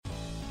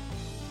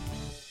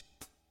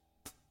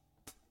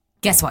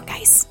Guess what,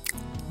 guys?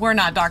 We're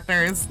not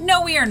doctors.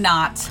 No, we are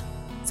not.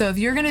 So if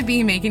you're going to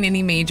be making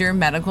any major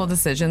medical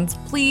decisions,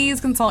 please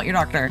consult your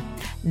doctor.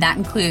 That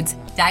includes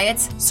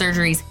diets,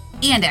 surgeries,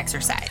 and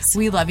exercise.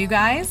 We love you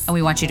guys. And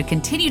we want you to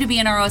continue to be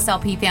in our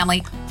OSLP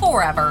family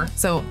forever.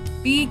 So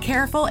be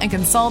careful and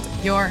consult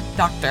your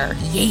doctor.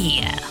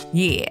 Yeah.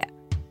 Yeah.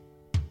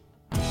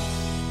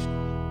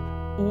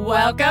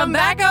 Welcome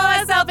back,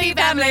 OSLP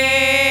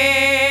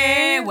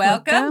family.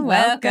 Welcome.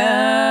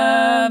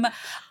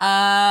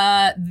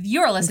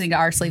 You're listening to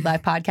our Sleep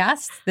Life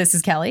podcast. This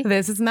is Kelly.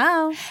 This is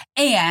Mel.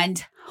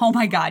 And oh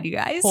my God, you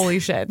guys. Holy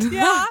shit.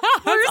 Yeah.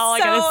 That's all I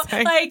gotta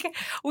say. Like,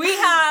 we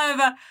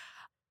have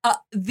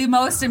the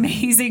most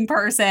amazing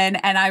person.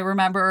 And I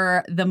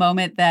remember the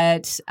moment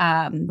that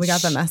we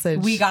got the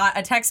message. We got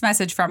a text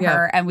message from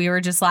her, and we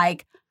were just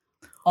like,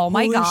 oh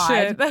my Holy God.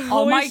 shit.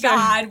 Oh my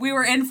God. We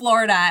were in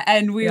Florida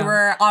and we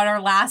were on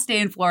our last day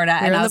in Florida.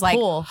 And I was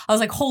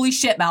like, holy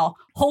shit, Mel.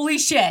 Holy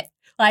shit.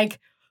 Like,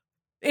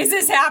 is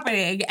this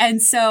happening?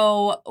 And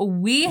so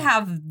we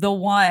have the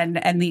one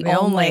and the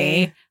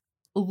only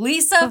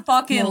Lisa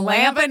fucking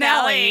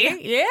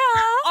Lampanelli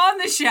on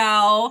the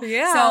show.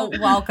 Yeah. So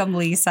welcome,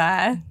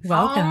 Lisa.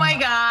 Welcome. Oh my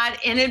God.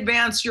 In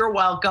advance, you're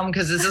welcome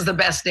because this is the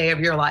best day of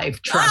your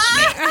life. Trust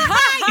me.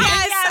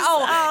 Yes.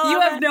 Oh, you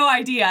have no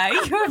idea.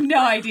 You have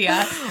no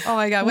idea. Oh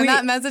my God. When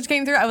that message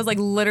came through, I was like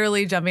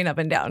literally jumping up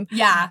and down.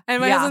 Yeah. And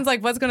my husband's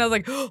like, what's going on? I was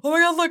like, oh my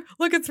God,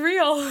 look, it's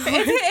real.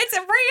 It's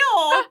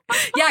real.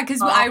 Yeah.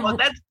 Because well,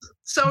 that's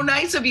so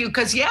nice of you.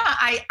 Because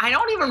I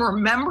don't even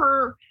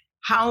remember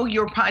how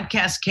your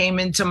podcast came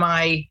into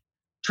my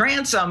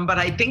transom, but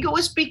I think it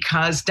was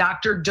because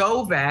Dr.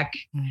 Dovek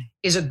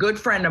is a good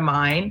friend of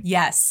mine.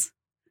 Yes.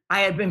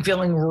 I had been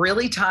feeling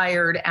really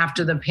tired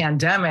after the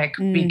pandemic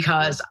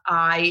because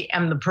I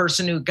am the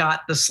person who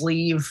got the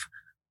sleeve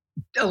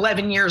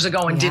 11 years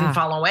ago and didn't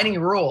follow any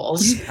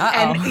rules.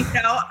 And,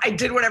 I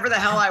did whatever the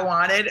hell I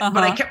wanted,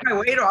 but I kept my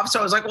weight off. So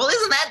I was like, well,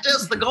 isn't that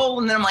just the goal?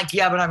 And then I'm like,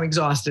 yeah, but I'm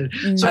exhausted.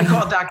 So I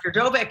called Dr.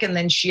 Dovek, and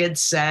then she had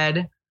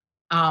said,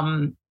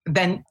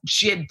 then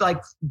she had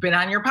been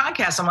on your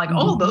podcast. I'm like,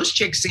 oh, those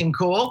chicks seem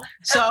cool.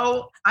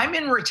 So I'm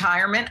in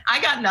retirement. I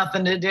got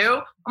nothing to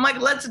do. I'm like,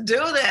 let's do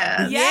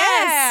this.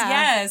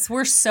 Yes.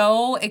 We're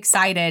so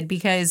excited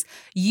because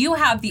you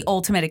have the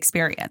ultimate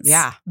experience.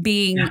 Yeah.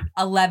 Being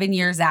 11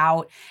 years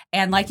out.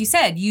 And like you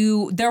said,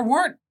 there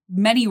weren't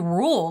many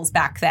rules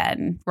back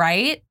then,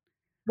 right?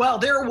 Well,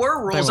 there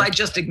were rules. I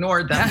just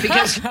ignored them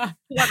because what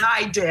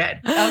I did.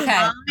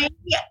 Okay.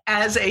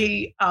 I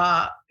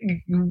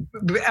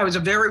was a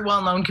very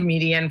well-known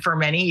comedian for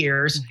many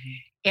years,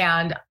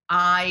 and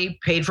I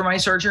paid for my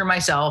surgery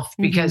myself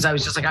because I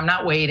was just like, I'm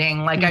not waiting.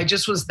 Like, I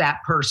just was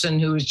that person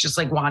who was just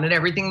like wanted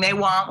everything they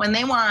want when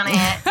they want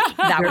it.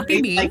 That would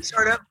be me. Like,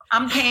 sort of,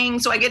 I'm paying,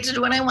 so I get to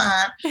do what I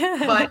want.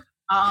 But,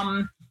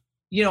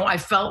 I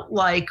felt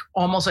like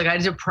almost like I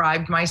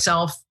deprived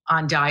myself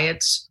on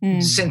diets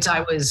since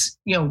I was,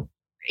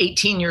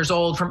 18 years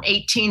old, from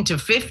 18 to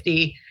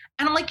 50.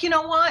 And I'm like, you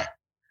know what?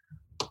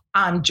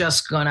 I'm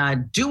just going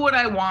to do what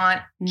I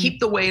want, keep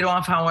the weight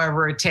off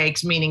however it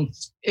takes, meaning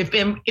if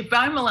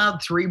I'm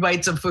allowed 3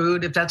 bites of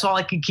food, if that's all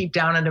I can keep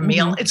down at a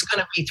meal, it's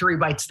going to be 3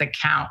 bites that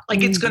count.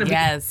 Like, it's going to be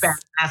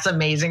fast,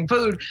 amazing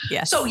food.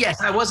 Yes. So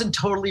yes, I wasn't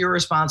totally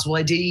irresponsible.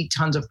 I did eat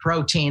tons of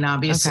protein,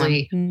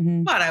 obviously,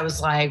 but I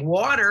was like,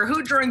 water,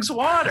 who drinks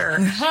water?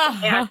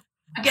 And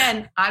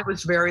again, I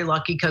was very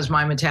lucky because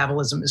my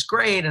metabolism is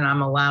great and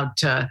I'm allowed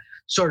to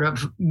sort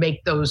of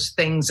make those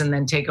things and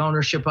then take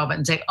ownership of it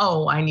and say,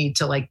 oh, I need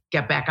to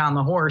get back on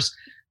the horse.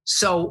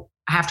 So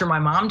after my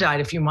mom died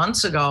a few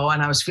months ago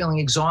and I was feeling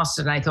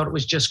exhausted and I thought it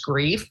was just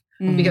grief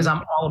because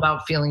I'm all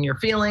about feeling your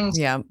feelings.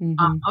 Yeah.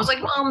 I was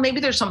like, well, maybe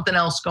there's something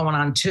else going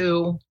on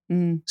too.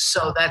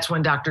 So that's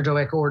when Dr.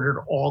 Dovek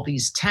ordered all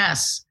these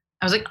tests.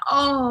 I was like,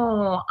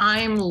 oh,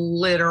 I'm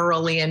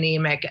literally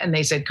anemic. And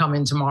they said, come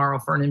in tomorrow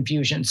for an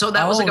infusion. So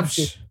that was like a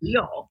big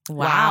deal.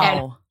 Wow.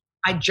 And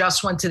I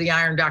just went to the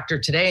Iron Doctor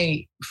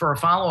today for a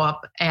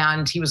follow-up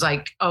and he was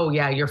like, oh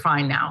yeah, you're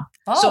fine now.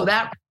 So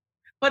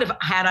but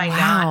had I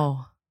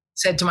not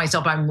said to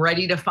myself, I'm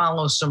ready to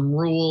follow some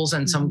rules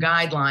and some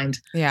guidelines,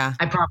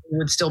 I probably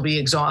would still be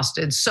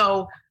exhausted.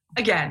 So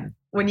again,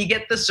 when you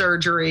get the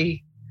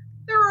surgery,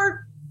 there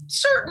are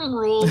certain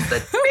rules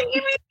that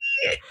maybe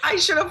I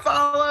should have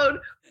followed.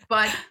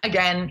 But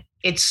again,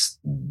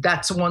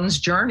 that's one's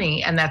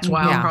journey. And that's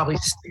why I'll probably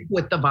stick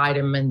with the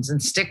vitamins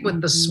and stick with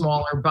the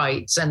smaller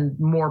bites and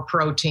more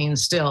protein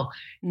still,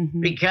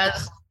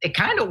 because it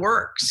kind of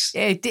works.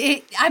 It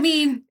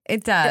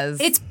does.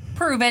 It's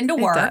proven to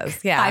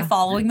work by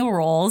following the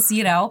rules,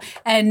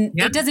 and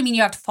it doesn't mean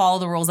you have to follow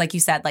the rules, like you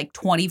said,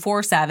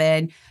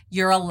 24/7.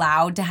 You're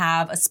allowed to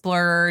have a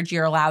splurge.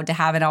 You're allowed to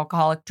have an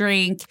alcoholic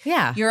drink.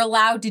 Yeah. You're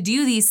allowed to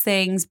do these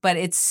things, but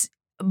it's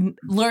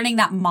learning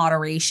that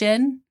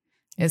moderation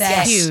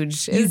that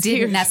huge. you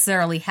didn't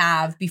necessarily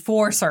have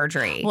before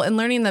surgery. Well, and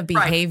learning the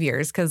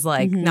behaviors, because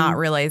not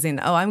realizing,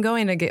 I'm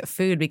going to get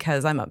food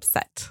because I'm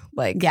upset.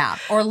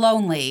 Or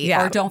lonely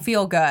or don't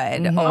feel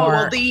good. Oh,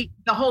 well, the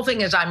whole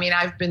thing is,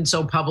 I've been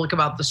so public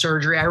about the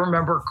surgery. I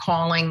remember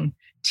calling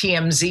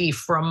TMZ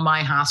from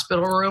my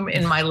hospital room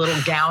in my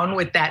little gown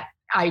with that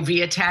IV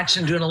attached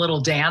and doing a little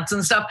dance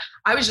and stuff.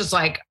 I was just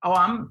like,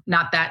 I'm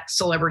not that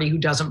celebrity who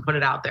doesn't put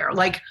it out there.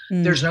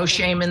 There's no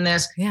shame in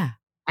this. Yeah.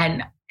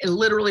 And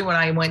literally when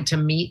I went to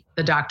meet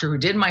the doctor who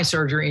did my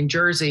surgery in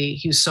Jersey,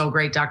 he was so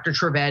great, Dr.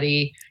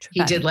 Trevetti.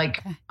 He did Rosie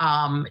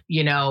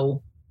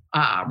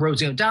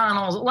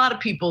O'Donnell's, a lot of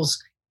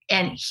people's,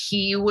 and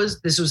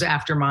this was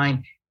after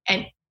mine.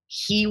 And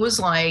he was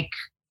like,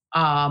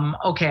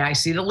 okay, I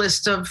see the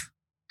list of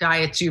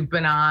diets you've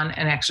been on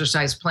and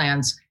exercise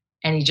plans.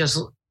 And he just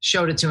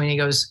showed it to me and he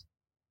goes,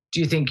 do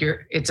you think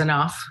it's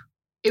enough?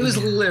 It was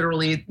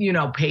literally,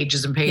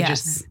 pages and pages.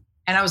 Yes.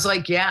 And I was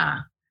like, yeah.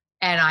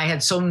 And I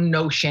had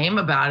no shame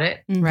about it.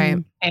 Right.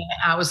 And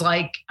I was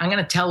like, I'm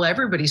going to tell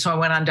everybody. So I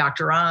went on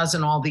Dr. Oz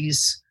and all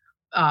these,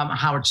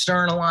 Howard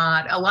Stern a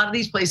lot of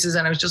these places.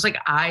 And I was just like,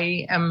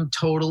 I am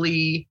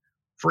totally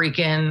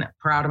freaking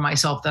proud of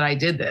myself that I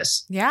did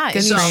this. Yeah,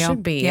 it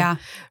should be. Yeah,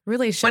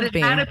 really should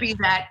be. But it had to be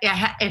that,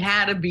 it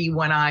had to be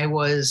when I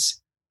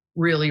was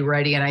really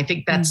ready. And I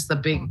think that's the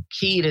big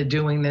key to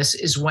doing this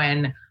is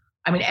when,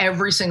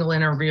 every single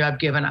interview I've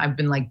given, I've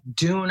been like,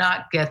 do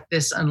not get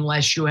this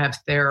unless you have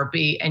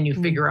therapy and you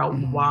figure out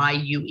why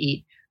you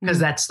eat. Because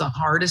that's the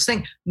hardest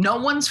thing. No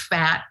one's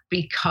fat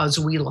because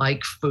we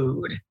like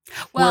food.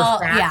 Well,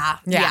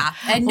 yeah.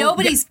 And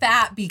nobody's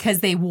fat because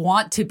they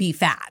want to be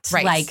fat.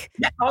 Right.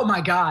 Oh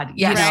my God.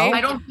 Yes.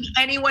 I don't think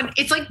anyone,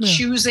 it's like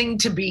choosing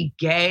to be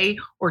gay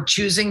or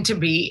choosing to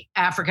be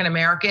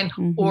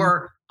African-American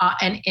or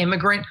an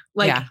immigrant.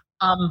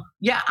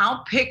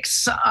 I'll pick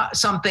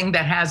something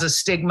that has a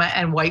stigma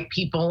and white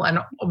people and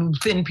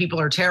thin people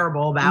are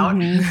terrible about.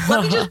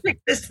 Let me just pick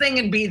this thing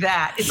and be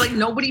that. It's like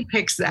nobody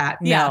picks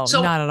that. No,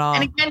 not at all.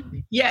 And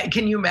again,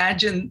 can you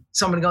imagine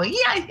someone going,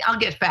 I'll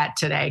get fat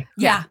today.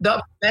 Yeah.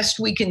 The best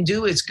we can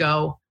do is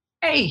go,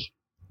 hey,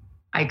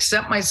 I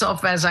accept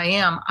myself as I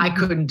am. I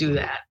couldn't do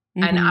that.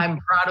 And I'm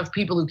proud of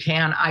people who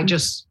can. I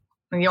just,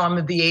 I'm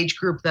of the age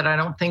group that I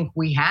don't think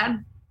we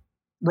had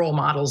role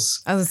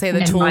models. I was gonna say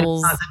the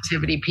tools,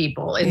 positivity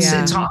people.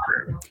 It's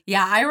hard.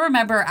 Yeah, I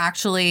remember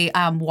actually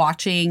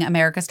watching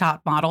America's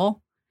Top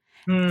Model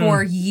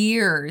for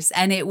years,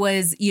 and it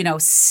was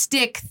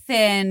stick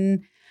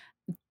thin,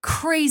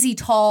 crazy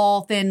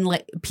tall, thin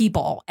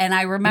people. And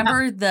I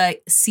remember the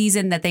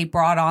season that they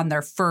brought on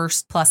their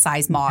first plus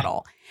size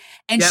model,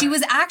 and she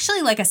was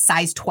actually like a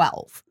size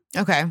 12.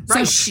 Okay,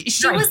 so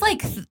she was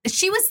like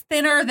she was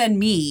thinner than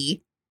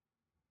me.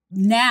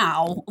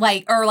 Now,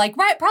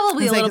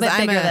 probably a little bit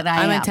bigger than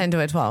I am. I'm a 10 to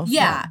a 12.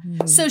 Yeah.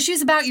 So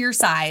she's about your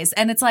size.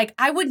 And it's like,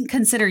 I wouldn't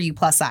consider you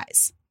plus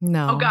size.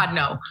 No. Oh, God,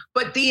 no.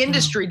 But the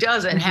industry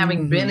does. And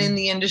having been in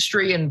the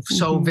industry and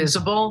so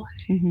visible,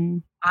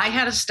 I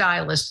had a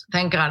stylist.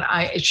 Thank God.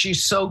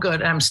 She's so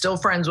good. And I'm still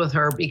friends with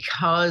her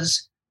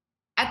because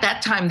at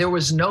that time, there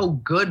was no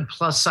good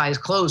plus size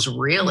clothes,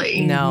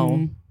 really.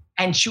 No.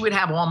 And she would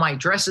have all my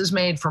dresses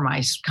made for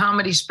my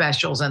comedy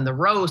specials and the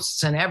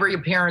roasts and every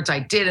appearance I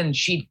did. And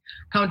she'd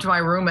come to my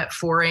room at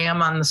 4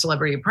 a.m. on The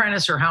Celebrity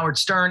Apprentice or Howard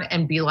Stern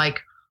and be like,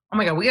 oh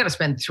my God, we got to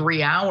spend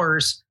 3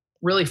 hours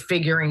really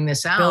figuring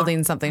this out.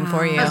 Building something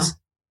for you.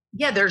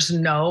 Yeah, there was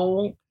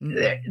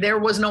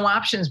no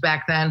options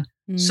back then.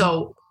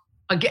 So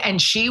again,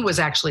 and she was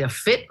actually a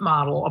fit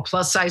model, a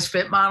plus size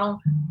fit model.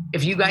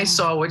 If you guys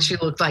saw what she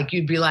looked like,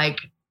 you'd be like,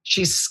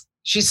 she's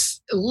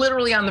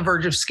literally on the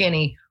verge of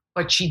skinny.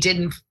 But she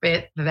didn't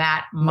fit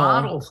that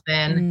model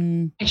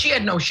thin. And she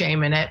had no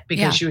shame in it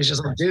because she was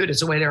just like, dude,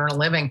 it's a way to earn a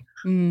living.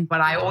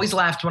 But I always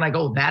laughed when I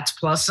go, that's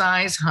plus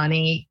size,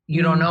 honey.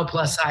 You don't know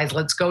plus size.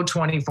 Let's go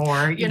 24,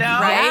 Right?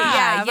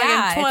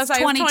 Yeah. Plus size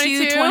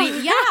 22,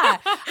 20. Yeah.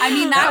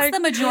 That's the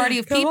majority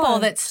of people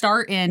that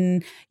start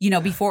in,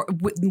 before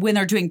when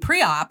they're doing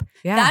pre-op.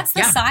 Yeah. That's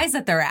the size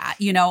that they're at.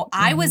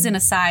 I was in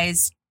a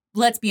size,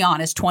 let's be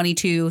honest,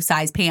 22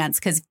 size pants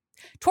because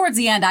towards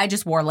the end, I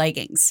just wore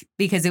leggings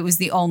because it was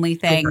the only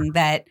thing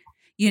that,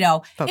 it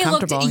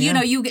looked,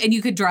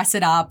 you could dress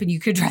it up and you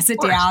could dress it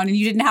down and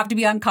you didn't have to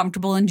be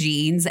uncomfortable in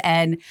jeans.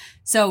 And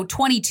so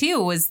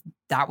 22 was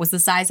the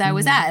size I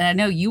was at. And I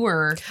know you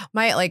were.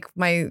 My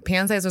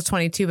pant size was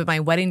 22, but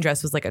my wedding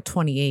dress was like a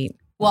 28.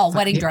 Well,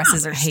 wedding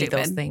dresses are stupid. I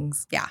hate those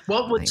things. Yeah.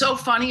 Well, what's so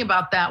funny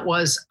about that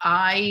was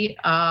I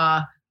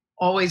had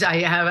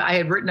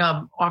written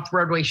a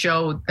off-Broadway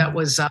show that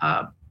was,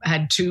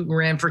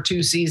 ran for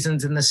 2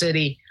 seasons in the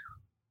city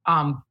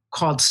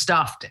called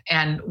Stuffed.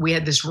 And we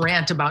had this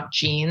rant about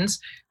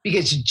jeans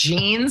because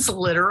jeans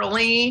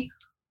literally,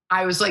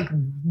 I was like,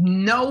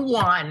 no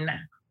one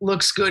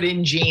looks good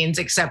in jeans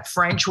except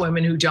French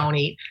women who don't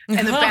eat.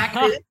 And the fact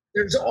that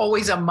there's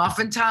always a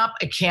muffin top,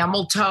 a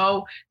camel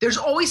toe. There's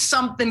always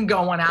something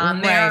going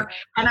on there.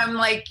 And I'm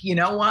like, you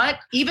know what?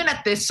 Even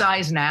at this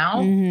size now,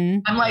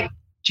 I'm like,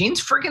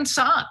 jeans freaking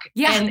suck.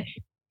 Yeah. And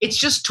it's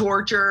just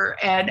torture.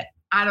 And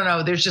I don't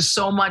know, there's just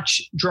so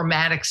much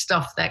dramatic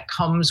stuff that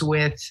comes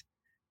with,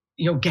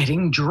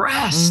 getting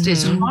dressed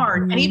is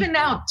hard. And even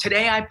now,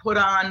 today I put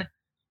on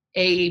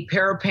a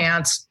pair of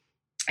pants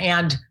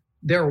and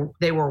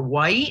they were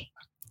white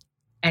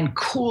and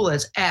cool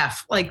as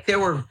F. Like they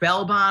were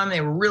bell bottom,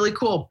 they were really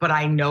cool. But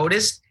I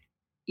noticed,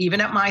 even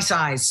at my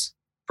size,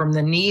 from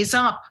the knees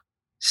up,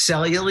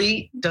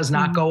 cellulite does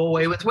not go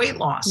away with weight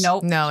loss.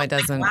 Nope. No, it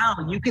doesn't. Wow,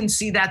 you can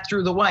see that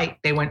through the white.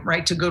 They went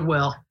right to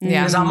Goodwill.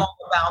 Yeah. Because I'm all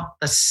about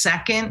the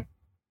second,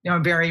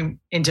 I'm very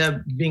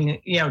into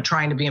being,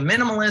 trying to be a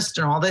minimalist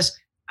and all this.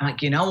 I'm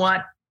like, you know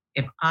what?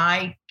 If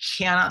I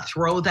cannot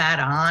throw that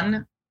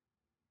on,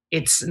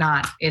 it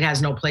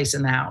has no place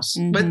in the house.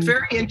 But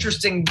very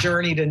interesting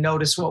journey to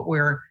notice what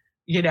we're,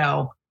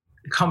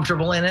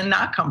 comfortable in and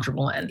not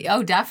comfortable in.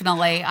 Oh,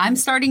 definitely. I'm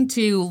starting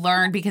to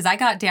learn because I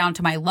got down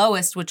to my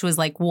lowest, which was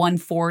like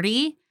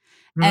 140.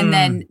 And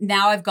then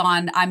now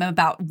I'm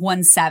about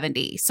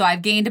 170. So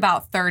I've gained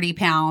about 30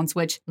 pounds,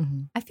 which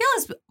I feel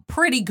is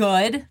pretty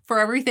good for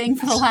everything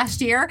for the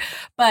last year.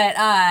 But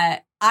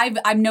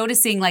I'm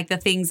noticing like the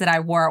things that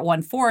I wore at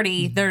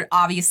 140, they're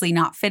obviously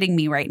not fitting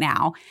me right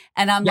now.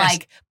 And I'm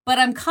like, but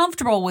I'm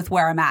comfortable with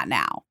where I'm at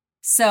now.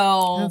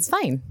 So that's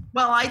fine.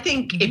 Well, I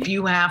think if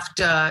you have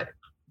to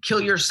kill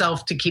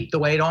yourself to keep the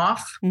weight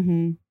off,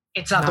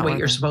 it's not the weight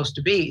you're supposed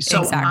to be.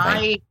 So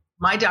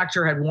my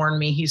doctor had warned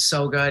me, he's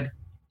so good.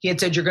 He had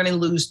said, you're going to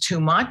lose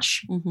too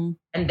much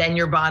and then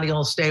your body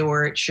will stay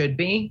where it should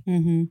be.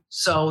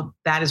 So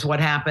that is what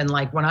happened.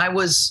 Like when I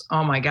was,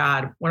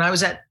 when I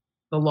was at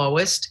the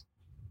lowest,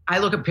 I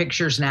look at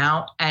pictures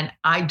now and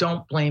I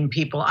don't blame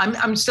people.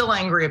 I'm still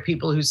angry at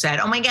people who said,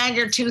 oh my God,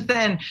 you're too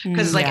thin.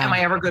 Because am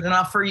I ever good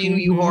enough for you,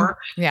 you whore?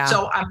 Yeah.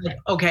 So I'm like,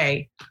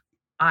 okay,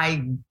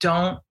 I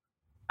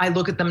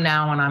look at them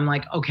now and I'm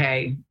like,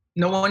 okay,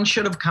 no one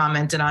should have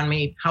commented on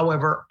me.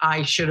 However,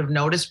 I should have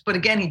noticed. But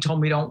again, he told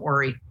me, don't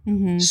worry.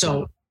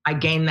 So I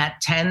gained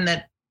that 10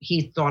 that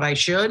he thought I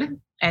should.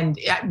 And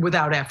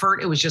without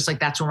effort, it was just like,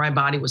 that's where my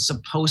body was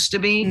supposed to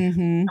be.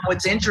 And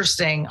what's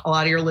interesting, a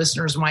lot of your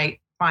listeners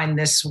might find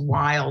this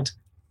wild.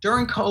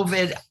 During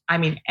COVID,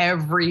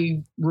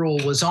 every rule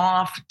was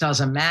off,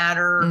 doesn't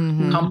matter,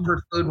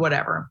 comfort food,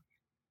 whatever.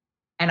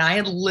 And I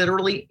had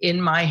literally in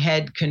my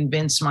head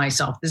convinced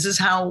myself, this is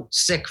how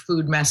sick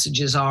food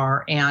messages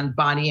are and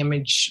body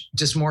image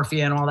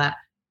dysmorphia and all that.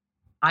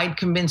 I'd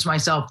convinced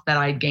myself that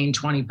I'd gained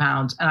 20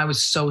 pounds and I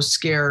was so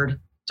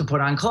scared to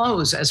put on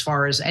clothes as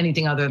far as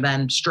anything other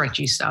than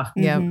stretchy stuff.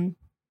 And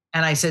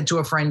I said to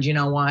a friend, you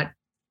know what?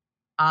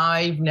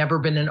 I've never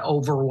been an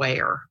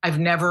overweighter. I've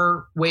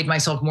never weighed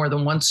myself more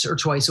than once or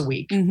twice a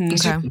week.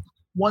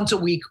 Once a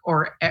week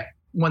or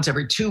once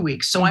every 2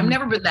 weeks. So I've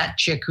never been that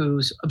chick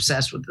who's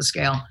obsessed with the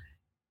scale.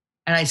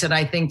 And I said,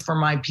 I think for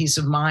my peace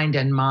of mind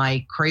and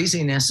my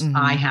craziness,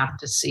 I have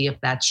to see if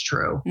that's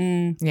true.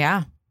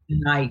 Yeah.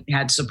 And I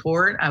had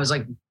support. I was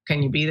like,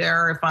 can you be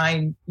there if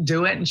I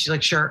do it? And she's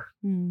like, sure.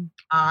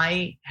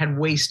 I had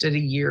wasted a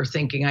year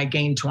thinking I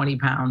gained 20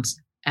 pounds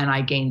and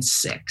I gained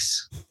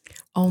 6.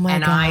 Oh my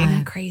God.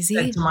 I crazy.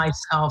 said to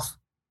myself,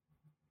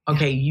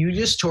 okay, you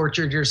just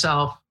tortured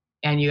yourself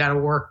and you got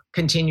to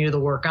continue the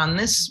work on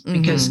this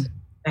because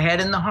the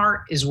head and the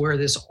heart is where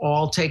this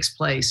all takes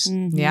place.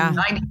 Yeah.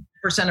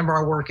 90% of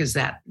our work is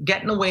that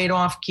getting the weight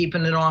off,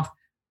 keeping it off.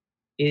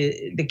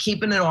 The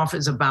keeping it off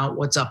is about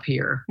what's up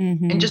here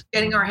and just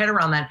getting our head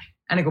around that.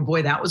 And I go,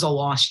 boy, that was a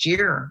lost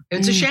year.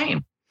 It's a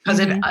shame because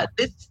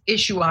this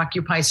issue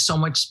occupies so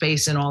much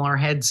space in all our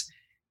heads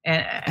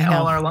and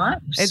all our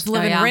lives. It's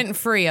living rent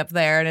free up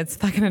there and it's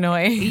fucking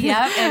annoying.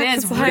 Yep, it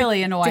is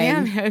really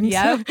annoying.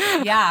 Yep.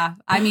 Yeah.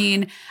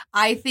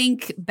 I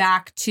think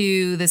back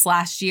to this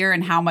last year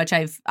and how much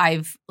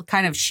I've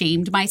kind of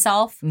shamed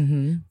myself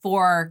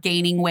for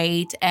gaining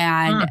weight.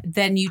 And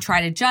then you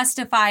try to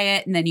justify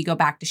it and then you go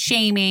back to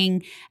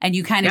shaming and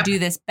you kind of do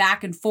this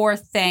back and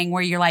forth thing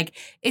where you're like,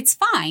 it's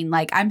fine.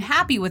 Like I'm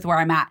happy with where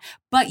I'm at,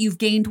 but you've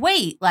gained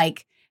weight.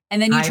 Like,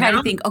 and then you try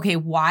to think, okay,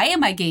 why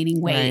am I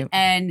gaining weight? Right.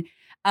 And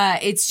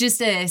it's just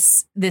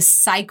this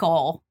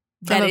cycle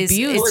that is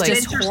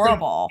just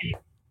horrible.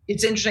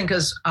 It's interesting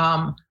because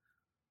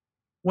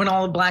when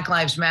all the Black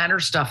Lives Matter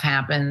stuff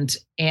happened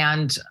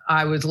and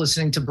I was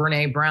listening to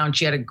Brene Brown,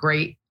 she had a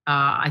great,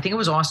 I think it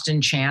was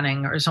Austin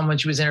Channing or someone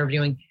she was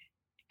interviewing,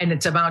 and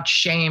it's about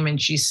shame. And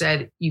she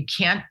said, you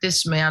can't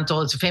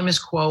dismantle, it's a famous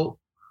quote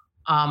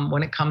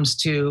when it comes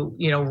to,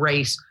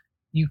 race.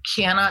 You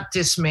cannot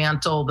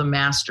dismantle the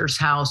master's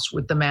house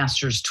with the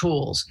master's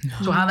tools.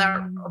 So how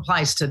that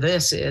applies to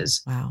this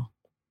is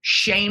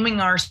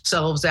shaming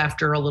ourselves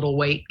after a little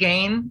weight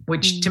gain,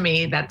 which to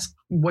me, that's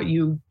what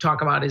you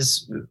talk about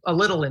is a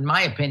little, in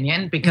my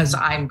opinion, because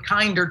I'm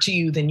kinder to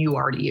you than you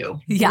are to you.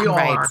 Yeah, we all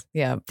right. are.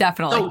 Yeah,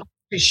 definitely. So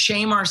to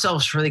shame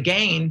ourselves for the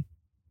gain,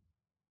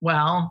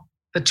 well,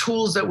 the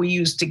tools that we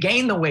used to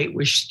gain the weight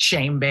was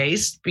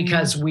shame-based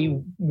because we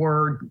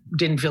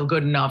didn't feel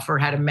good enough or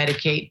had to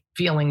medicate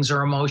feelings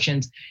or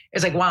emotions.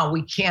 It's like, wow,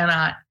 we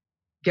cannot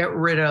get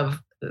rid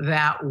of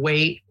that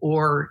weight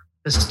or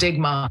the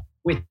stigma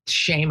with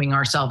shaming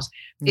ourselves.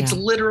 Yeah. It's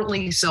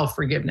literally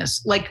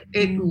self-forgiveness. Like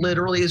it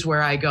literally is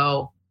where I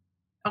go,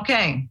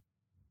 okay,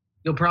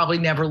 you'll probably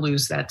never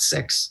lose that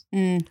 6.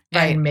 Right.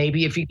 And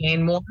maybe if you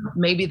gain more,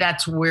 maybe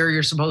that's where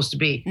you're supposed to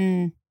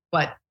be.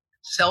 But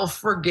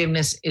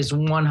self-forgiveness is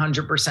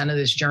 100% of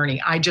this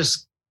journey.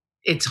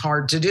 It's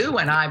hard to do.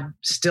 And I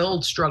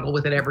still struggle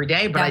with it every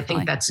day, but I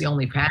think that's the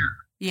only path.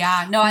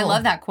 Yeah, no, I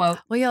love that quote.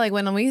 Well, yeah, like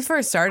when we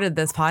first started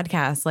this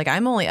podcast, like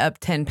I'm only up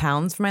 10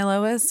 pounds from my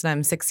lowest and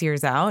I'm 6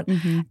 years out.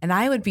 And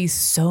I would be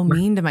so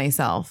mean to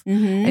myself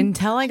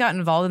until I got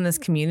involved in this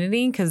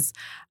community, because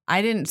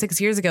I didn't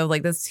 6 years ago,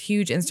 like this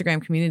huge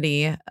Instagram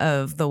community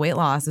of the weight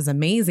loss is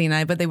amazing.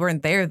 But they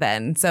weren't there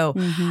then. So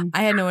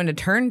I had no one to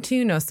turn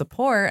to, no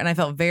support. And I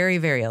felt very,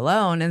 very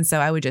alone. And so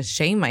I would just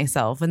shame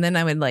myself. And then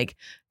I would like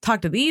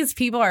talk to these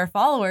people, our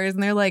followers,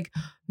 and they're like,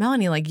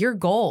 Melanie, like your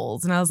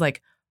goals. And I was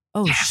like,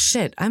 oh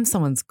shit, I'm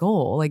someone's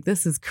goal. Like,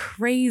 this is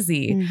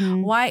crazy.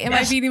 Why am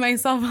I beating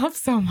myself up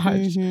so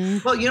much?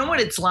 Well, you know what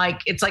it's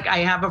like? It's like I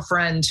have a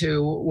friend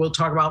who we'll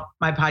talk about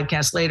my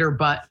podcast later,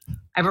 but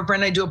I have a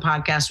friend I do a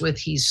podcast with.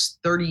 He's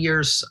 30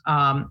 years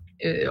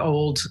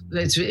old.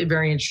 It's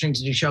very interesting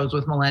to do shows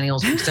with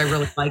millennials because I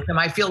really like them.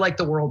 I feel like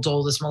the world's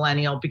oldest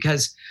millennial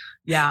because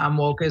I'm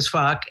woke as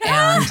fuck.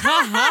 And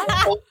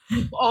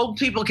old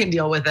people can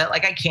deal with it.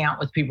 Like I can't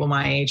with people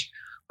my age.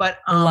 But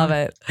love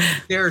it.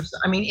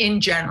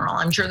 In general,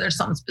 I'm sure there's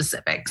some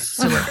specifics.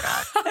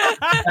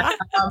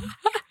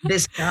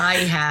 This guy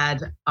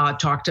had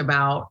talked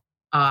about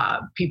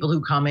people who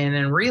come in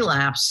and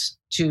relapse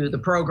to the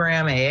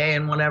program, AA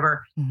and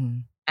whatever.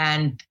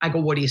 And I go,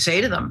 what do you say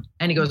to them?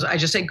 And he goes, I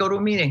just say, go to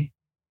a meeting.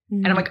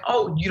 And I'm like,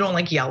 oh, you don't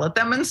like yell at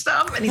them and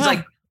stuff? And he's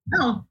like,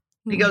 no.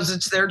 He goes,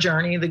 it's their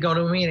journey. They go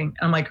to a meeting.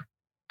 And I'm like,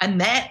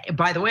 and that,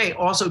 by the way,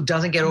 also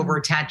doesn't get over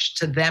attached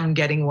to them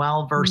getting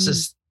well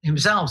versus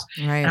themselves.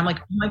 Right. And I'm like,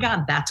 oh my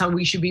God, that's how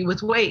we should be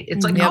with weight.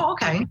 It's like, oh,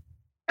 okay,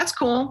 that's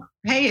cool.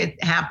 Hey,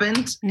 it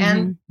happened.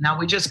 And now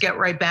we just get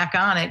right back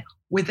on it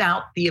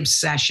without the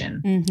obsession.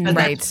 And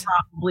that's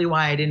probably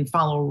why I didn't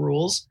follow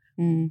rules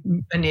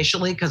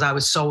initially, because I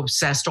was so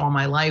obsessed all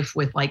my life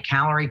with like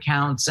calorie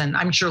counts. And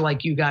I'm sure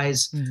like you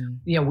guys,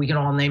 you know, we can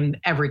all name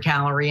every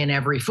calorie in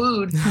every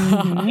food.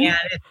 And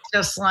it's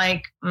just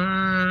like,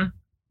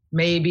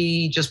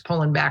 maybe just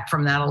pulling back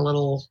from that a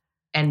little.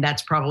 And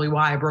that's probably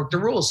why I broke the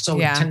rules. So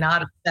to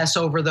not obsess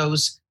over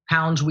those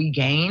pounds we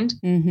gained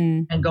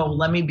and go,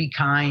 let me be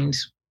kind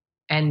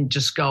and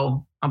just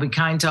go, I'll be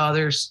kind to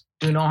others,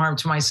 do no harm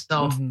to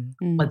myself.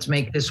 Let's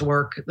make this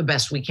work the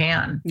best we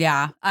can.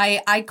 Yeah.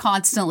 I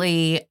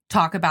constantly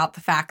talk about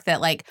the fact that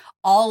like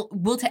I'll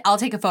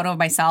take a photo of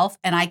myself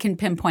and I can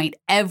pinpoint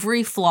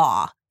every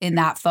flaw in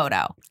that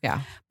photo. Yeah.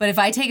 But if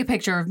I take a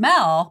picture of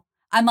Mel,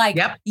 I'm like,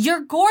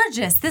 you're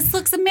gorgeous. This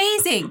looks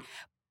amazing.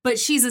 But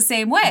she's the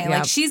same way.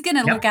 Like she's going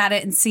to look at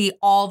it and see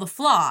all the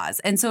flaws.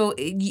 And so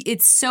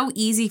it's so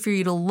easy for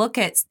you to look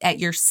at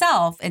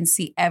yourself and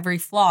see every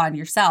flaw in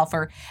yourself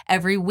or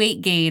every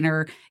weight gain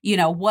or, you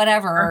know,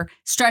 whatever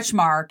stretch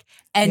mark.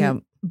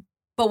 And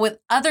but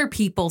what other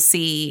people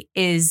see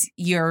is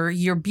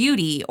your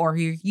beauty or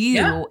your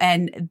you.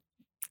 And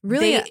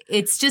really,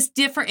 it's just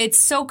different. It's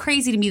so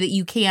crazy to me that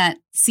you can't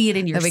see it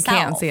in yourself. That we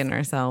can't see it in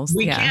ourselves.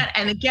 We can't.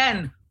 And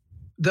again,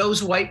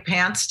 those white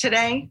pants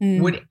today,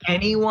 would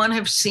anyone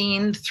have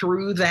seen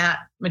through that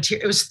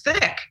material? It was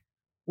thick.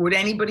 Would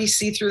anybody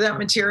see through that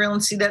material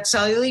and see that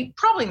cellulite?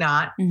 Probably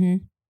not.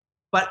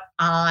 But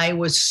I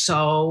was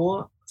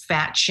so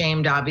fat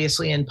shamed,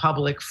 obviously, in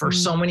public for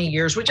so many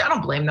years, which I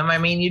don't blame them. I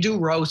mean, you do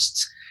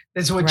roasts.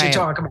 That's what you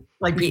talk about,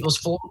 like people's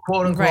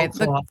quote unquote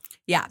flaw.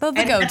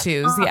 The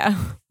go-tos.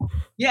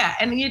 Yeah.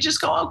 And you just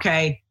go,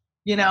 okay,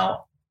 you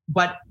know,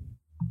 but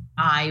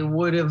I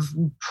would have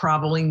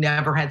probably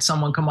never had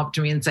someone come up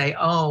to me and say,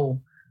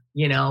 oh,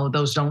 you know,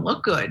 those don't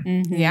look good.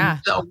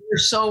 So we're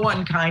so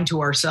unkind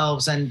to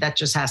ourselves, and that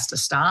just has to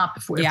stop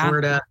if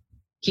we're to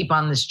keep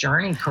on this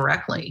journey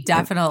correctly.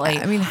 Definitely.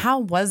 I mean, how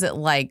was it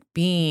like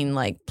being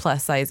like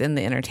plus size in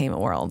the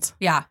entertainment world?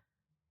 Yeah.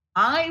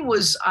 I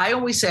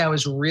always say I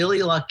was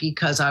really lucky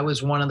because I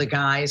was one of the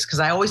guys, because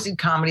I always did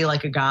comedy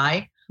like a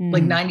guy.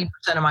 Like 90%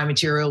 of my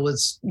material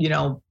was, you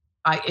know,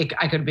 I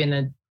could have been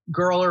a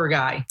girl or a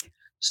guy.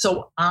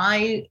 So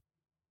I,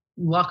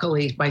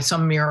 luckily, by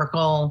some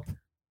miracle,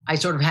 I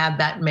sort of had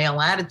that male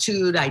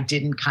attitude. I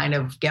didn't kind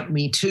of get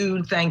Me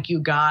Too'd, thank you,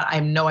 God. I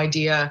have no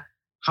idea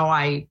how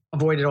I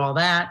avoided all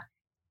that.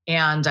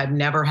 And I've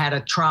never had a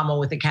trauma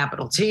with a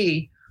capital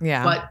T.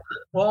 Yeah. But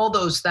all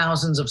those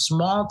thousands of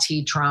small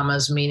T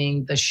traumas,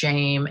 meaning the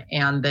shame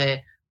and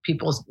the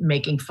people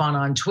making fun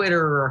on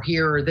Twitter or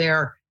here or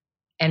there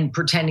and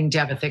pretending to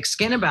have a thick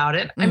skin about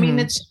it. I mean,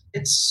 it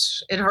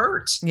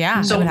hurts.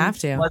 Yeah, so it would have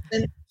to. It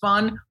wasn't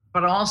fun,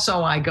 but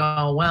also I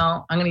go,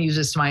 well, I'm going to use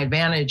this to my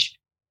advantage.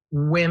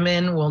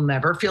 Women will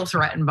never feel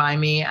threatened by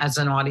me as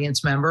an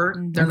audience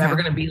member. They're never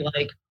going to be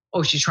like,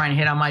 oh, she's trying to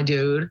hit on my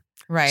dude.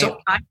 Right. So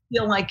I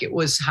feel like it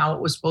was how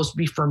it was supposed to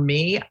be for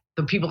me.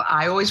 The people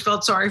I always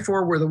felt sorry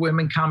for were the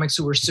women comics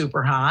who were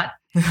super hot.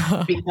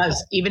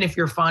 because even if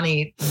you're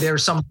funny,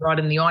 there's some broad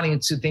in the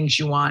audience who thinks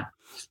you want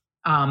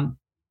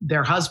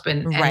their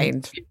husband. Right.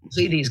 And you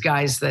see these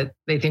guys that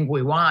they think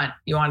you want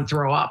to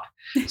throw up.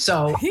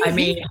 So, I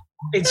mean,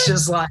 it's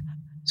just like,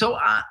 so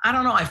I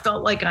don't know. I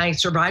felt like I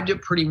survived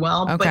it pretty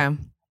well. Okay. But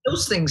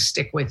those things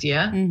stick with you.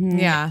 Mm-hmm.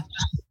 Yeah.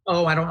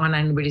 Oh, I don't want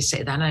anybody to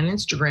say that on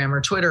Instagram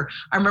or Twitter.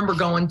 I remember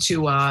going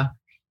to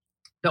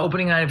the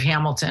opening night of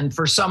Hamilton.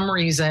 For some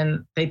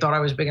reason, they thought I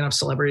was a big enough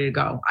celebrity to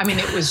go. I mean,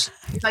 it was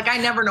like, I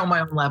never know my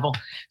own level.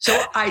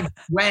 So I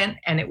went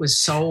and it was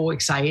so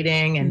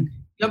exciting. And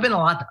there have been a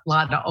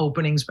lot of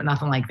openings, but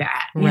nothing like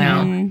that, you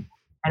know?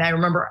 And I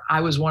remember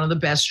I was one of the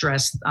best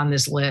dressed on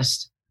this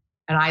list.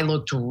 And I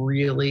looked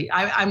really,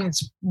 I mean,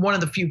 it's one of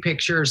the few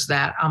pictures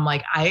that I'm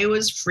like, I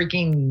was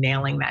freaking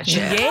nailing that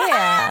shit.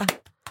 Yeah.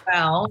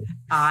 Well,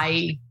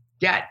 I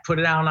put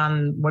it out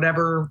on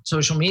whatever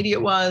social media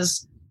it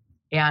was.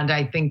 And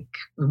I think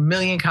a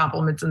million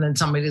compliments. And then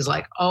somebody's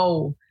like,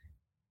 oh,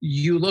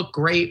 you look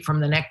great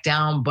from the neck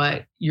down,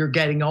 but you're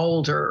getting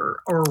older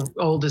or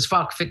old as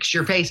fuck. Fix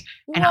your face.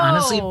 And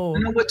honestly, you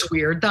know what's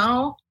weird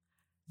though?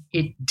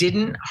 It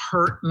didn't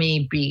hurt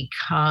me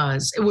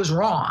because it was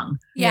wrong.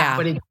 Yeah.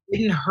 But it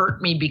didn't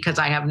hurt me because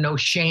I have no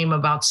shame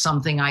about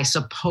something I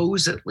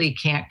supposedly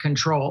can't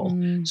control.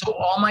 So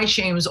all my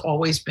shame has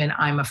always been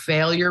I'm a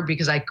failure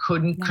because I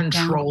couldn't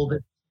control the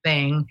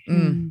thing.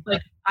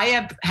 Like I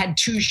have had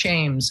two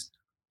shames.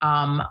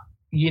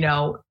 You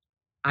know,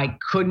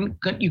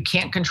 you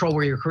can't control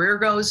where your career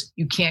goes.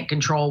 You can't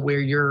control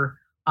where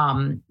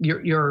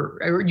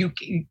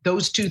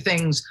those two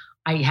things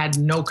I had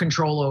no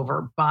control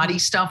over, body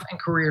stuff and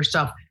career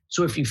stuff.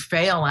 So if you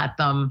fail at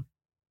them,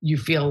 you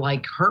feel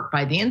like hurt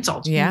by the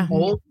insults. Yeah.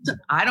 Old,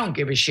 I don't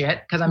give a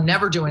shit because I'm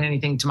never doing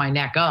anything to my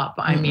neck up.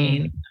 I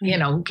mean, you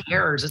know, who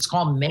cares? It's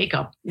called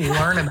makeup.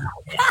 Learn about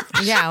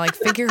it. Yeah, like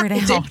figure it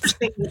It's out.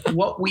 interesting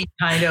what we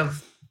kind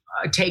of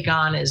take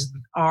on as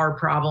our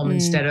problem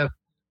instead of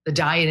the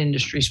diet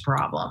industry's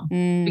problem.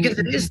 Because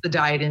it is the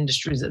diet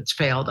industry that's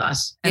failed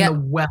us and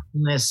the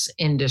wellness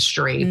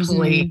industry.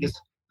 Please,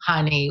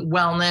 honey,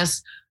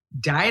 wellness,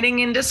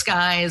 dieting in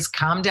disguise,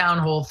 calm down,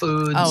 Whole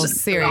Foods. Oh,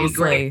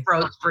 seriously.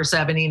 Grapefruits for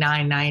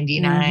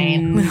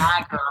 $79.99.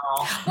 My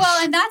girl.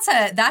 Well, and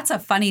that's a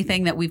funny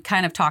thing that we've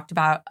kind of talked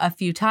about a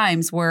few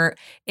times where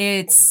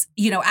it's,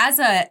 you know,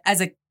 as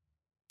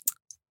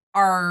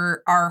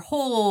our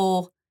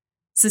whole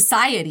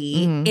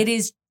society, it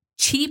is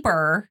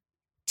cheaper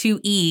to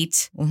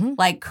eat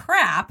like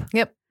crap.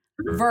 Yep.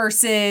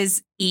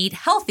 Versus eat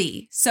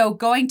healthy. So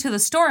going to the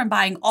store and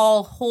buying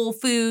all whole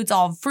foods,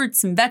 all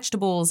fruits and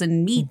vegetables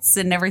and meats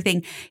and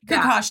everything could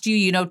cost you,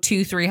 you know,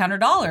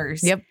 $200-$300.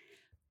 Yep.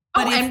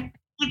 But and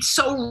it's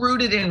so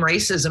rooted in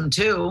racism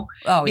too.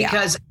 Oh,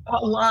 because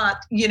a lot,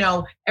 you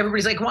know,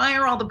 everybody's like, why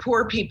are all the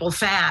poor people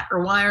fat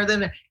or why are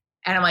them? And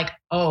I'm like,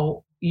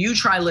 oh, you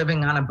try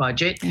living on a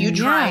budget. You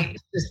try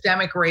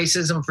systemic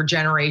racism for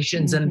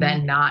generations and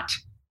then not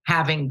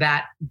having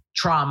that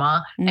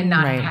trauma and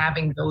not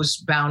having those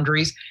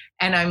boundaries.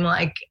 And I'm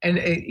like,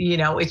 you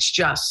know, it's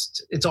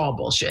all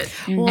bullshit.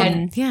 Well,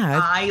 and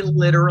I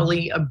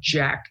literally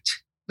object.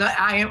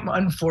 I am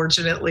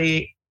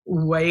unfortunately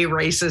way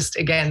racist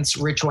against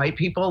rich white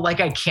people. Like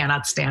I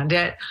cannot stand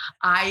it.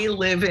 I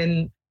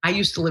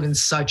used to live in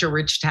such a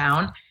rich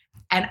town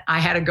and I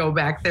had to go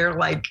back there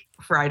like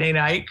Friday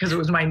night because it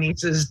was my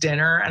niece's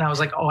dinner. And I was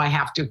like, oh, I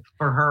have to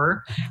for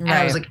her. And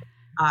I was like,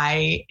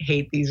 I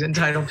hate these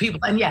entitled people.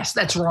 And yes,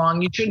 that's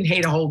wrong. You shouldn't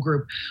hate a whole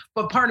group.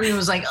 But part of me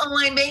was like, oh,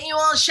 I bet you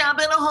all shop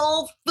at a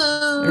Whole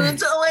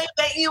Foods. Oh, I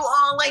bet you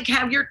all like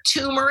have your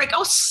turmeric.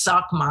 Oh,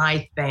 suck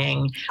my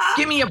thing.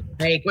 Give me a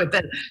break with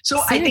it.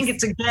 So I think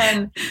it's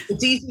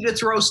easy to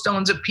throw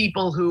stones at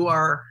people who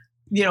are,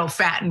 you know,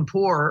 fat and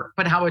poor.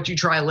 But how about you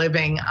try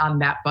living on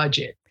that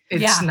budget?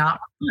 It's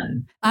not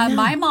fun.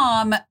 My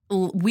mom,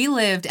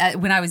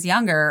 when I was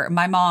younger,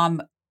 my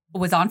mom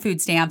was on food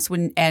stamps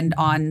and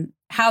on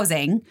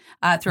housing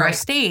through our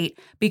state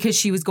because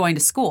she was going to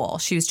school.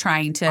 She was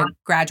trying to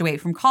graduate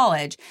from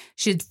college.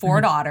 She had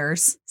 4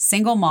 daughters,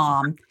 single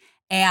mom,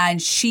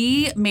 and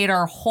she made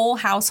our whole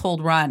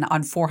household run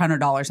on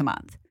 $400 a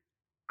month.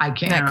 I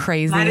can't. Isn't that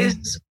crazy?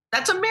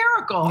 That's a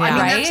miracle. Yeah. I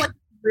mean, that's like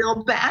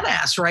real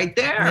badass right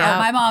there. Yeah,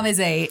 my mom is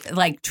a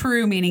like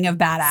true meaning of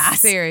badass.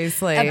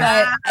 Seriously.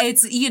 But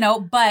it's, you know,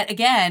 but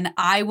again,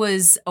 I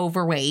was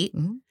overweight.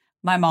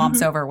 My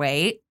mom's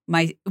overweight.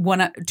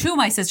 Two of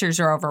my sisters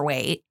are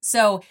overweight.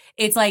 So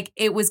it's like,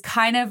 it was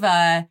kind of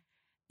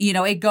you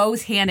know, it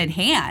goes hand in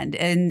hand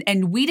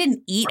and we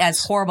didn't eat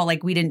as horrible.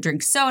 Like we didn't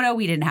drink soda.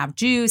 We didn't have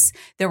juice.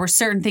 There were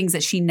certain things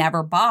that she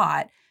never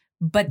bought,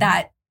 but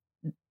that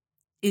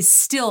is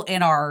still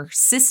in our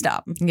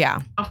system.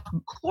 Yeah, of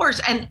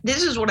course. And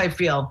this is what I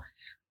feel.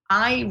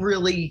 I've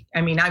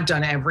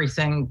done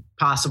everything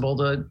possible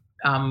to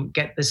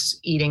get this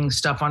eating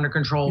stuff under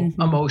control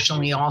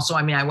emotionally. Also,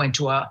 I mean, I went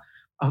to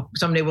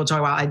someday we'll talk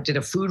about, I did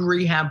a food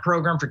rehab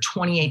program for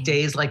 28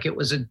 days. Like it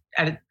was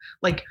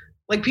like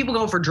people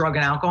go for drug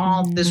and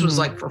alcohol. This was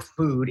like for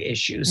food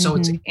issues. So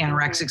it's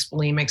anorexics,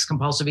 bulimics,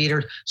 compulsive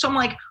eaters. So I'm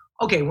like,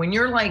 okay, when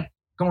you're like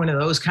going to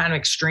those kind of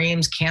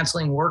extremes,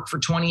 canceling work for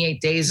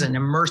 28 days and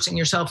immersing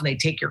yourself, and they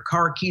take your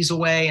car keys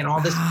away and all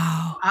this.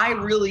 Wow. I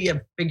really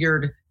have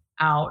figured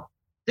out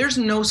there's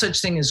no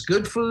such thing as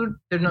good food.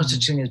 There's no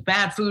such thing as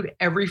bad food.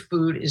 Every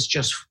food is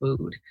just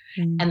food.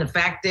 And the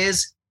fact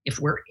is, if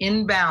we're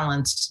in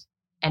balance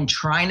and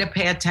trying to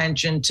pay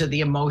attention to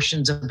the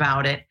emotions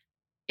about it,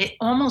 it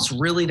almost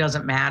really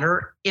doesn't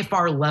matter if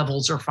our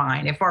levels are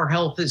fine, if our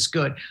health is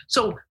good.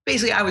 So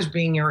basically, I was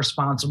being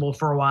irresponsible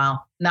for a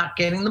while, not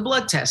getting the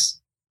blood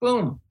tests.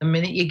 Boom. The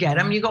minute you get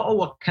them, you go, oh,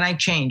 what can I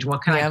change?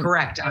 What can I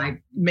correct? And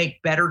I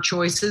make better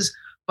choices,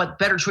 but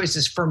better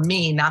choices for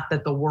me, not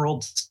that the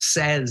world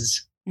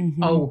says,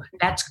 oh,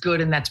 that's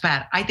good and that's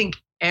bad. I think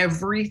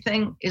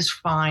everything is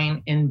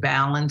fine in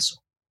balance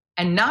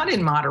and not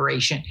in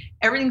moderation.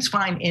 Everything's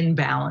fine in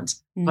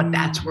balance, but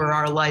that's where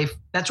our life,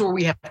 that's where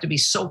we have to be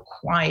so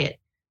quiet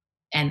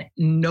and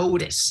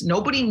notice.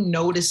 Nobody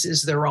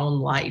notices their own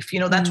life. You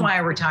know, that's why I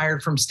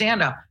retired from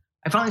stand-up.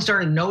 I finally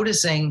started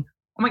noticing,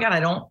 oh my God, I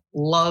don't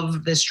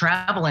love this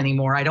travel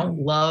anymore. I don't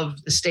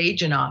love the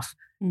stage enough.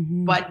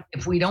 But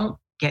if we don't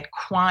get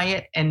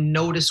quiet and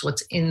notice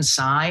what's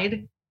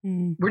inside,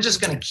 we're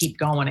just going to keep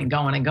going and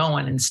going and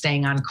going and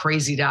staying on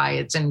crazy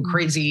diets and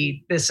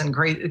crazy this and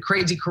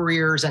crazy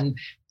careers and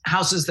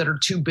houses that are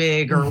too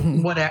big or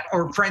whatever,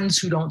 or friends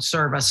who don't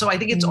serve us. So I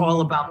think it's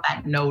all about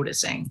that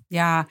noticing.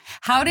 Yeah.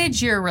 How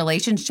did your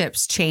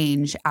relationships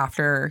change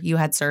after you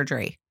had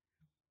surgery?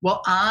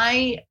 Well,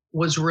 I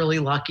was really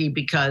lucky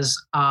because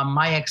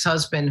my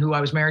ex-husband, who I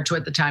was married to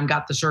at the time,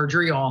 got the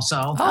surgery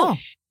also. Oh.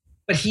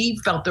 But he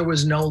felt there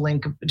was no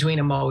link between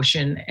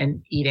emotion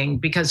and eating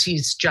because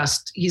he's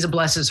a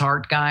bless his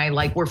heart guy.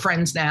 Like, we're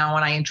friends now,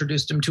 and I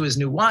introduced him to his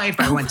new wife.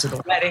 I went to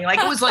the wedding. Like,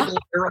 it was like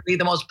literally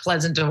the most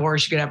pleasant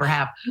divorce you could ever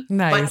have.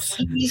 Nice.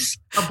 But he's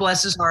a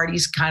bless his heart.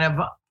 He's kind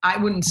of, I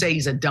wouldn't say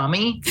he's a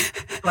dummy,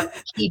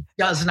 but he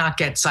does not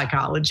get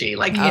psychology.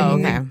 Like,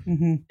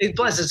 it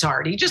bless his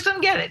heart. He just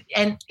doesn't get it.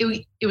 And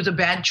it was a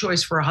bad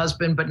choice for a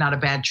husband, but not a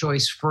bad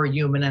choice for a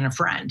human and a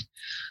friend.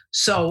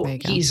 So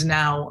he's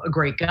now a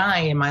great guy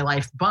in my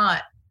life,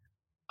 but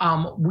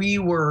we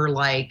were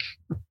like,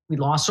 we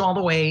lost all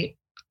the weight.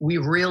 We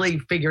really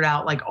figured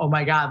out like, oh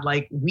my God,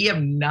 like we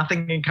have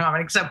nothing in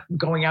common except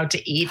going out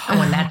to eat. And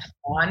when that's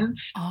fun,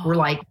 we're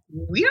like,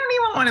 we don't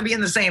even want to be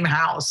in the same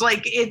house.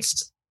 Like,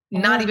 it's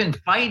not even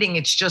fighting.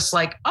 It's just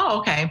like, oh,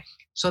 okay.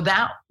 So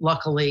that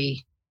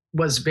luckily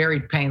was very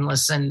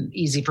painless and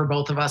easy for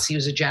both of us. He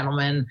was a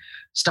gentleman,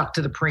 stuck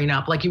to the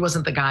prenup. Like, he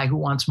wasn't the guy who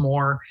wants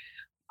more.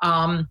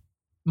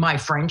 My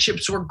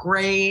friendships were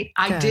great.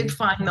 I did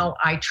find, though,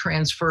 I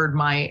transferred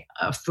my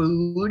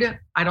food.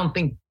 I don't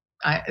think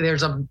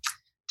there's a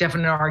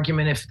definite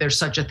argument if there's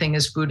such a thing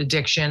as food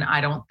addiction.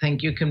 I don't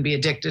think you can be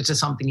addicted to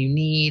something you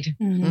need.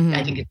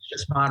 I think it's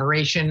just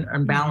moderation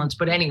and balance.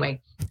 But anyway,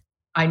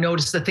 I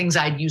noticed the things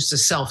I'd used to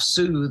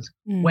self-soothe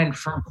went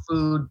from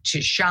food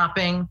to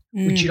shopping,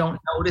 which you don't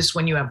notice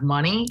when you have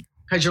money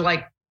because you're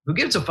like, who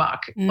gives a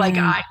fuck? Like,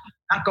 I'm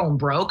not going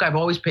broke. I've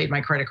always paid my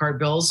credit card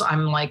bills.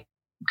 I'm like,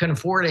 can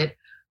afford it.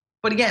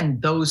 But again,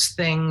 those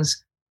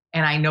things,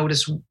 and I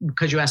noticed,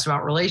 because you asked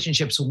about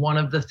relationships, one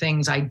of the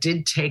things I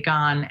did take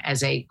on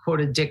as a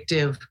quote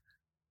addictive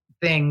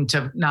thing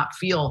to not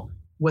feel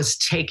was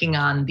taking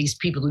on these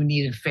people who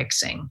needed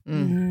fixing.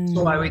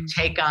 So I would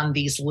take on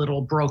these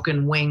little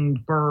broken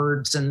winged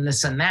birds and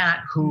this and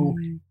that who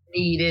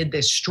needed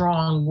this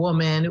strong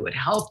woman who would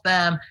help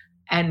them.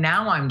 And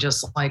now I'm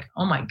just like,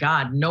 oh my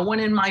God, no one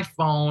in my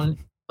phone,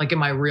 like in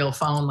my real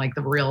phone, like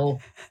the real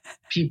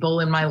people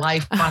in my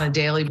life on a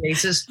daily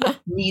basis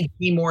need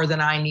me more than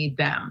I need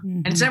them.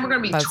 And it's never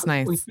going to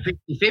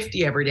be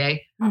 50-50 every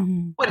day,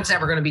 but it's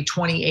never going to be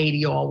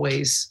 20-80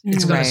 always.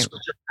 It's going to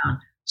switch around.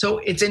 So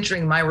it's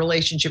interesting. My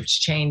relationships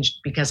changed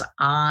because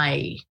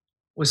I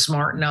was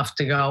smart enough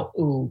to go,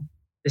 ooh,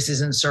 this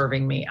isn't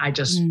serving me. I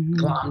just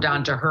glommed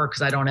onto her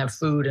because I don't have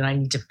food and I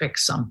need to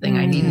fix something.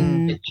 I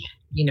need,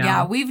 you know.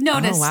 Yeah, we've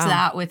noticed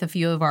that with a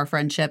few of our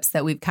friendships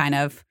that we've kind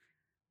of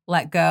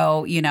let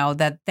go, you know,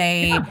 that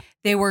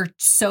they were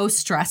so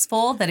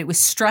stressful that it was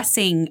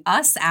stressing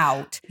us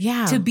out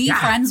to be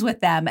friends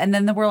with them. And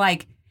then we're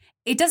like,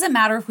 it doesn't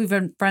matter if we've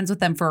been friends with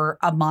them for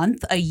a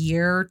month, a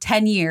year,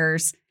 10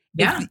 years.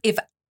 If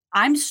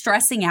I'm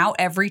stressing out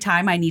every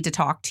time I need to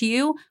talk to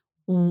you,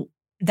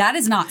 that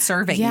is not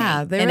serving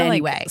me they in were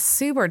any like way.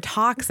 Super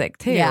toxic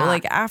too. Yeah,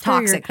 like after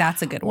toxic,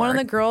 that's a good word. One of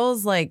the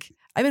girls, like,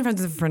 I've been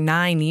friends with her for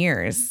 9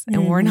 years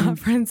and we're not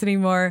friends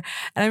anymore.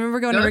 And I remember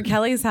going to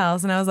Kelly's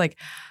house and I was like,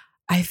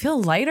 I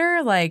feel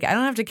lighter. Like, I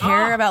don't have to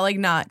care about like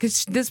not,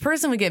 because this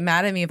person would get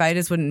mad at me if I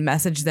just wouldn't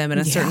message them in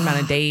a certain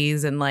amount of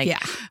days and like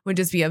would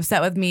just be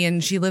upset with me.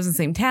 And she lives in the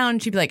same town.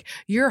 She'd be like,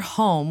 you're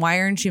home. Why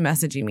aren't you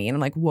messaging me? And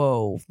I'm like,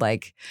 whoa,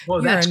 like,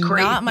 you're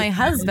not my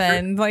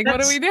husband. Like, what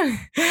are we doing?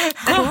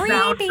 Well,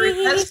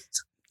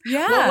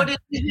 what it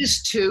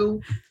is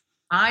too,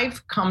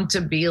 I've come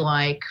to be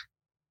like,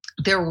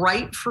 they're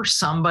right for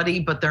somebody,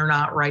 but they're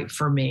not right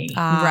for me.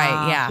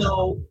 Right. Yeah.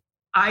 So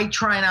I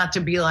try not to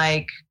be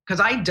like,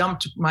 because I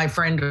dumped my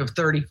friend of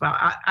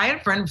 35. I had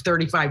a friend of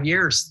 35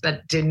 years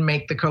that didn't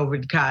make the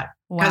COVID cut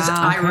because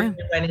I really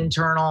went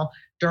internal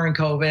during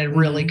COVID.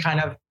 Really kind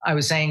of, I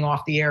was saying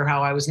off the air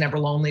how I was never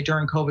lonely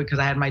during COVID because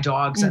I had my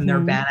dogs and they're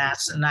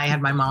badass, and I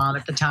had my mom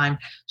at the time.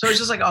 So I was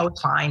just like, oh,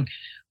 it's fine.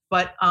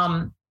 But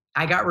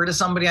I got rid of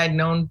somebody I'd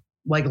known,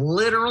 like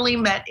literally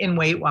met in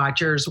Weight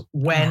Watchers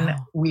when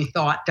we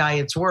thought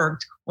diets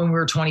worked when we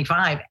were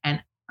 25.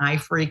 And I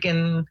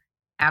freaking,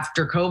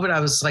 after COVID, I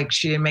was like,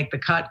 she didn't make the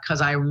cut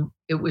because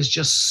it was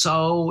just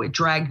so, it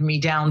dragged me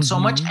down so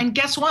much. And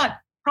guess what?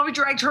 Probably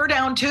dragged her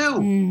down too.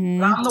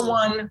 But I'm the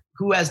one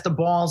who has the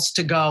balls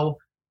to go,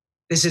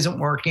 this isn't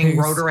working.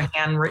 Wrote her a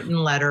handwritten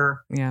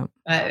letter. Yeah.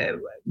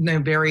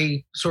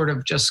 Very sort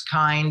of just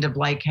kind of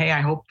like, hey,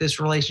 I hope this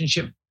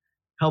relationship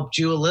helped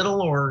you a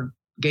little or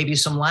gave you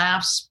some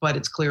laughs, but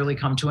it's clearly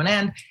come to an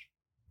end.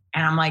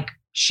 And I'm like,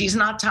 she's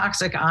not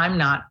toxic. I'm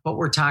not, but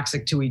we're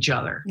toxic to each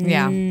other.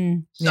 Yeah.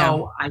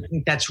 So I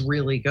think that's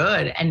really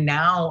good. And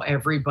now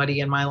everybody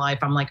in my life,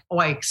 I'm like, oh,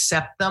 I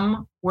accept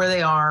them where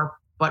they are,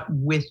 but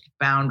with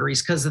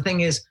boundaries. Because the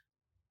thing is,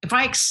 if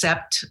I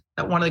accept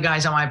that one of the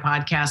guys on my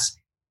podcast,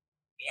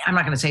 I'm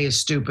not going to say he's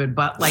stupid,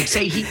 but like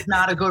say he's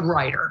not a good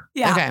writer.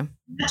 Okay.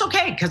 That's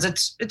okay. Cause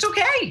it's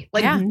okay.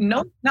 Like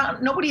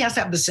nobody has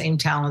to have the same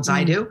talents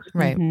I do.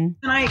 Right. And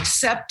I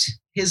accept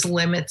his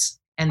limits.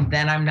 And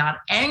then I'm not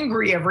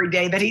angry every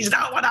day that he's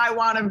not what I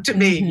want him to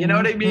be. You know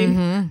what I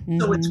mean?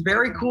 So it's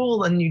very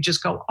cool. And you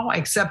just go, oh, I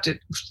accept it.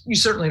 You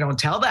certainly don't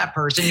tell that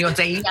person. You don't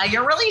say, yeah,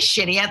 you're really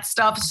shitty at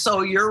stuff,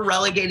 so you're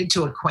relegated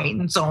to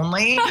acquaintance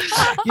only.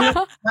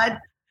 But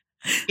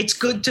it's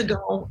good to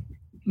go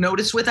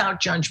notice without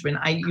judgment.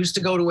 I used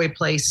to go to a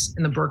place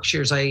in the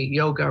Berkshires, a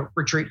yoga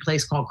retreat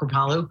place called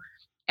Kripalu.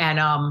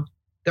 And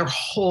their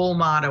whole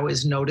motto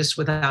is notice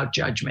without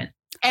judgment.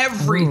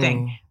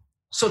 Everything. Ooh.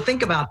 So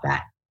think about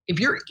that. If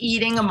you're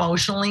eating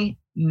emotionally,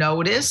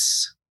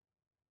 notice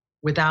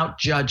without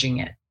judging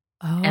it.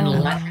 And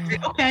let it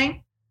be,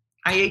 okay,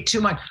 I ate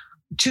too much.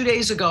 2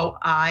 days ago,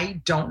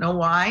 I don't know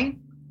why.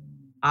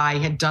 I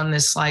had done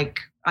this, like,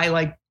 I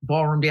like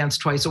ballroom dance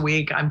twice a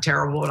week. I'm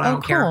terrible, and I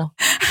don't care.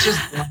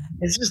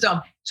 It's just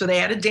dumb. So they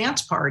had a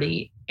dance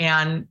party,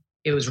 and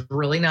it was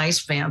really nice,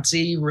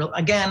 fancy,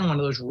 again, one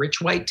of those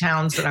rich white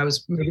towns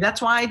that maybe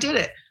that's why I did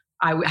it.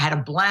 I had a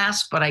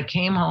blast, but I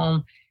came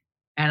home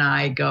and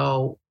I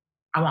go,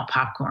 I want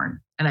popcorn.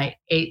 And I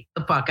ate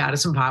the fuck out of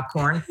some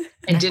popcorn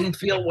and didn't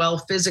feel well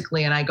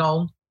physically. And I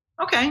go,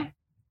 okay,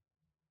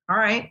 all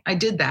right, I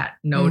did that.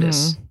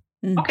 Notice.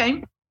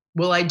 Okay,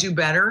 will I do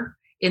better?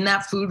 In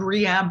that food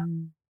rehab,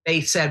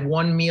 they said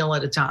 1 meal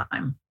at a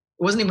time.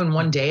 It wasn't even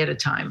 1 day at a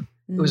time.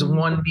 It was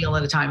 1 meal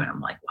at a time. And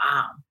I'm like,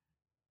 wow,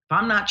 if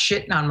I'm not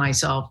shitting on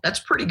myself, that's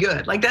pretty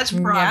good. Like that's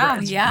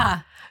progress.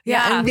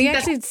 Yeah, and we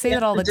actually say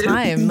that all the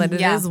time. Like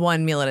it is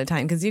 1 meal at a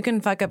time because you can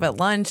fuck up at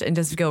lunch and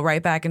just go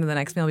right back into the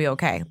next meal and be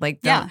okay.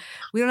 Like,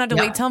 we don't have to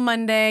wait till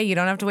Monday. You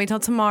don't have to wait till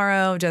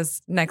tomorrow.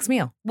 Just next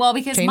meal. Well,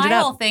 because my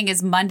whole thing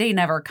is Monday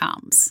never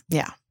comes.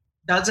 Yeah.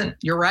 Doesn't.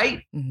 You're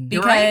right.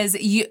 Because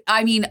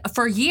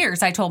for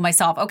years I told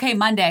myself, okay,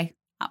 Monday.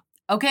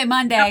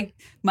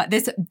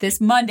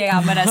 This Monday,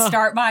 I'm going to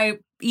start my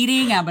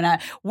eating. I'm going to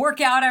work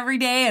out every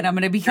day and I'm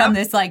going to become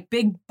this like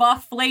big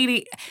buff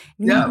lady.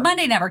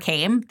 Monday never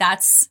came.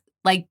 That's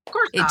like,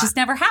 it just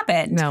never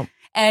happened. No.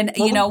 And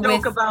we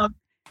joke about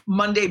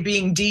Monday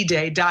being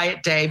D-Day,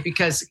 diet day,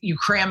 because you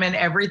cram in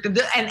everything.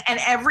 And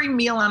every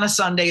meal on a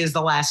Sunday is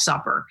the Last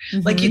Supper.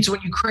 Like it's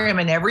when you cram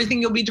in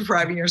everything, you'll be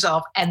depriving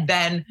yourself. And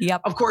then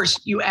of course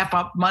you F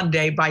up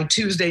Monday. By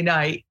Tuesday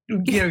night,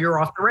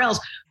 you're off the rails.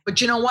 But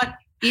you know what?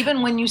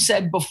 Even when you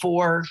said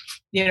before,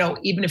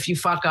 even if you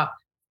fuck up,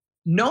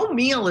 no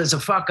meal is a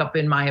fuck up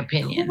in my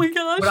opinion. Oh my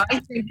gosh. But I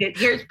think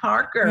here's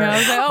Parker. Yeah, I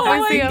was like, oh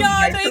my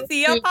gosh, I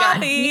see a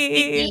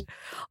puppy.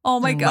 Oh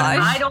my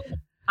gosh.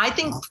 I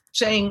think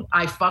saying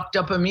I fucked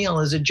up a meal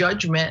is a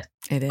judgment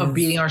of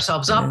beating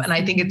ourselves up. And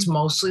I think it's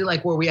mostly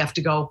like where we have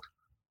to go,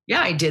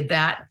 yeah, I did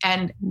that.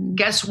 And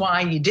guess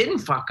why you didn't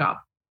fuck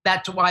up?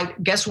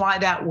 Guess why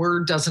that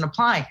word doesn't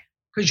apply?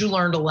 Because you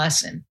learned a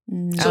lesson.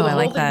 So the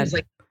whole thing is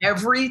like,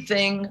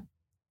 everything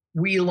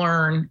we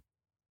learn,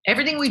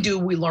 everything we do,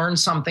 we learn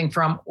something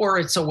from, or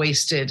it's a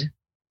wasted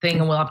thing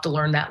and we'll have to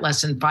learn that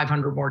lesson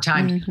 500 more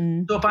times.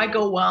 So if I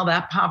go, well,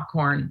 that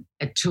popcorn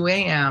at 2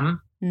 a.m.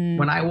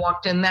 when I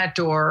walked in that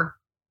door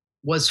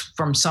was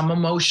from some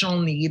emotional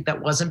need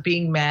that wasn't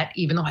being met,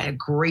 even though I had a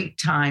great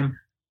time.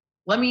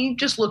 Let me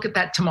just look at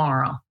that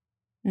tomorrow.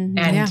 And,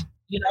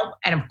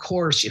 and of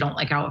course you don't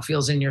like how it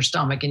feels in your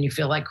stomach and you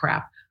feel like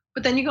crap,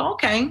 but then you go,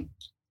 okay,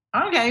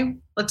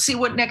 let's see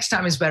what next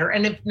time is better.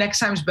 And if next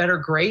time's better,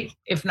 great.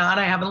 If not,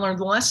 I haven't learned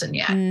the lesson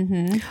yet.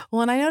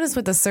 Well, and I noticed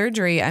with the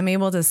surgery, I'm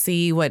able to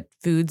see what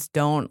foods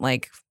don't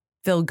like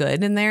feel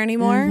good in there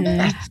anymore.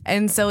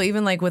 And so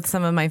even like with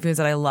some of my foods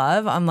that I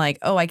love, I'm like,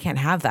 oh, I can't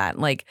have that.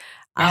 Like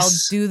I'll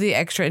do the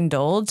extra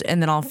indulge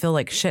and then I'll feel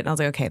like shit. And I was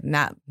like, okay,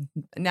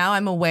 now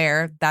I'm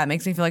aware that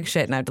makes me feel like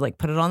shit. And I have to like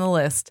put it on the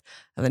list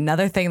of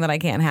another thing that I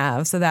can't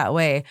have. So that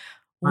way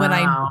when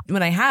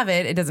I have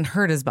it, it doesn't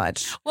hurt as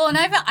much. Well, and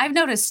I've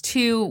noticed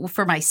too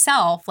for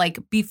myself, like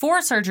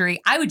before surgery,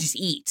 I would just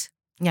eat.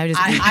 Yeah,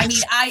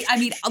 I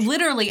mean,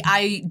 literally,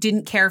 I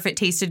didn't care if it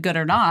tasted good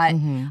or not.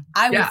 Mm-hmm.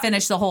 I would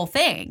finish the whole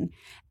thing.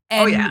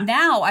 And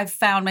now I've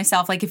found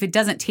myself, like, if it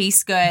doesn't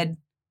taste good,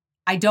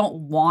 I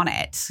don't want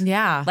it.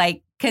 Yeah.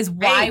 Like, because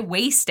why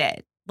waste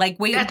it? Like,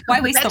 why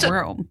waste the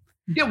room?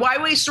 Yeah, why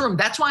waste the room?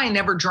 That's why I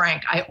never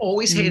drank. I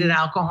always hated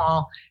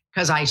alcohol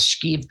because I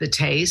skeeved the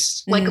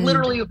taste. Like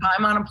literally, if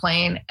I'm on a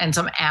plane and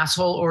some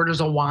asshole orders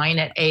a wine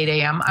at 8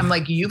 a.m., I'm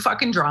like, you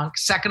fucking drunk.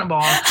 Second of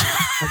all,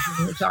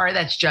 sorry,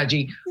 that's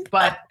judgy,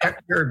 but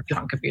you're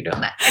drunk if you're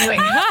doing that. Anyway,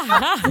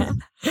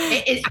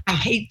 I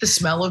hate the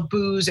smell of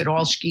booze. It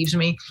all skeeves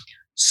me.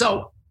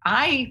 So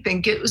I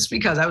think it was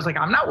because I was like,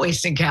 I'm not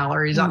wasting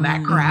calories on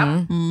that crap.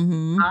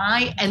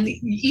 Mm-hmm.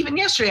 Even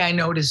yesterday, I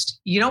noticed,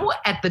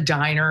 at the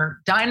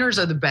diners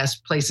are the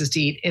best places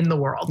to eat in the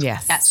world.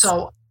 Yes.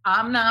 So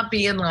I'm not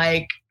being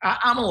like,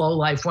 I'm a low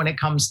life when it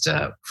comes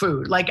to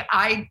food. Like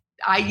I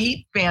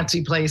eat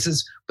fancy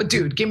places, but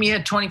dude, give me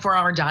a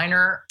 24-hour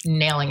diner,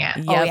 nailing it.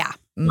 Yep. Oh yeah.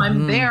 Mm-hmm.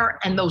 I'm there.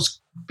 And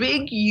those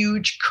big,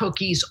 huge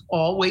cookies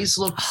always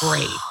look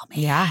great. Oh,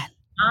 yeah.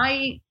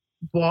 I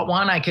bought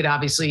one. I could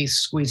obviously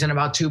squeeze in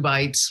about 2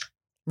 bites.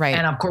 Right.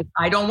 And of course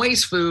I don't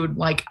waste food.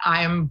 Like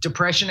I'm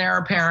depression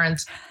era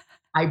parents.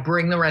 I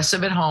bring the rest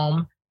of it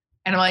home.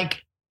 And I'm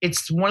like,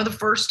 it's one of the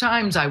first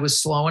times I was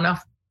slow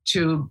enough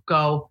to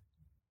go,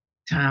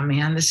 oh,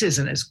 man, this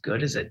isn't as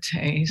good as it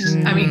tastes.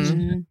 Mm-hmm. I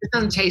mean, it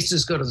doesn't taste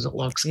as good as it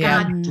looks.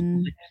 Yeah. God.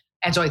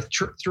 And so I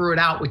threw it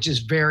out, which is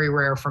very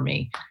rare for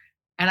me.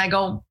 And I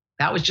go,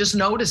 that was just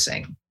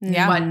noticing.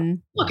 Yeah. But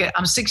look,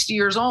 I'm 60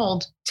 years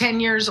old, 10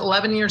 years,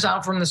 11 years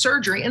out from the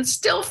surgery and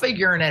still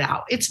figuring it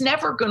out. It's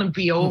never going to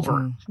be over.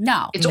 Mm-hmm.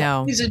 No. It's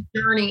always a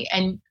journey.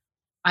 And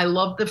I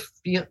love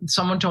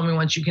someone told me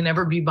once, you can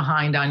never be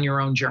behind on your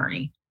own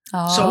journey.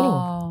 Oh.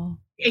 So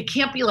it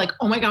can't be like,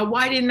 oh my God,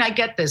 why didn't I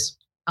get this?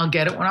 I'll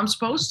get it when I'm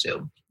supposed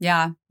to.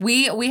 Yeah.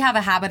 We have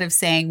a habit of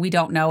saying we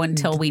don't know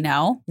until we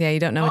know. Yeah. You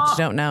don't know what you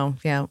don't know.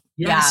 Yeah.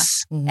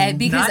 Yes. Yeah. And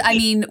because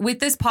with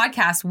this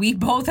podcast, we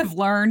both have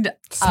learned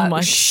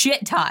a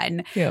shit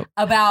ton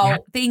about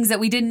things that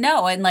we didn't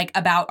know and like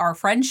about our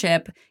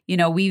friendship.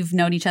 We've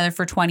known each other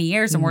for 20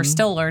 years and we're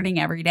still learning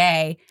every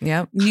day.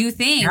 Yep. New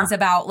things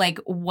about like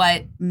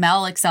what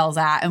Mel excels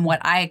at and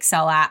what I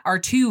excel at are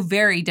two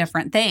very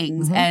different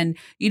things. Mm-hmm. And,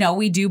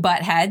 we do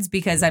butt heads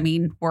because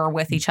we're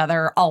with each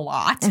other a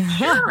lot.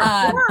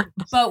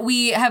 But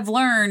we have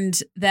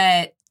learned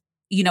that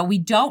we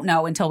don't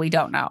know until we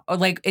don't know, or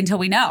like until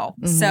we know.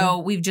 Mm-hmm. So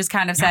we've just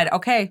kind of said,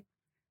 okay,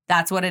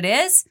 that's what it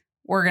is.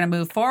 We're going to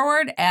move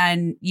forward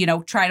and,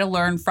 try to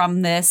learn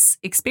from this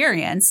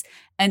experience.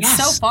 And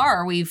so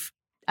far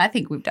I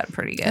think we've done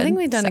pretty good. I think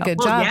we've done a good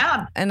job.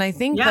 Yeah. And I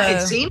think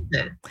it seems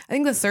it. I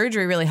think the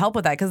surgery really helped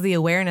with that because the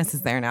awareness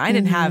is there now. I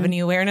didn't have any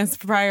awareness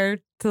prior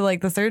to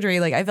like the surgery.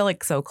 Like I felt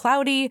like so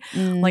cloudy.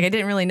 Like I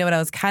didn't really know what I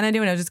was kind of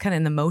doing. I was just kind of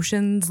in the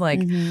motions. Like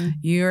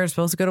you're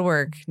supposed to go to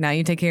work. Now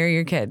you take care of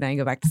your kid. Now you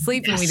go back to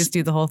sleep and we just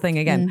do the whole thing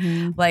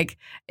again. Like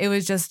it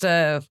was just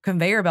a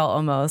conveyor belt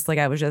almost. Like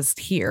I was just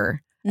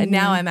here. And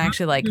now I'm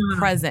actually like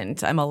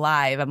present. I'm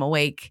alive. I'm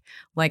awake.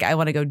 Like I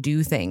want to go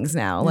do things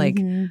now. Like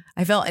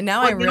I felt, and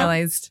now I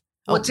realized.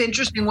 What's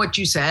interesting what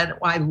you said.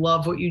 I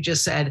love what you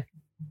just said,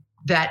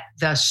 that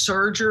the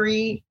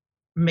surgery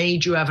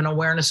made you have an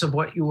awareness of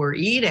what you were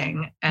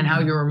eating and how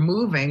you were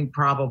moving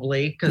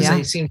probably because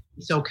they seem to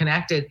be so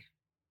connected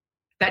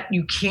that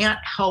you can't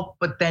help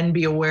but then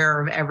be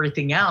aware of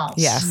everything else.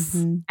 Yes.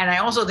 And I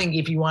also think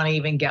if you want to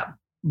even get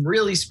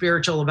really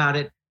spiritual about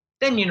it,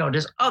 then,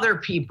 there's other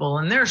people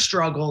and their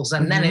struggles.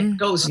 And then it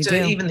goes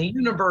to even the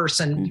universe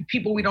and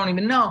people we don't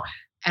even know.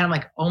 And I'm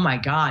like, oh my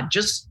God,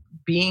 just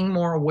being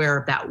more aware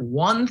of that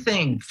one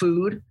thing,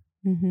 food,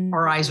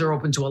 our eyes are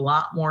open to a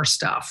lot more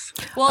stuff.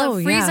 Well,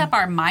 it frees up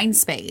our mind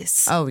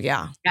space. Oh,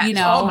 yeah.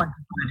 Oh my God.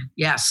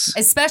 Yes.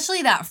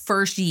 Especially that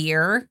first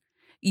year,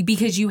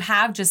 because you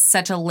have just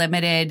such a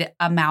limited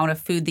amount of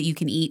food that you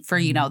can eat for,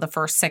 the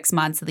first 6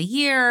 months of the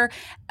year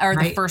or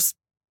the first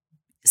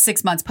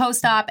 6 months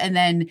post-op. And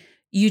then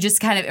you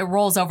just it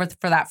rolls over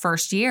for that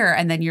first year.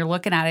 And then you're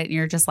looking at it and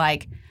you're just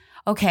like,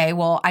 okay,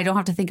 well, I don't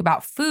have to think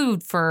about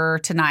food for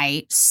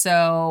tonight.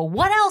 So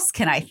what else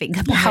can I think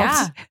about?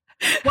 Yeah.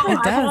 Well,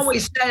 I've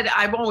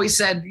always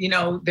said,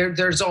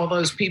 there's all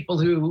those people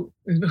who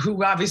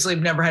obviously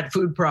have never had a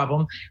food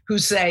problem who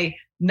say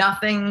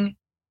nothing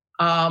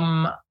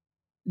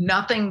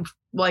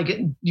like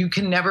you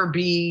can never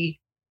be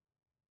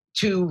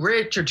too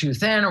rich or too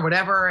thin or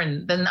whatever.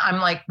 And then I'm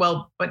like,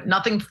 well, but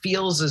nothing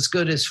feels as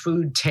good as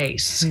food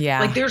tastes. Yeah.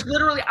 Like there's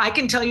literally, I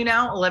can tell you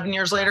now, 11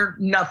 years later,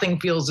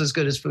 nothing feels as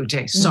good as food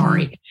tastes.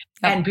 Sorry.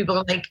 And people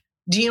are like,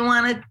 do you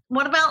want to,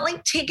 what about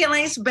like take a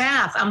nice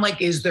bath? I'm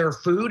like, is there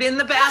food in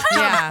the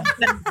bathtub?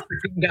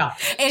 Yeah.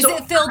 Is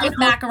it filled with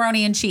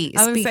macaroni and cheese?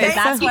 Because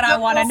that's what I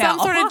want to know. Some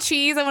sort of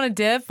cheese. I want to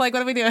dip. Like,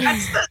 what are we doing?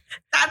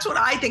 That's what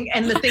I think.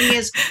 And the thing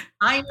is,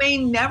 I may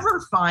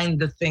never find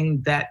the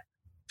thing that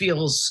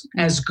feels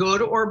as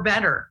good or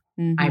better.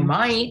 I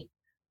might,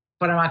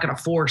 but I'm not going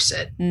to force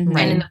it. Mm-hmm.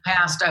 And in the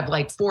past, I've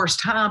like forced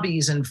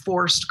hobbies and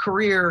forced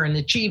career and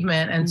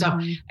achievement and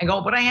stuff and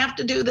go, but I have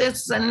to do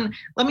this. And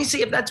let me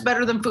see if that's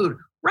better than food.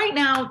 Right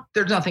now,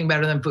 there's nothing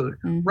better than food.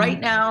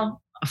 Right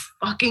now, a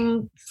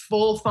fucking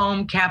full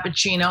foam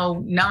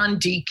cappuccino,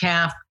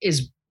 non-decaf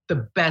is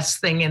the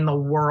best thing in the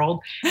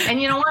world.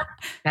 And you know what?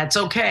 That's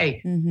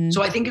okay.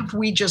 So I think if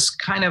we just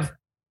kind of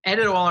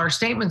edit all our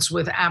statements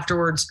with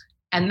afterwards,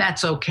 and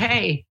that's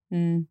okay. I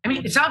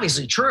mean, it's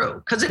obviously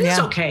true because it is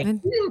okay.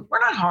 We're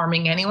not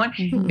harming anyone.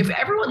 If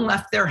everyone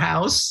left their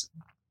house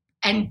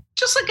and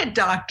just like a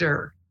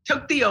doctor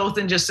took the oath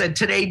and just said,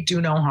 today, do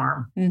no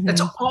harm.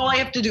 That's all I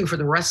have to do for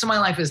the rest of my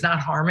life is not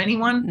harm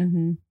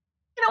anyone.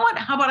 You know what?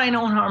 How about I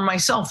don't harm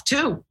myself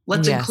too?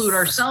 Let's include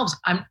ourselves.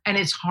 And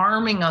it's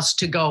harming us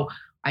to go,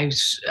 I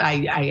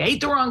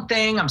ate the wrong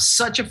thing. I'm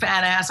such a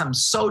fat ass. I'm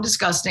so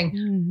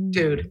disgusting.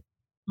 Dude,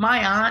 my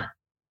aunt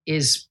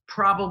is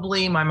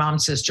probably my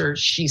mom's sister.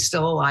 She's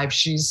still alive.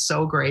 She's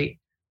so great.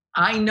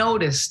 I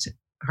noticed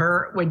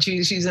her when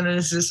she's in an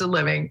assisted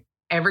living.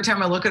 Every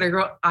time I look at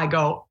her, I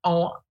go,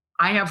 oh,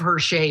 I have her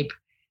shape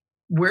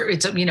where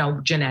it's,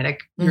 genetic,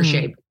 your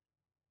shape.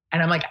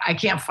 And I'm like, I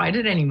can't fight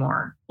it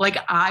anymore. Like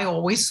I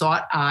always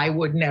thought I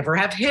would never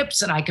have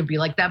hips and I could be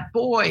like that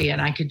boy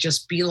and I could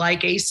just be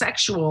like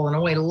asexual in a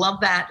way.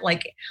 Love that,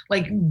 like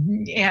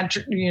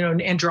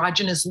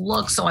androgynous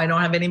look so I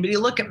don't have anybody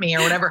look at me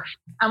or whatever.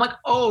 I'm like,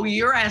 oh,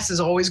 your ass is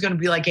always going to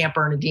be like Aunt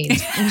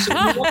Bernadine's. So you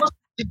almost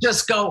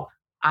just go,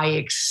 I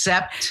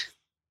accept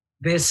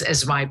this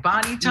as my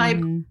body type.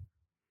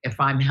 If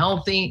I'm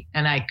healthy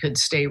and I could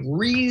stay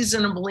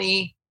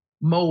reasonably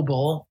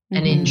mobile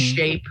and in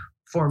shape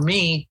for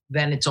me,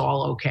 then it's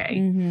all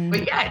okay.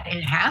 But yeah,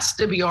 it has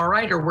to be all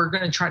right, or we're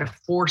going to try to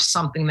force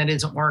something that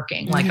isn't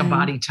working, like a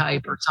body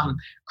type or some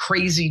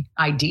crazy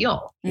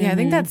ideal. Yeah, I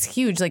think that's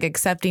huge, like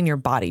accepting your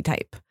body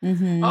type.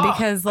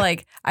 Because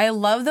like, I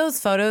love those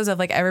photos of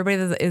like everybody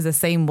that is the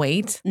same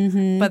weight,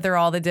 but they're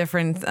all the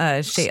different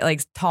shape,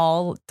 like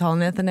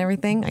tallness and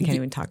everything. I can't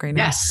even talk right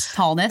now. Yes.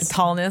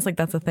 Tallness, like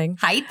that's a thing.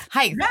 Height.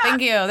 Yeah.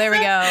 Thank you. There we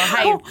go.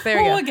 Height. There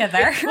we go. We'll get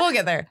there. We'll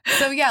get there.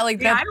 So yeah, like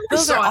that,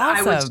 those are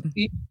awesome.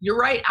 You're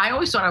right. I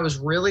always thought I was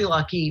really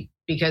lucky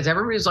because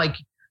everybody's like,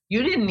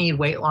 you didn't need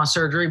weight loss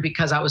surgery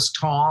because I was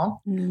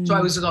tall. So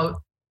I was going,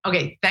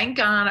 okay, thank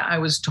God I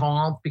was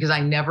tall because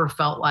I never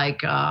felt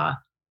like,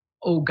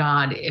 oh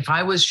God, if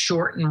I was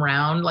short and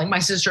round, like my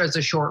sister has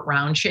a short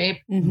round shape,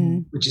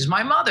 which is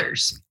my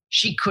mother's.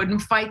 She couldn't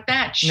fight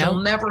that.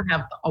 She'll never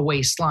have a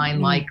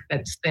waistline like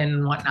that's thin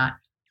and whatnot.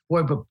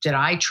 Boy, but did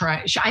I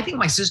try? I think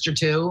my sister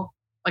too.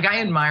 Like I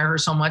admire her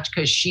so much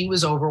because she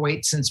was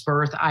overweight since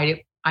birth.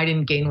 I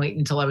didn't gain weight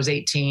until I was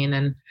 18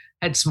 and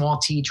had small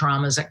T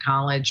traumas at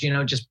college,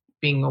 just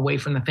being away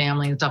from the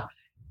family and stuff.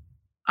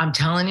 I'm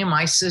telling you,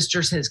 my sister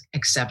has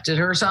accepted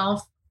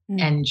herself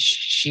and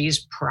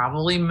she's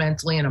probably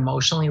mentally and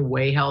emotionally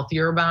way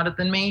healthier about it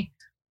than me.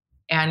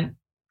 And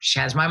she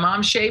has my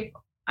mom's shape.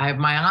 I have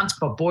my aunt's,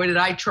 but boy, did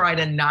I try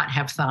to not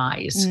have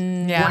thighs.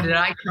 Boy, did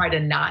I try to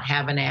not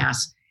have an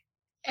ass.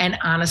 And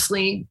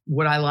honestly,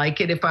 would I like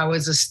it if I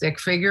was a stick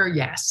figure?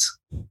 Yes.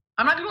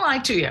 I'm not going to lie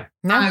to you.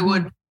 I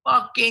would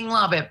fucking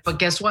love it. But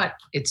guess what?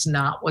 It's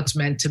not what's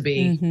meant to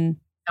be.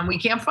 And we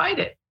can't fight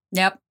it.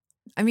 Yep.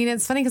 I mean,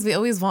 it's funny because we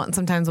always want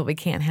sometimes what we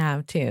can't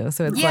have too.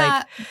 So it's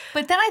like.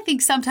 But then I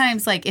think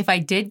sometimes like if I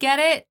did get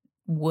it,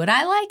 would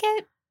I like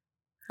it?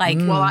 Like,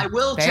 well, I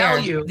will tell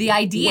you the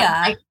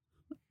idea.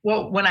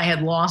 When I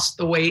had lost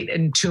the weight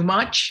and too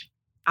much,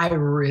 I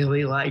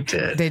really liked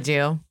it. Did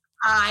you?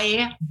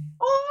 I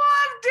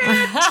loved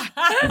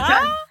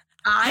it.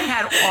 I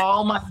had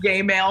all my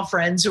gay male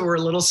friends who were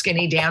little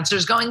skinny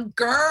dancers going,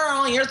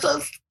 girl, you're so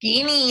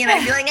skinny. And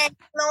I'd be like,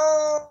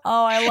 no.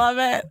 Oh, I love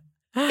it.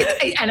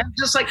 And I'm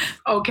just like,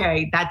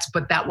 okay,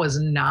 but that was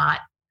not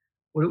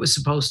what it was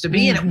supposed to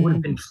be. And it would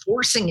have been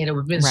forcing it. It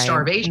would have been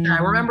starvation. I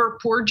remember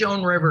poor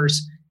Joan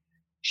Rivers.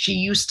 She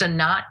used to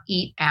not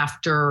eat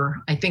after,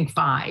 I think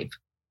 5.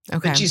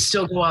 Okay. But she'd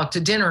still go out to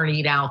dinner and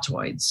eat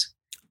Altoids.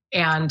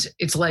 And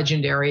it's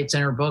legendary. It's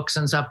in her books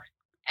and stuff.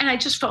 And I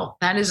just felt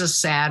that is a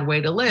sad way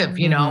to live,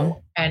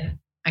 And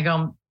I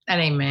go, that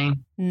ain't me.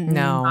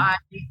 No.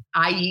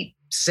 I eat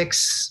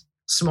 6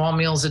 small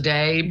meals a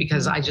day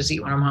because I just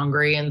eat when I'm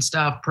hungry and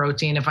stuff,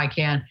 protein if I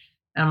can.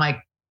 And I'm like,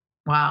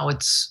 wow,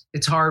 it's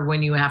hard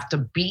when you have to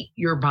beat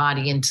your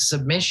body into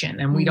submission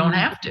and we don't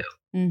have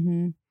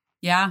to.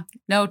 Yeah,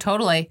 no,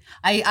 totally.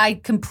 I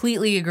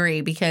completely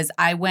agree because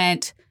I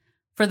went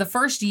for the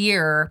first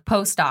year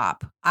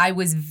post-op, I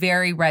was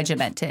very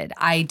regimented.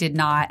 I did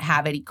not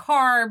have any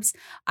carbs.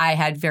 I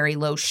had very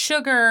low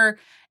sugar.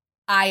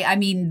 I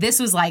mean, this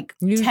was like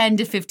 10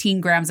 to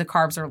 15 grams of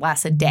carbs or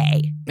less a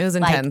day. It was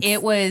intense. Like,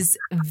 it was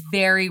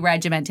very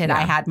regimented. Yeah.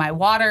 I had my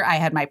water, I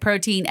had my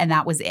protein, and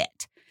that was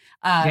it.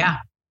 I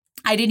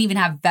didn't even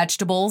have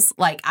vegetables.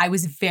 Like, I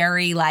was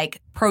very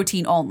like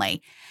protein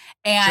only.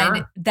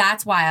 And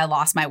that's why I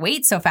lost my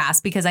weight so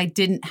fast because I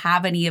didn't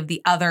have any of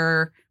the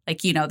other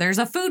Like, there's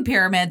a food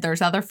pyramid.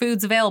 There's other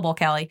foods available,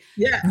 Kelly.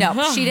 Yeah. No,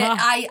 she did.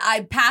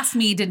 I past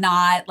me did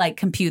not like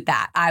compute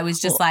that. I was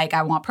just like,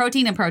 I want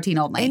protein and protein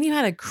only. And you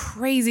had a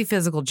crazy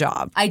physical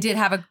job. I did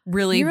have a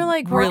really, you were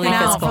like really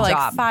physical for like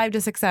job. 5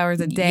 to 6 hours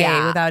a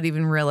day without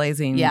even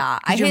realizing. Yeah.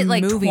 I hit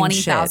like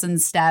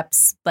 20,000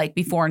 steps like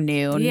before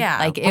noon. Yeah.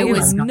 Like it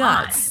was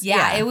nuts.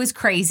 Yeah, it was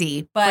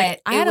crazy.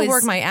 But I had to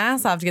work my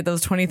ass off to get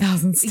those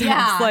 20,000 steps.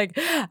 Yeah. Like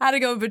I had to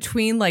go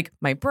between like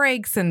my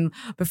breaks and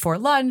before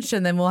lunch,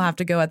 and then we'll have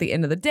to go at the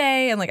end of the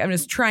day. And like I'm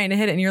just trying to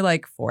hit it, and you're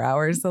like 4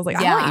 hours. So I was like,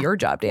 I want your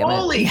job, damn it.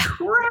 Holy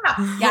crap.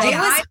 Yeah, it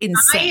was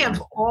insane. I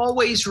have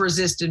always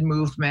resisted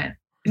movement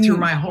through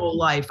my whole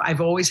life. I've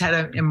always had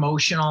an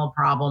emotional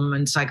problem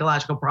and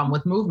psychological problem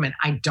with movement.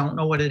 I don't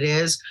know what it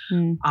is.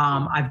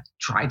 I've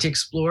tried to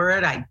explore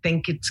it. I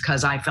think it's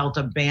because I felt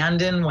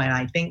abandoned when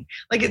I think,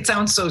 like, it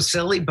sounds so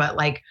silly, but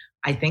like,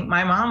 I think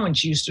my mom, when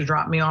she used to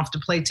drop me off to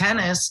play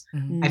tennis,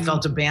 I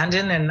felt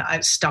abandoned, and I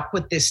stuck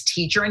with this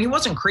teacher, and he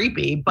wasn't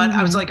creepy, but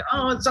I was like,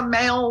 oh, it's a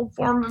male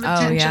form of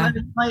attention. Yeah.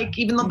 Like,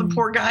 even though the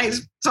poor guy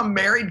is some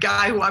married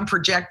guy who I'm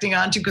projecting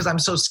onto because I'm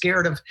so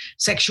scared of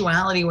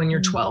sexuality when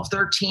you're 12,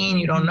 13,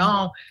 you don't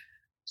know.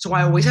 So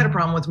I always had a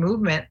problem with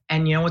movement.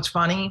 And you know what's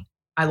funny?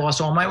 I lost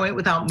all my weight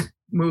without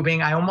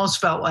moving. I almost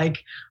felt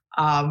like,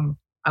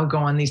 I would go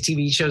on these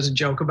TV shows and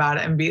joke about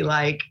it and be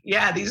like,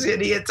 yeah, these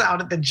idiots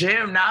out at the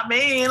gym, not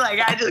me. Like,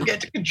 I just get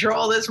to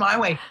control this my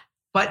way.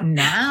 But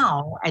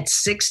now at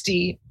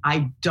 60,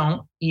 I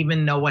don't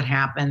even know what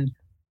happened.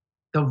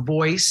 The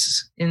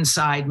voice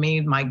inside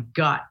me, my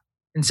gut,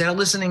 instead of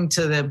listening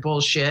to the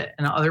bullshit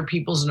and other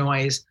people's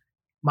noise,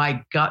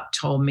 my gut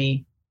told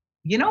me,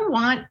 you know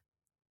what?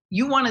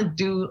 You want to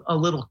do a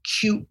little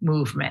cute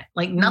movement,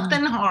 like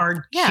nothing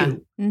hard,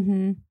 cute.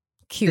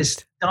 Cute.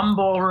 This dumb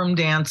ballroom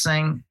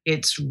dancing.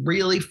 It's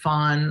really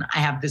fun. I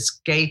have this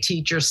gay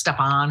teacher,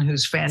 Stefan,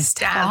 who's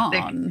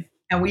fantastic.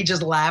 And we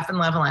just laugh and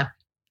laugh and laugh.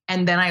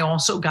 And then I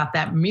also got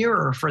that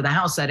mirror for the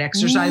house, that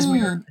exercise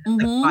mirror,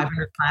 like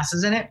 500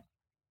 classes in it.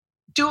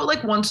 Do it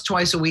like once,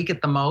 twice a week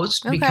at the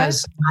most,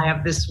 because I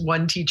have this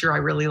one teacher I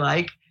really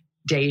like,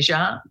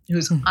 Deja,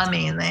 who's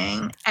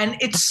amazing. And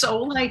it's so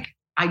like,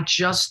 I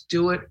just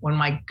do it when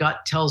my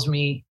gut tells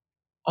me,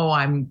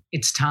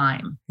 it's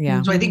time.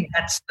 Yeah. So I think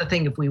that's the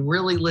thing. If we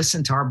really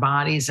listen to our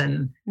bodies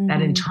and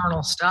that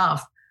internal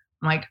stuff,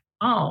 I'm like,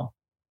 oh,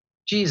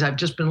 geez, I've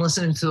just been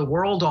listening to the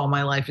world all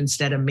my life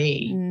instead of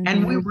me.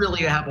 And we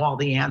really have all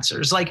the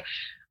answers. Like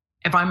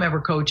if I'm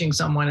ever coaching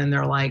someone and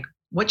they're like,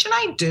 what should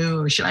I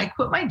do? Should I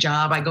quit my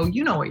job? I go,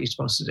 you know what you're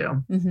supposed to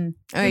do.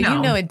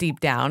 You know it deep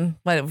down,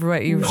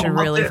 what you should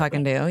really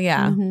fucking do.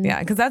 Yeah.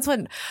 Yeah. Cause that's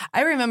what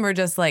I remember,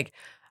 just like,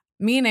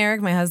 me and Eric,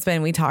 my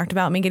husband, we talked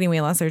about me getting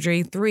weight loss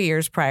surgery 3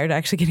 years prior to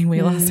actually getting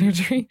weight loss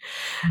surgery.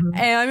 And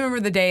I remember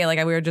the day, like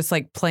we were just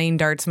like playing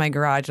darts in my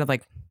garage. And I'm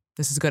like,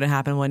 this is going to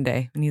happen one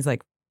day. And he's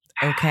like,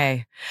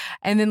 okay.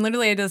 And then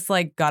literally I just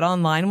like got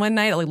online one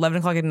night at like 11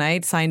 o'clock at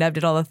night, signed up,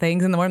 did all the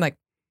things in the morning. I'm like,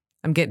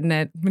 I'm getting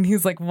it. And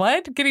he's like,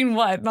 what? Getting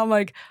what? And I'm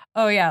like,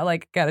 oh yeah,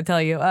 like gotta tell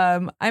you,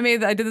 I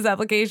did this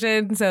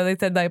application. So they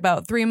said like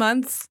about 3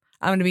 months.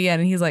 I'm going to be in.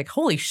 And he's like,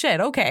 holy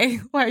shit. Okay.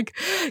 Like,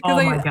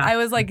 cause I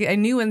was like, I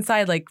knew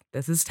inside, like,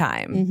 this is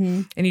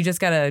time and you just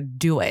got to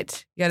do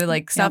it. You got to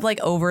like, stop like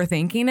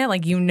overthinking it.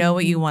 Like, you know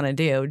what you want to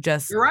do.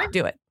 Just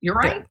do it. You're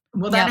right.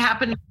 Well, that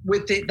happened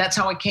with it. That's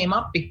how it came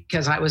up,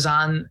 because I was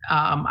on,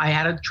 I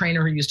had a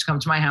trainer who used to come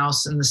to my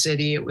house in the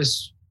city. It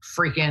was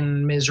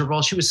freaking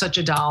miserable. She was such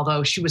a doll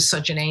though. She was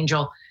such an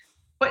angel.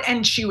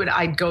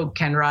 I'd go,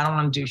 Kendra, I don't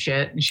want to do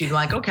shit. And she'd be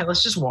like, okay,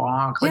 let's just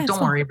walk. Like,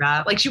 don't worry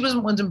about it. Like, she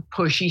wasn't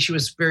pushy. She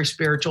was a very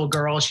spiritual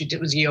girl. She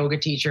was a yoga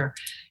teacher.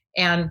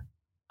 And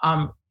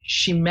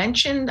she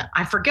mentioned,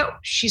 I forget,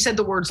 she said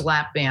the words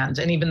lap bands.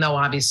 And even though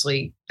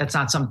obviously that's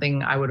not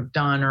something I would have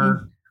done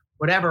or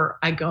whatever,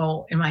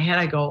 in my head,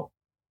 I go,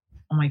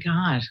 oh my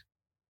God,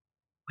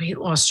 weight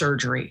loss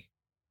surgery,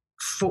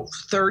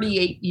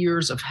 38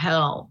 years of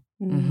hell.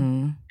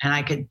 And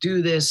I could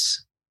do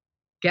this.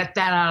 Get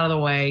that out of the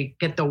way,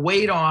 get the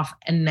weight off,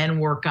 and then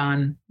work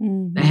on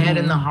the head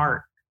and the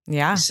heart.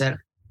 Yeah.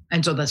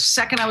 And so the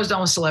second I was done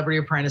with Celebrity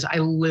Apprentice, I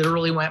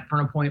literally went for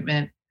an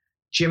appointment.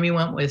 Jimmy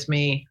went with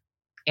me,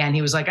 and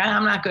he was like,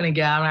 I'm not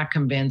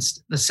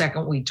convinced. The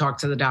second we talked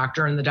to the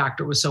doctor, and the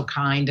doctor was so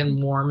kind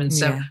and warm and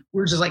stuff,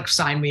 we were just like,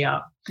 sign me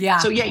up. Yeah.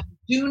 So you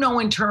do know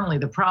internally.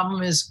 The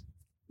problem is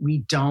we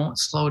don't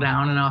slow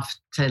down enough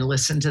to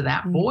listen to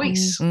that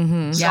voice.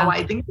 So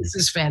I think this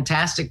is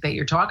fantastic that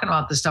you're talking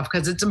about this stuff,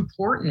 because it's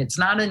important. It's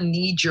not a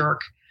knee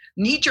jerk.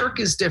 Knee jerk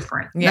is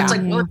different. That's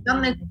like, well,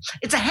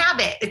 it's a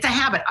habit. It's a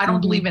habit. I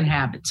don't believe in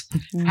habits.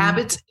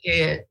 Habits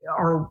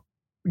are,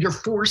 you're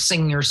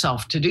forcing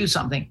yourself to do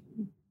something.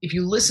 If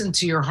you listen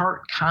to your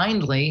heart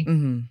kindly,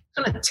 it's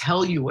going to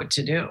tell you what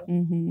to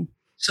do.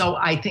 So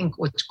I think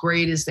what's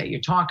great is that you're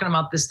talking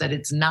about this, that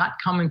it's not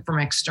coming from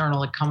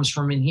external, it comes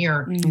from in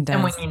here.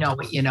 And when you know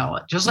it, you know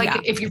it. Just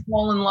like if you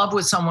fall in love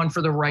with someone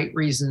for the right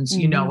reasons,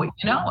 you know it,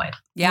 you know it.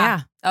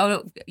 Yeah.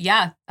 Oh,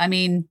 yeah. I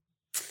mean,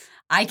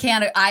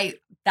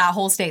 That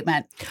whole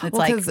statement. It's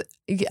because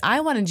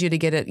I wanted you to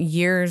get it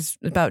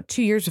about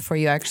 2 years before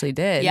you actually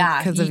did.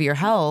 Yeah. Because of your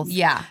health.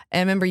 Yeah. And I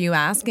remember you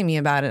asking me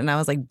about it and I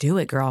was like, do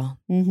it, girl.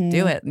 Mm-hmm.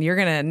 Do it. You're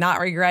going to not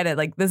regret it.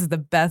 Like, this is the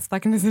best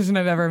fucking decision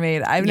I've ever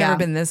made. I've never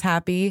been this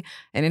happy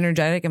and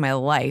energetic in my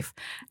life.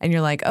 And you're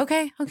like,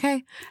 okay.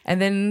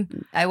 And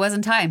then it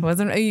wasn't time. It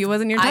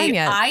wasn't your time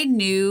yet. I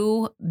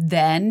knew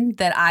then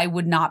that I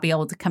would not be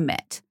able to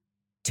commit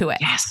to it.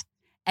 Yes.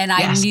 And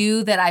I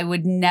knew that I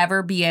would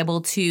never be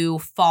able to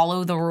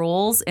follow the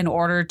rules in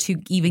order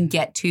to even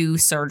get to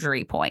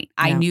surgery point.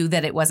 Yeah. I knew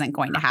that it wasn't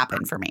going to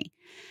happen for me.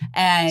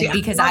 And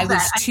because I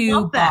was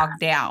too bogged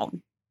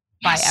down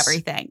by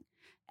everything.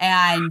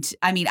 And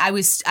I mean, I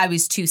was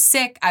too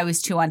sick. I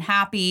was too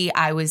unhappy.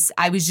 I was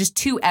just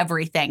too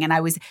everything. And I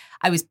was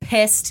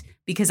pissed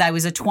because I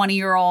was a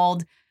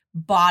 20-year-old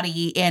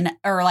body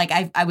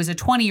I was a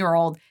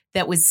 20-year-old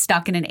that was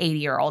stuck in an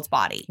 80-year-old's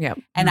body. Yep.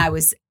 And I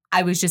was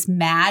just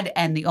mad,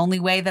 and the only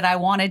way that I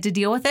wanted to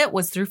deal with it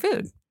was through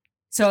food.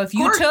 So if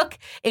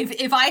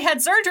if I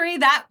had surgery,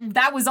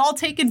 that was all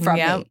taken from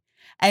me.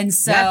 And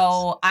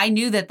so I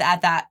knew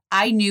that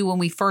I knew when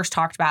we first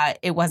talked about it,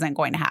 it wasn't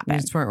going to happen. You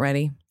just weren't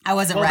ready. I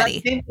wasn't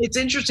ready. It's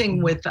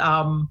interesting with,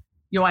 I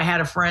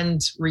had a friend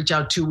reach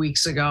out 2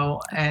 weeks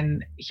ago,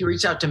 and he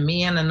reached out to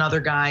me and another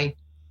guy.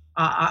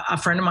 A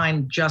friend of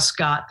mine just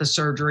got the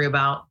surgery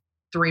about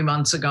 3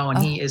 months ago, and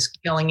he is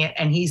killing it.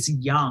 And he's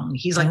young.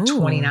 He's like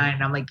 29.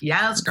 And I'm like,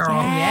 yes, girl.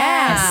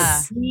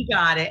 Yeah. He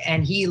got it,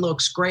 and he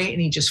looks great,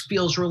 and he just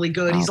feels really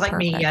good. He's like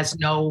me. He has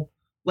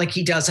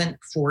he doesn't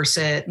force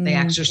it. They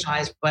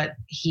exercise, but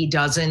he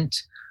doesn't.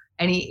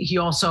 And he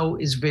also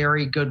is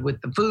very good with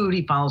the food.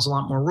 He follows a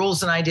lot more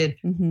rules than I did.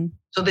 Mm-hmm.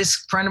 So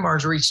this friend of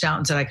ours reached out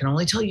and said, I can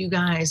only tell you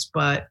guys,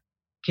 but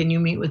can you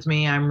meet with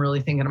me? I'm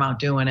really thinking about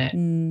doing it.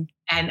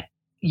 And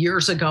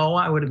years ago,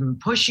 I would have been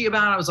pushy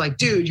about it. I was like,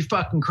 dude, you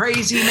fucking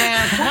crazy,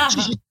 man. What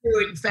you do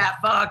it, you fat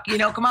fuck.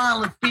 Come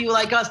on, let's be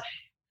like us.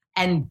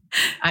 And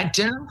at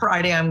dinner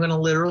Friday, I'm going to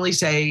literally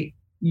say,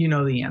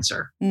 the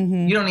answer.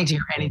 Mm-hmm. You don't need to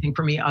hear anything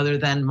from me other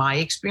than my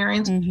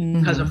experience.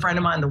 Because a friend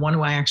of mine, the one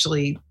who I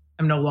actually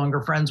am no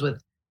longer friends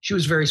with, she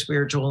was very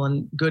spiritual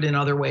and good in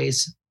other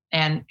ways.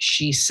 And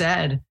she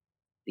said,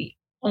 the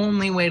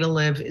only way to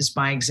live is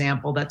by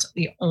example. That's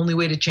the only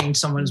way to change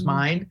someone's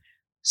mind.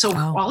 So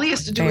all he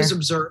has to do is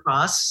observe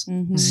us,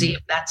 see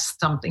if that's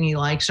something he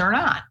likes or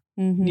not,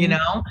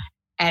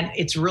 And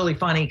it's really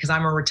funny because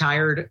I'm a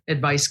retired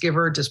advice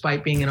giver,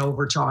 despite being an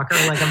over talker.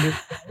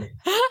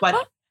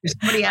 But if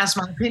somebody asks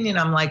my opinion,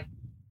 I'm like,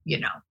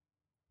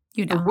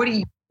 what do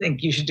you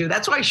think you should do?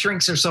 That's why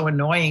shrinks are so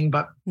annoying,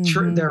 but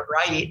they're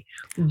right.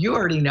 You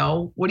already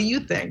know. What do you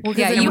think? Well,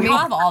 you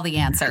have all the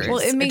answers. Well,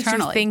 it makes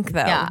you think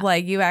though. Yeah.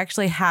 Like you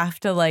actually have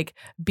to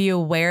be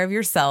aware of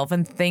yourself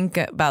and think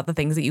about the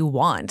things that you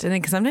want.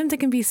 And sometimes it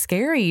can be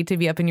scary to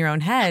be up in your own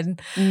head.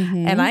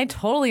 And I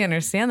totally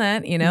understand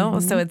that,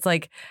 So it's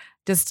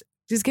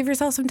just give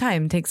yourself some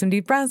time, take some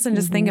deep breaths and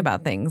just think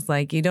about things.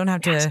 You don't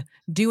have to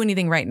do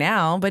anything right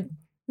now, but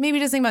maybe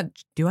just think about,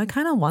 do I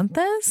kind of want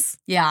this?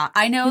 Yeah.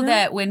 I know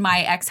that when my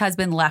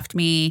ex-husband left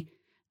me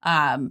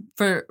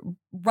for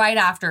right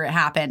after it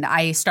happened,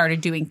 I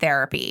started doing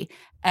therapy,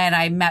 and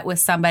I met with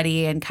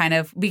somebody and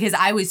because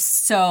I was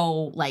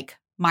so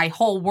my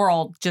whole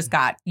world just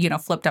got,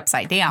 flipped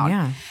upside down.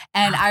 Yeah.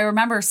 And I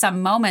remember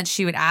some moments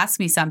she would ask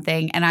me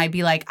something and I'd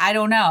be like, I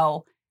don't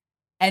know.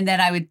 And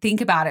then I would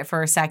think about it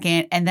for a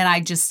second, and then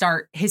I'd just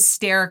start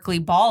hysterically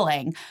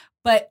bawling.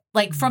 But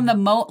from the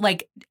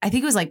I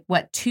think it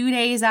was 2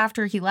 days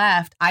after he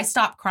left, I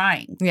stopped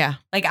crying. Yeah.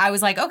 I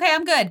was like, okay,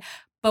 I'm good.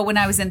 But when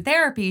I was in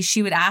therapy,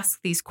 she would ask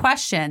these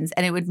questions,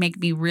 and it would make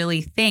me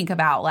really think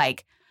about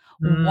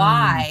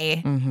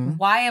why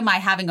am I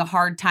having a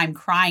hard time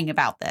crying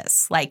about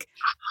this?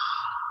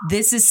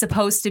 This is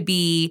supposed to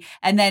be,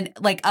 and then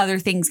other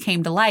things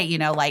came to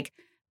light,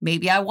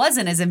 maybe I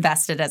wasn't as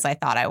invested as I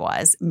thought I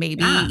was.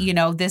 Maybe,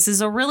 this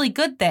is a really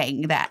good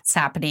thing that's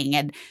happening.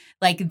 And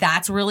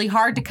that's really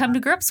hard to come to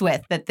grips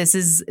with, that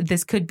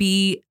this could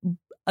be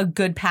a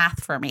good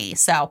path for me.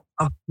 So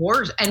of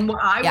course. And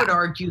I would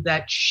argue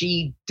that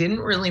she didn't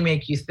really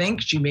make you think,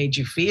 she made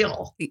you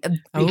feel.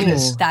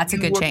 Because that's a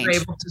good change. You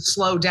were able to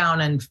slow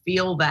down and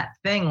feel that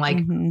thing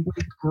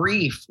with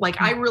grief.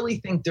 I really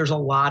think there's a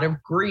lot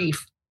of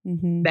grief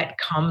that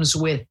comes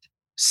with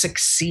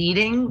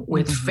succeeding,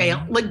 with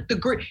fail. The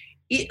grief.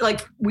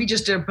 We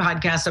just did a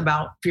podcast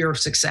about fear of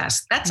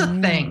success. That's a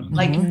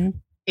thing.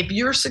 If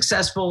you're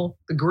successful,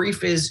 the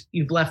grief is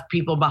you've left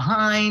people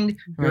behind.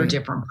 You're a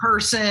different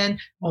person.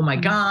 Oh my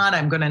God,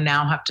 I'm going to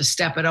now have to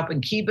step it up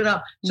and keep it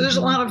up. So there's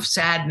a lot of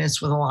sadness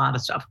with a lot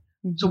of stuff.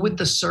 So with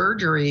the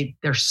surgery,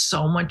 there's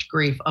so much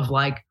grief of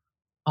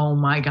oh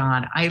my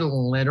God, I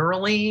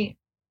literally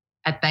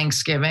at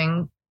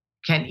Thanksgiving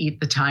can eat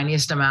the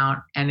tiniest amount.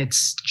 And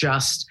it's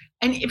just,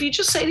 and if you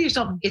just say to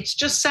yourself, it's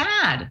just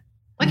sad.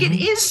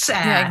 It is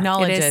sad. Yeah,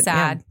 acknowledge it is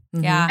sad.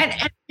 Yeah.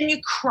 And you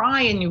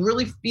cry and you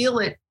really feel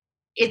it.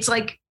 It's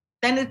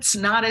then it's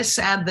not as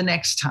sad the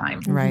next time.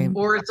 Right.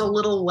 Or it's a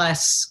little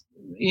less,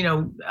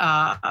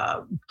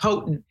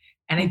 potent.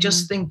 And I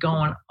just think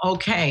going,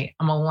 okay,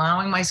 I'm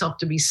allowing myself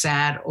to be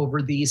sad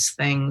over these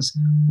things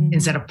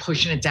instead of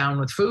pushing it down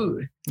with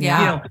food. Yeah.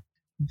 You know,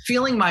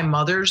 feeling my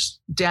mother's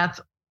death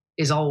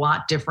is a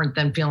lot different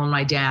than feeling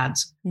my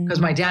dad's, because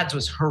my dad's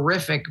was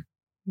horrific,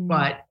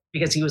 but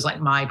because he was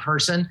like my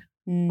person.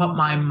 But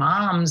my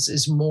mom's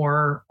is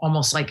more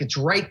almost like it's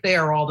right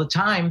there all the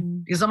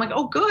time, because I'm like,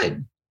 oh,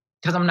 good.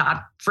 Because I'm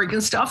not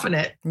freaking stuffing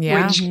it.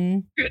 Yeah. Which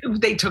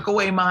they took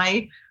away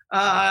my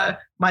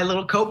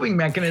little coping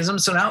mechanism.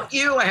 So now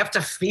I have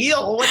to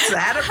feel what's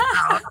that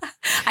about?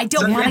 I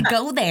don't want to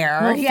go there.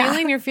 Well,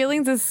 feeling your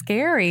feelings is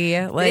scary.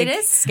 Like, it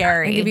is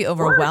scary. It can be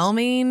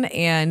overwhelming.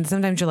 And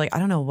sometimes you're like, I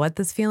don't know what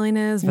this feeling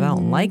is, but I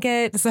don't like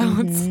it. So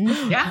it's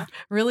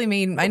really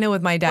made, I know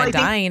with my dad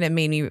dying, it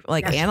made me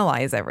like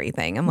analyze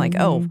everything. I'm like,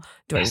 oh,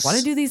 do I want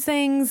to do these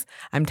things?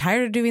 I'm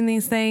tired of doing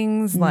these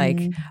things. Like,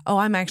 oh,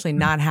 I'm actually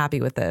not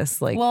happy with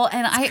this. Like, well,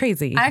 and it's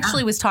crazy. I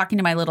actually was talking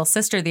to my little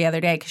sister the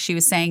other day because she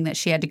was saying that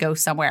she had to go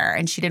somewhere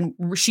and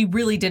she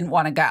really didn't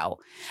want to go.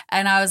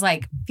 And I was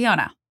like,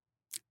 Fiona,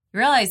 you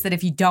realize that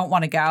if you don't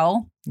want to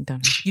go,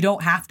 you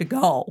don't have to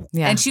go.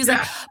 Yeah. And she was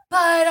like,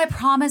 but I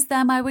promised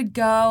them I would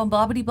go and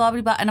blah, blah, blah,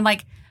 blah, blah. And I'm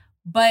like,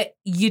 but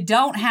you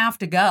don't have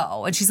to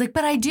go. And she's like,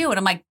 but I do. And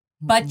I'm like,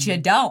 but you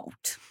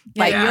don't.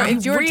 Like,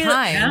 it's your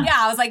time. Yeah.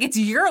 I was like, it's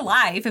your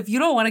life. If you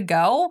don't want to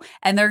go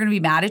and they're going to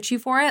be mad at you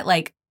for it,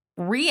 like,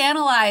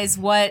 reanalyze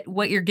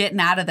what you're getting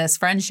out of this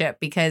friendship,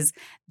 because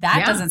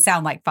that doesn't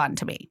sound like fun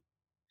to me.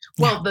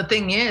 Well, the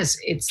thing is,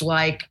 it's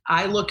like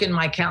I look in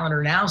my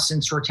calendar now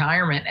since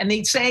retirement, and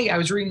they say, I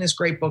was reading this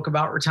great book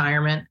about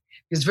retirement.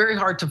 It's very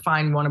hard to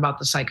find one about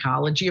the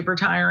psychology of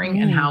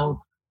retiring and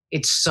how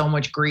it's so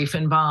much grief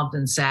involved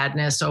and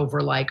sadness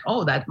over like,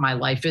 oh, that my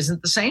life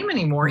isn't the same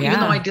anymore, even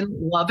though I didn't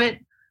love it.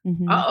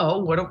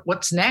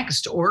 What's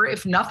next? Or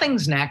if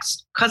nothing's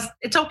next, because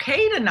it's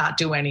okay to not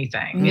do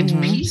anything. It's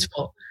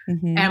peaceful.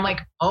 And I'm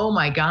like, oh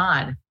my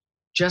God,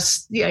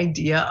 just the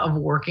idea of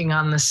working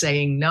on the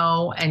saying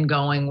no and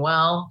going,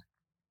 well,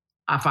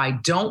 if I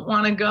don't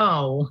want to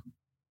go,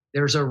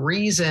 there's a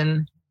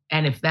reason.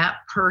 And if that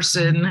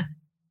person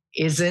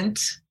isn't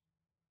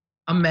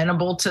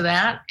amenable to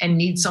that and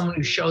needs someone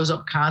who shows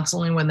up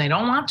constantly when they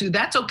don't want to,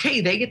 that's okay.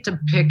 They get to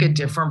pick a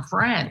different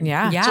friend.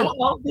 Yeah. So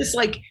all this,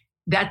 like,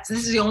 this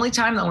is the only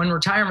time though in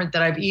retirement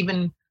that I've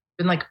even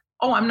been like,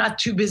 oh, I'm not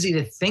too busy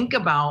to think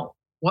about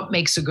what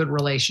makes a good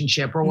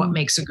relationship or what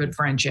makes a good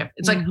friendship.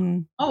 It's like,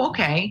 oh,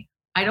 okay,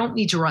 I don't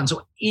need to run.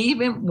 So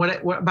even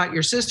what about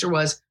your sister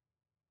was,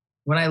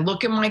 when I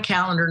look at my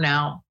calendar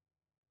now,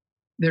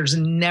 there's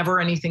never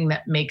anything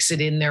that makes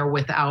it in there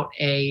without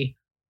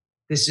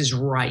this is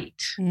right.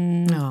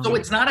 So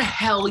it's not a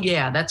hell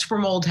yeah, that's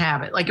from old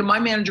habit. Like if my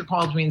manager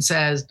calls me and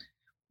says,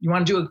 you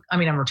want to do I'm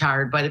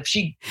retired, but if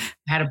she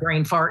had a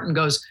brain fart and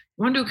goes,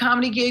 you want to do a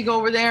comedy gig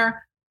over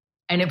there?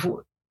 And if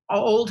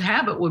old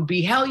habit would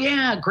be, hell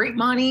yeah, great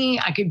money.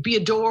 I could be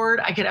adored.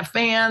 I could have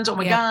fans. Oh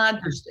my God,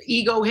 there's the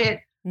ego hit.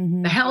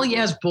 The hell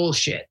yeah is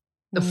bullshit.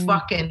 The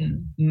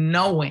fucking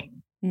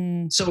knowing.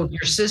 So if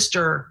your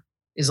sister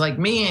is like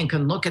me and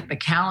can look at the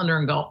calendar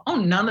and go, oh,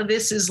 none of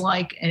this is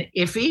like an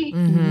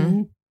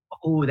iffy.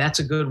 Oh, that's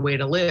a good way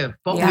to live.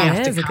 But we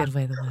have to a good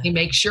way to live.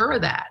 Make sure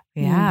of that.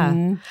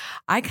 Yeah.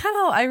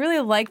 I really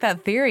like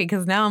that theory,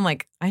 because now I'm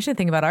like, I should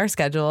think about our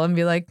schedule and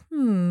be like,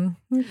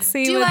 let's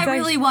see. Do I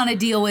really want to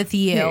deal with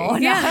you?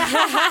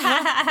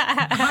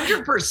 Yeah.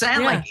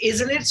 100%. Like,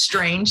 isn't it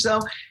strange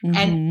though?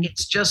 And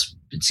it's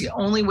the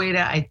only way to,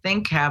 I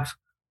think, have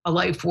a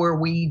life where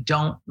we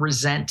don't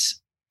resent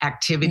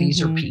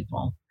activities or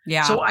people.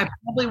 Yeah. So I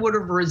probably would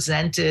have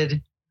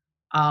resented,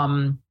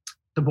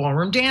 the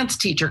ballroom dance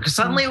teacher, because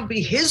suddenly it would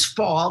be his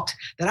fault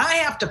that I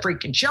have to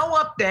freaking show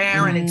up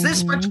there and it's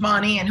this much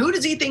money and who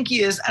does he think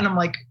he is? And I'm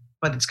like,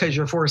 but it's because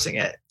you're forcing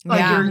it.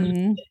 Like you're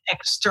an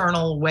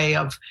external way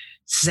of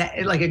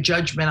like a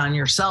judgment on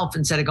yourself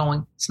instead of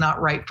going, it's not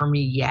right for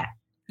me yet.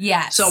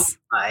 Yes. So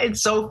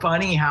it's so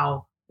funny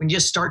how when you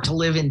just start to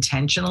live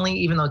intentionally,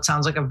 even though it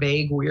sounds like a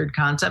vague, weird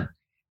concept,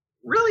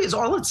 really is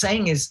all it's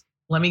saying is,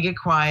 let me get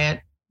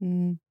quiet.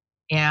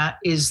 Yeah,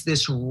 is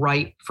this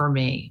right for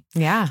me?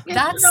 Yeah.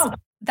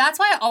 That's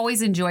why I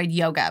always enjoyed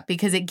yoga,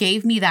 because it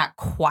gave me that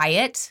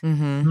quiet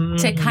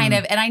to kind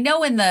of, and I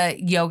know in the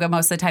yoga,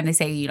 most of the time they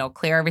say,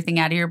 clear everything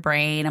out of your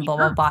brain and blah,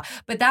 blah, blah.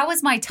 But that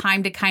was my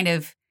time to kind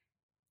of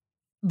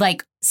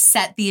like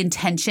set the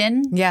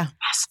intention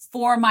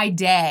for my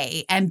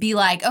day and be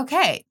like,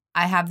 okay,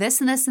 I have this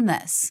and this and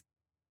this.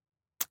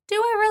 Do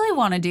I really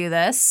want to do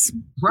this?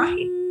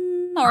 Right.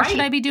 Or should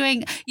I be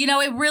doing,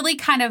 it really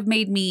kind of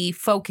made me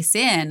focus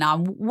in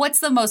on what's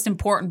the most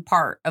important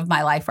part of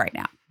my life right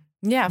now.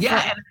 Yeah.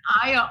 Yeah. And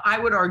I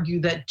would argue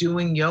that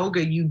doing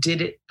yoga, you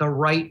did it the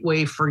right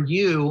way for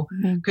you.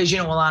 Because,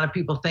 a lot of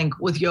people think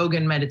with yoga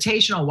and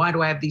meditation, oh, why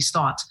do I have these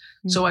thoughts?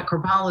 So at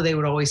Kripalu, they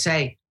would always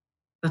say,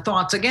 the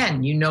thoughts,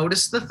 again, you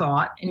notice the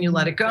thought and you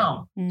let it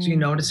go. So you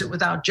notice it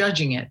without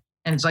judging it.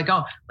 And it's like,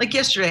 oh, like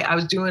yesterday, I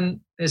was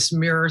doing this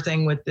mirror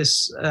thing with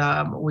this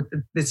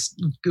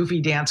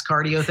goofy dance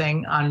cardio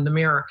thing on the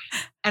mirror.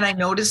 And I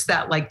noticed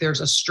that like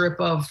there's a strip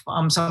of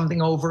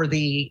something over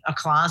a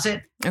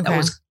closet that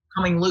was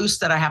coming loose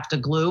that I have to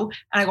glue.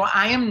 And I go,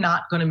 I am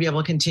not going to be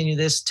able to continue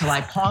this till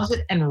I pause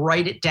it and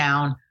write it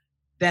down.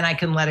 Then I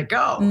can let it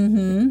go.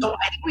 Mm-hmm. So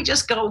I think we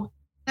just go,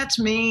 that's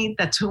me.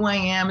 That's who I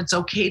am. It's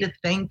okay to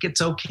think.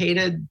 It's okay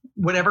to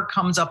whatever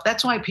comes up.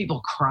 That's why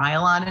people cry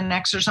a lot in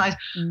exercise.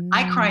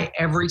 I cry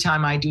every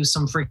time I do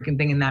some freaking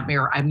thing in that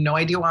mirror. I have no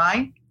idea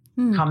why.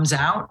 Comes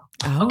out.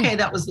 Oh. Okay,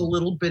 that was the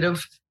little bit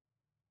of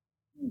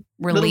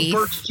relief,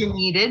 little burst you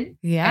needed.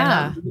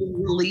 Yeah. And a little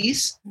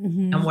release.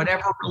 Mm-hmm. And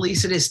whatever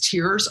release it is,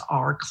 tears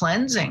are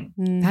cleansing.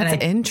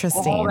 That's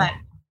interesting.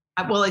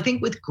 I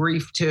think with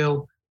grief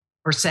too,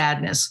 or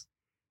sadness,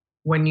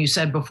 when you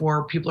said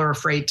before, people are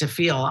afraid to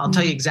feel, I'll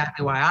tell you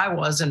exactly why I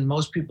was. And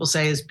most people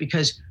say is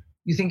because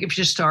you think if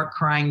you start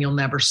crying, you'll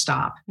never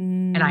stop.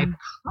 And I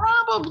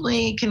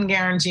probably can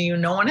guarantee you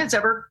no one has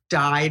ever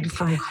died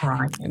from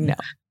crying. No.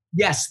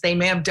 Yes, they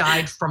may have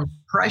died from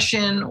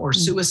depression or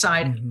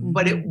suicide,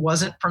 but it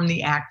wasn't from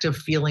the act of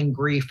feeling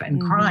grief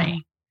and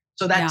crying.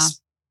 So that's a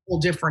whole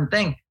different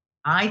thing.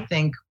 I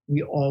think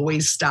we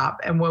always stop.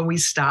 And when we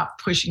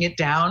stop pushing it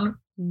down,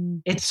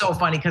 it's so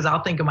funny because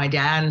I'll think of my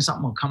dad and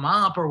something will come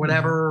up or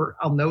whatever.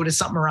 I'll notice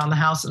something around the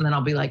house and then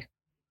I'll be like,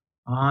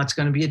 oh, it's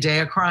going to be a day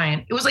of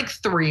crying. It was like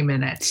 3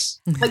 minutes.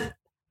 Like,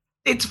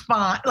 it's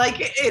fine. Like,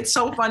 it's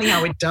so funny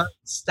how it does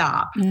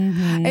stop.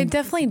 It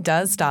definitely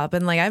does stop.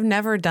 And like, I've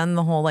never done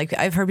the whole, like,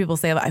 I've heard people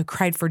say I've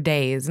cried for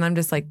days and I'm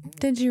just like,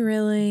 did you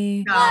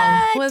really?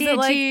 No. Was it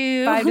like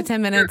 5 to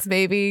 10 minutes,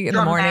 maybe in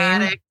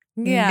dramatic.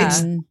 The morning?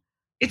 Yeah.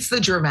 It's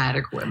the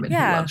dramatic women who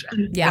love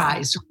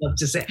guys who love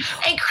to say,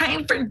 I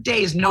cried for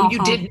days. No,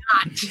 you did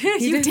not.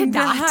 You did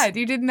not.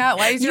 You did not.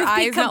 Why does your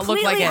eyes not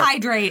look like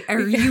it?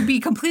 You'd be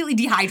completely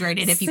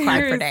dehydrated if you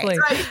cried for days.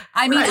 Right.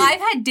 I mean,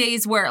 I've had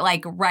days where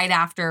like right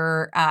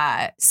after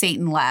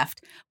Satan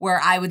left,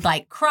 where I would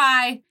like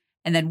cry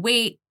and then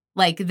wait.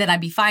 Like, then I'd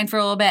be fine for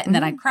a little bit and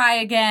then I'd cry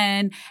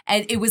again.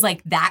 And it was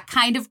like that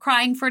kind of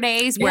crying for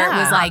days where it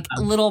was like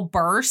little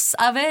bursts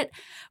of it.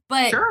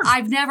 But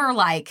I've never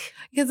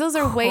because those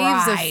are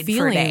waves of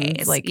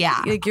feelings. Like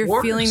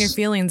you're feeling your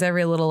feelings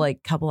every little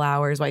like couple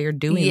hours while you're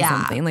doing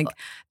something. Like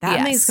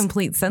that makes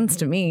complete sense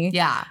to me.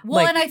 Yeah.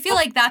 Well, and I feel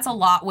like that's a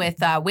lot with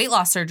weight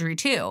loss surgery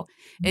too,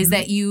 is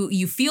that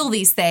you feel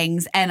these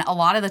things and a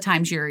lot of the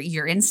times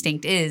your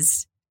instinct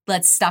is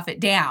let's stuff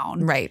it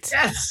down. Right.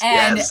 Yes.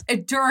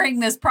 And during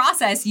this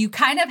process, you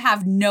kind of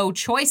have no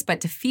choice but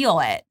to feel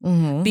it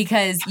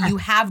because you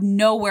have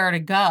nowhere to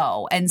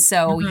go. And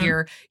so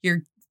you're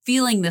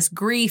feeling this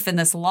grief and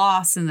this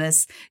loss and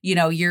this,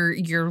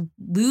 you're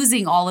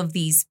losing all of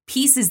these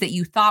pieces that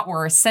you thought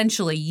were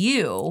essentially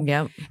you.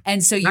 Yep.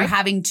 And so you're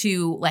having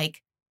to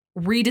like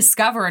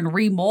rediscover and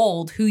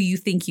remold who you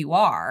think you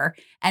are.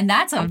 And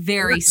that's a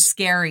very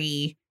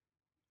scary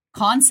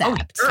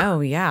concept. Oh,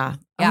 yeah.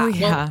 Yeah. Oh,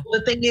 yeah. Well,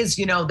 the thing is,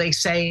 they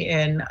say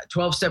in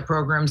 12-step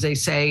programs, they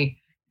say,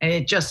 and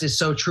it just is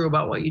so true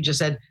about what you just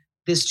said,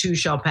 this too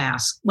shall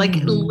pass. Like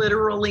it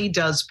literally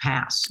does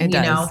pass, it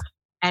does.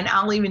 And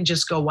I'll even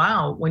just go,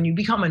 wow, when you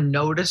become a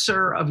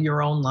noticer of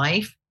your own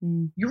life,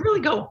 you really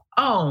go,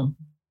 oh,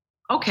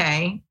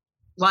 okay.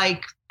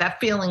 Like that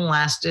feeling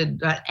lasted,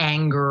 that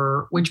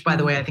anger, which by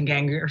the way, I think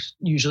anger is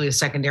usually a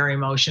secondary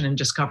emotion and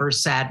just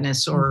covers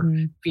sadness or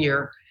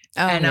fear.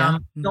 Oh, and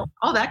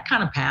that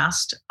kind of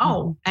passed.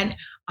 Oh, and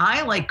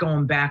I like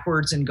going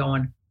backwards and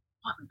going,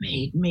 what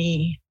made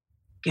me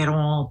get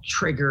all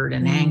triggered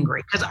and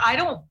angry? Because I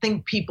don't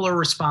think people are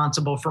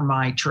responsible for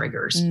my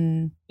triggers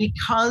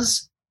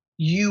because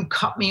you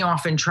cut me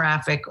off in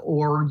traffic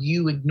or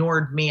you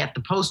ignored me at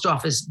the post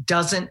office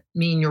doesn't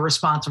mean you're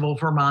responsible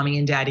for mommy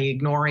and daddy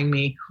ignoring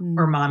me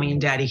or mommy and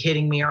daddy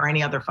hitting me or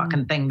any other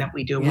fucking thing that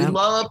we do. Yep. We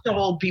love to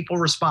hold people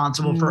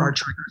responsible for our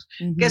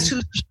triggers. Guess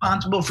who's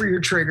responsible for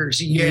your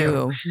triggers?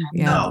 You.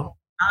 Yeah. No,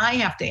 I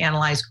have to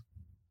analyze,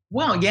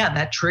 well, yeah,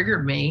 that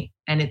triggered me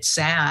and it's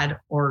sad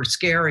or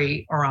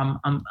scary or I'm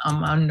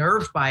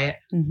unnerved by it,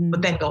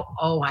 but then go,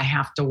 oh, I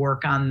have to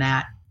work on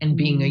that. And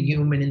being a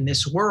human in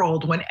this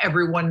world when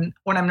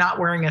I'm not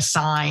wearing a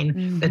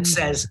sign that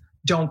says,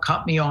 don't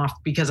cut me off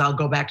because I'll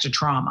go back to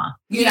trauma.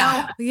 You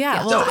know?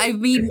 Yeah. Well, I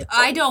mean,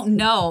 I don't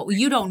know.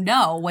 You don't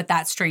know what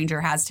that stranger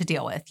has to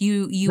deal with.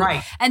 You,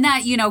 right. And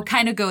that,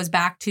 kind of goes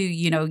back to,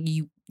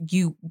 you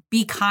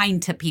be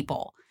kind to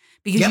people.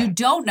 Because you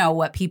don't know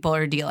what people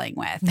are dealing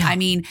with. I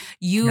mean,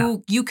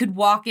 you could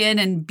walk in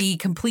and be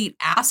complete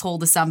asshole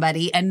to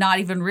somebody and not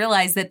even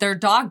realize that their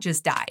dog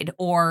just died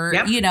or,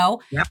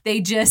 they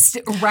just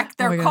wrecked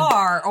their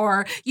car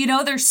or,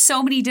 there's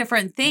so many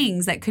different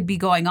things that could be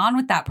going on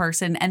with that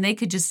person and they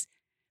could just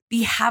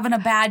be having a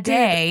bad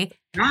day.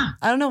 I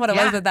don't know what it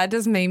was, but that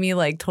just made me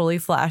like totally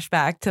flash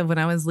back to when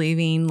I was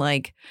leaving,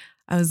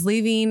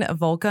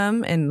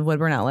 Volcom in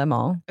Woodburn Outlet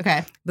Mall.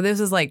 Okay. But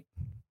this was like,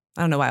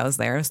 I don't know why I was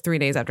there. It was 3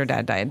 days after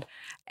Dad died.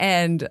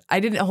 And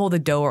I didn't hold the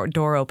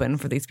door open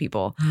for these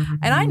people.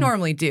 And I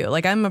normally do.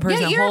 Like, I'm a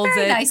person that holds it. You're a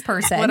very nice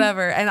person.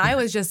 Whatever. And I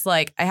was just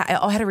like, I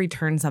had to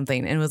return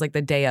something. And it was like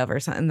the day of or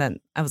something. And then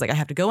I was like, I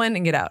have to go in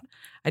and get out.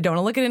 I don't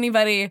want to look at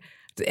anybody.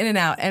 in and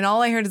out. And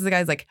all I heard is the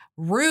guy's like,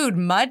 rude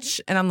much?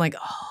 And I'm like,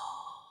 oh.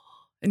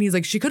 And he's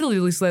like, she could at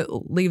least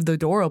leave the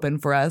door open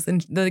for us.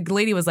 And the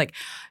lady was like,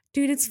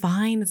 dude, it's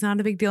fine. It's not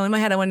a big deal. In my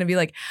head, I wanted to be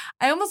like,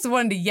 I almost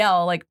wanted to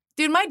yell like,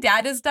 dude, my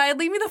dad just died.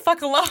 Leave me the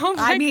fuck alone.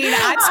 I mean,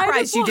 I'm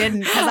surprised you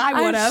didn't because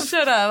I would have. I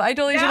should have. I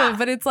totally should have.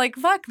 But it's like,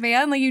 fuck,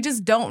 man. Like, you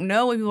just don't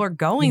know what people are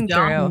going through.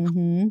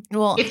 Mm-hmm.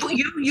 Well, if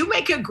you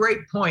make a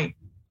great point.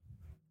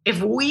 If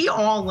we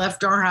all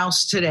left our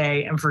house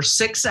today and for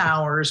 6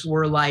 hours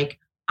we're like,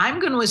 I'm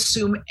going to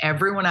assume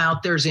everyone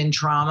out there's in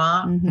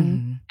trauma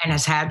and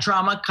has had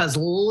trauma because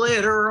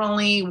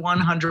literally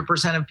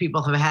 100% of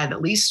people have had at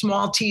least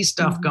small T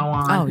stuff go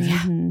on. Oh,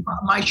 yeah.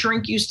 My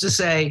shrink used to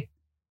say,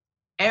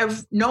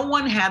 no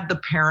one had the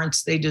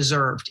parents they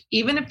deserved.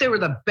 Even if they were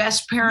the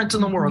best parents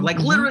in the world, like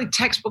literally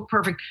textbook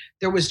perfect,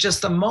 there was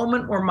just a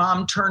moment where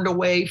mom turned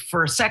away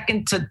for a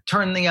second to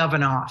turn the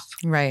oven off.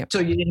 Right. So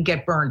you didn't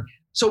get burned.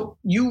 So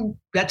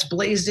that's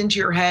blazed into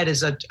your head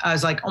as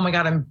like, oh my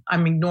God,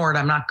 I'm ignored.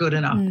 I'm not good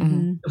enough.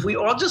 Mm-hmm. If we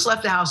all just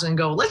left the house and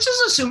go, let's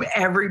just assume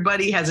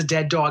everybody has a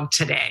dead dog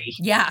today.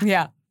 Yeah.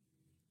 Yeah.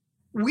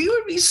 We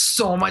would be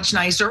so much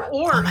nicer.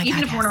 Or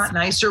even if we're not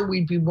nicer,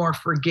 we'd be more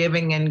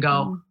forgiving and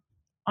go,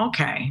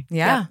 okay.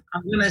 Yeah.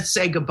 I'm going to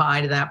say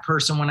goodbye to that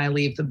person when I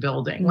leave the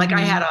building. Like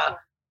I had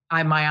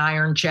my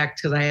iron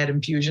checked because I had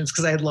infusions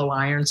because I had low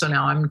iron. So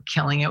now I'm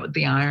killing it with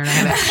the iron. I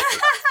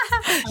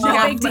have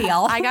no big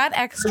deal. I got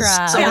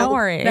extra. So don't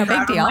worry. No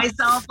big deal.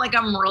 Myself, like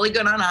I'm really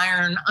good on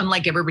iron,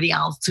 unlike everybody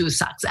else who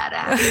sucks at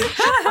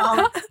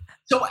it.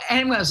 So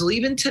anyway, I was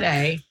leaving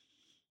today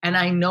and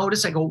I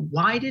noticed, I go,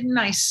 why didn't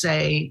I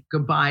say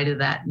goodbye to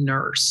that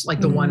nurse?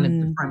 Like the one at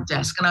the front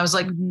desk. And I was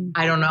like,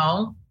 I don't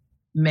know.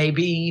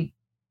 Maybe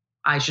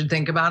I should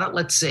think about it.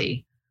 Let's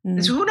see.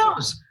 So who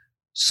knows?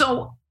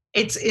 So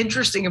it's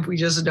interesting if we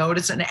just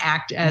notice and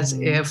act as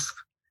if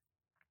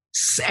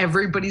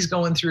everybody's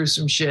going through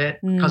some shit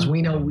because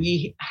we know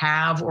we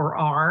have or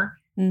are.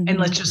 And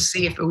let's just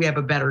see if we have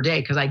a better day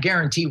because I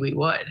guarantee we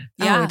would.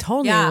 Yeah, we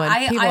totally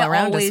would. People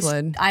around us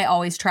would. I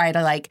always try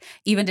to like,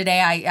 even today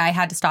I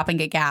had to stop and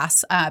get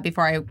gas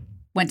before I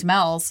went to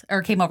Mel's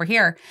or came over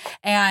here.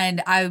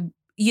 And I,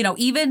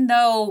 even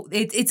though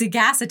it's a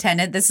gas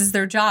attendant, this is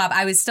their job,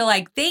 I was still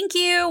like, thank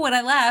you when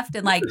I left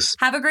and like,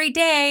 have a great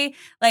day.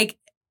 Like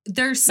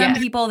there's some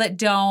people that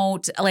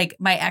don't, like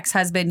my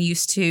ex-husband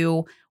used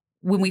to,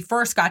 when we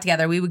first got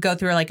together, we would go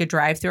through like a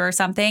drive-through or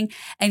something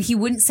and he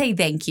wouldn't say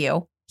thank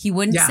you. He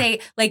wouldn't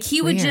say, like,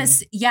 he would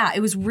just,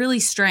 it was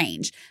really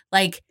strange.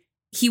 Like,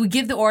 he would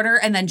give the order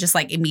and then just,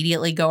 like,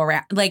 immediately go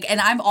around. Like,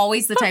 and I'm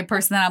always the type of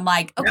person that I'm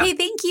like, okay,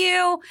 thank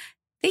you.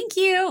 Thank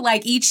you.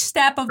 Like, each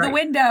step of the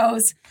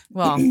windows.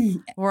 Well,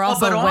 we're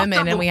also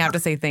women and we have to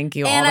say thank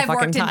you all the fucking time. And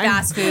I've worked in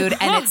fast food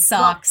and it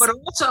sucks. But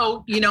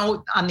also,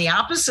 on the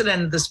opposite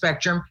end of the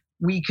spectrum,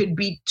 we could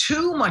be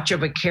too much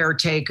of a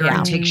caretaker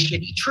and take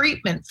shitty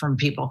treatment from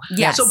people.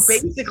 Yes. So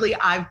basically,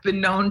 I've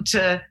been known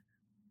to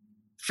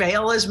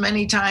fail as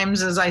many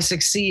times as I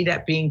succeed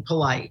at being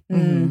polite.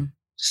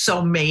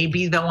 So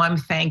maybe though I'm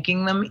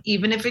thanking them,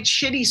 even if it's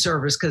shitty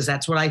service, because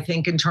that's what I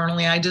think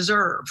internally I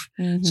deserve.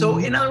 So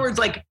in other words,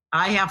 like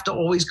I have to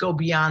always go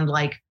beyond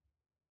like,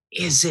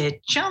 is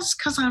it just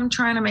because I'm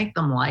trying to make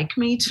them like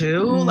me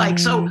too? Like,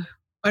 so,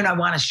 and I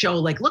want to show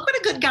like, look what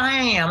a good guy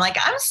I am. Like,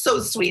 I'm so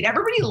sweet.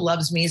 Everybody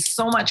loves me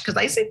so much because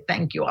I say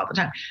thank you all the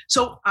time.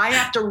 So I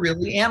have to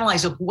really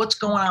analyze like, what's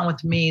going on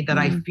with me that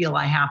I feel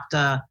I have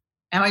to.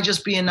 Am I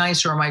just being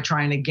nice or am I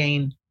trying to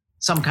gain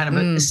some kind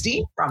of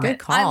esteem from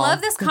it? I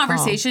love this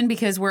conversation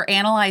because we're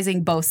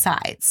analyzing both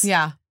sides.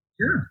 Yeah.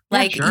 Sure.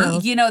 Like,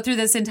 through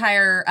this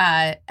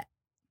entire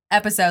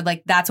episode,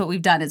 like that's what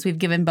we've done is we've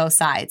given both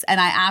sides.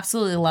 And I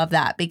absolutely love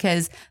that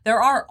because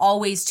there are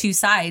always two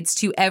sides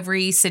to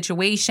every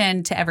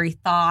situation, to every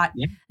thought,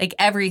 like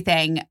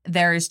everything.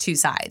 There's two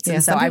sides. Yeah,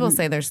 and some people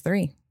say there's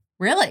three.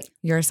 Really?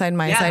 Your side,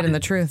 my side, and the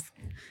truth.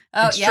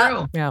 Oh, it's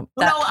true. Yeah.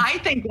 Well, no, I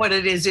think what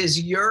it is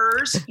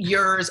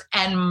yours,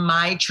 and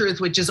my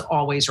truth, which is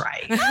always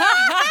right.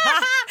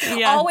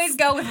 Always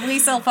go with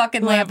Lisa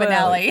fucking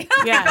Lampanelli.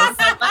 Yes.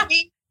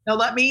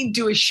 Let me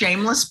do a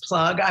shameless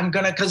plug. I'm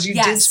going to, because you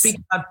did speak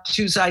about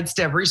two sides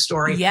to every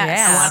story.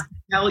 Yes. I want to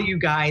tell you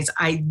guys,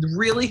 I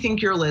really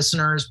think your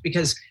listeners,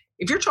 because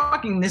if you're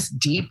talking this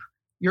deep,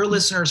 your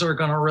listeners are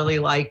going to really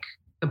like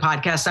the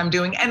podcast I'm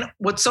doing. And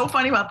what's so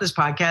funny about this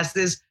podcast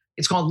is,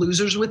 it's called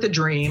Losers with a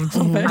Dream.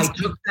 I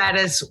took that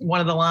as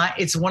one of the lines.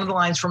 It's one of the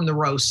lines from the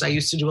roasts. I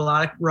used to do a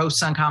lot of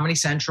roasts on Comedy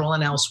Central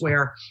and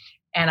elsewhere.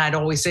 And I'd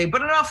always say,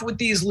 but enough with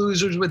these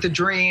losers with a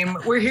dream.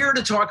 We're here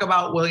to talk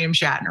about William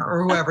Shatner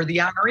or whoever the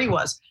honoree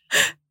was.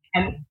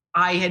 And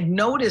I had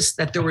noticed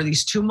that there were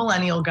these two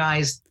millennial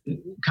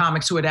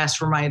comics who had asked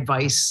for my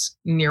advice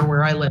near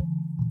where I live.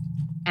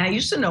 And I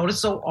used to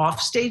notice, so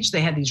off stage,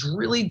 they had these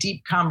really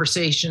deep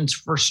conversations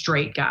for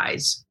straight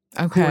guys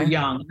who were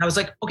young. And I was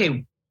like,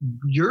 okay,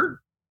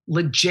 you're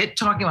legit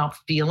talking about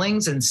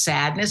feelings and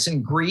sadness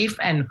and grief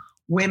and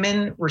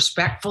women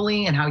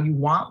respectfully and how you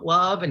want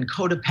love and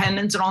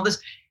codependence and all this.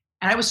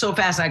 And I was so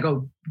fast. I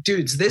go,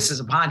 dudes, this is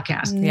a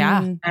podcast.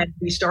 Yeah. And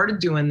we started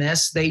doing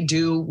this.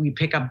 We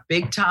pick a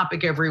big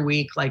topic every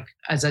week. Like,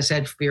 as I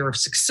said, fear of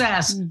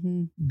success.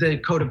 The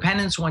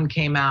codependence one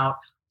came out.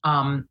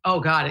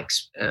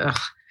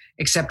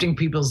 Accepting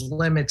people's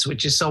limits,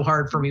 which is so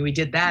hard for me. We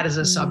did that as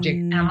a subject.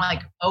 And I'm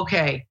like,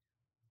 okay,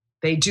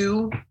 they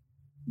do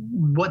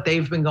what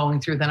they've been going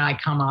through. Then I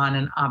come on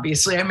and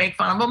obviously I make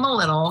fun of them a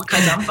little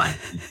because I'm funny.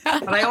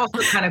 But I also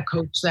kind of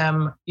coach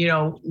them,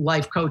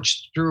 life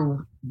coach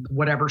through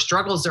whatever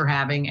struggles they're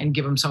having and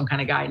give them some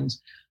kind of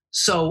guidance.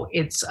 So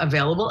it's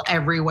available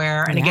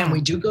everywhere. And again,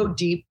 we do go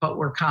deep, but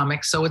we're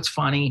comics, so it's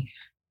funny.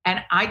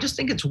 And I just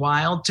think it's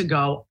wild to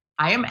go,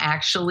 I am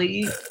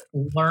actually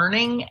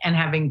learning and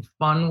having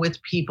fun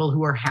with people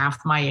who are half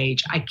my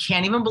age. I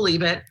can't even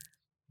believe it.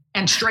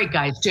 And straight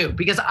guys too,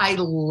 because I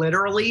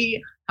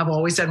literally have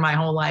always said my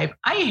whole life,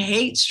 I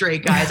hate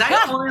straight guys.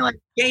 I only like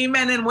gay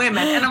men and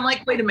women. And I'm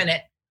like, wait a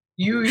minute,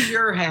 use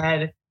your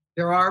head.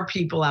 There are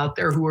people out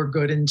there who are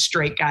good and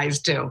straight guys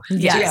too.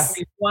 Yes. So yeah, if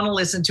you want to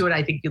listen to it,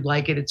 I think you'd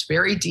like it. It's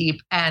very deep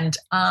and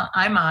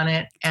I'm on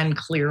it and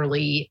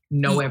clearly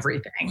know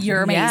everything.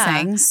 You're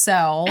amazing. Yeah.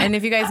 So, and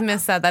if you guys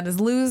missed that is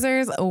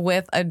Losers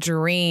with a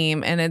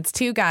Dream. And it's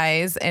two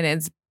guys and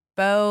it's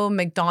Bo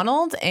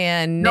McDonald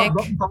and Nick.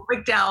 Bo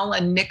McDowell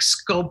and Nick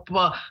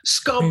Scopoletti.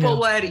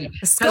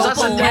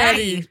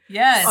 Scopoletti.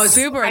 Yes. Oh,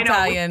 super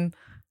Italian.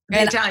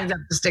 The Italians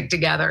have to stick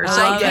together. So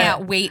I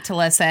can't wait to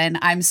listen.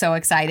 I'm so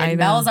excited.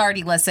 Mel's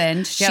already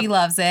listened. She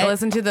loves it. I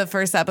listened to the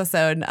first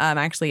episode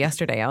actually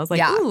yesterday. I was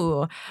like,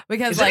 ooh,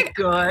 because Is it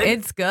good?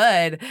 It's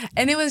good.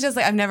 And it was just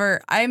like,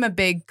 I'm a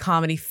big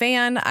comedy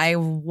fan. I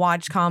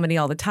watch comedy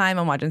all the time.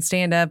 I'm watching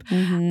stand-up.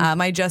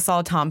 I just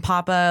saw Tom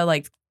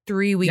Papa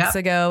 3 weeks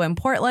ago in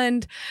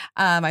Portland.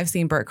 I've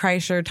seen Bert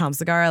Kreischer, Tom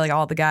Segura,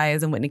 all the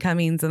guys and Whitney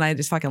Cummings. And I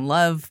just fucking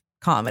love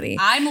comedy.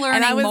 I'm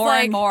learning more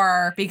and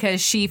more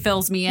because she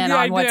fills me in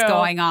on what's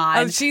going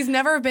on. She's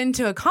never been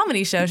to a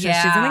comedy show. She's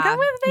gonna come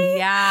with me.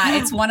 Yeah,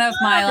 it's one of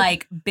my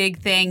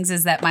big things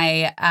is that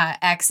my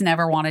ex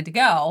never wanted to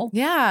go.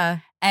 Yeah,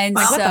 and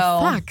what so the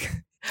fuck?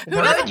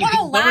 Who doesn't want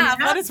to laugh?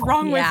 What is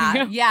wrong with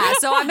you? Yeah,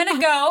 so I'm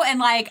gonna go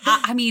and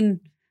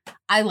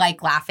I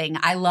like laughing.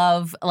 I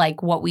love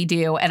what we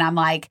do, and I'm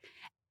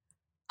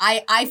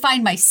I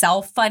find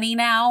myself funny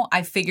now.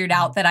 I figured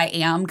out that I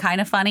am kind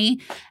of funny,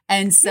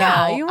 and so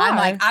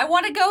I'm I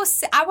want to go.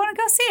 I want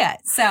to go see it.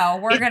 So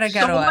we're gonna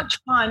go. So much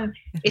fun.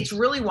 It's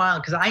really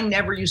wild because I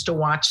never used to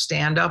watch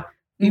stand up.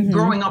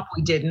 Growing up,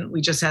 we didn't.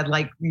 We just had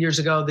years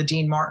ago the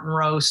Dean Martin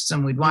roasts,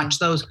 and we'd watch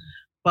those.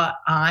 But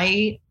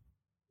I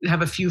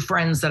have a few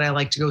friends that I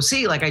like to go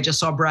see. I just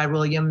saw Brad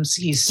Williams.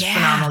 He's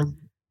phenomenal,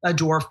 a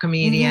dwarf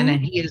comedian,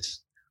 and he is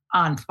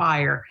on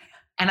fire.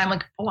 And I'm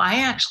like, I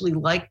actually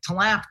like to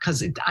laugh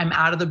because I'm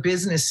out of the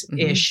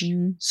business-ish.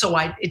 So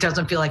it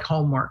doesn't feel like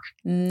homework.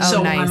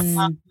 So nice.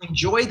 I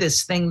enjoy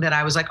this thing that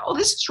I was like,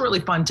 this is really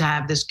fun to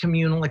have this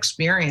communal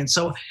experience.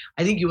 So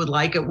I think you would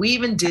like it. We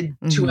even did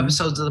 2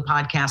 episodes of the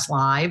podcast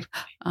live.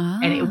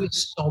 And it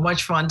was so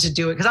much fun to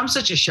do it because I'm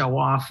such a show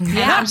off. And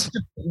I'm such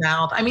a big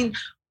mouth. I mean,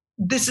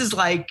 this is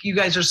you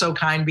guys are so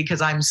kind because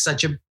I'm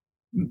such a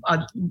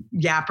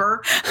yapper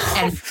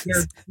and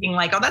you're being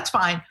like, that's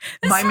fine.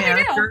 My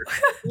manager,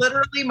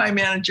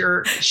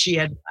 she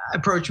had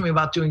approached me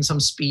about doing some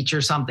speech or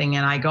something.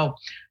 And I go,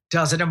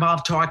 does it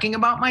involve talking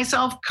about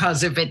myself?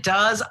 Because if it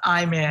does,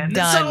 I'm in.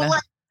 Done. So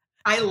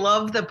I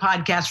love the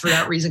podcast for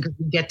that reason because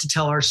we get to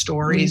tell our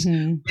stories,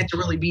 we get to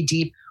really be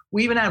deep.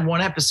 We even had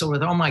one episode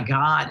with, oh my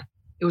God,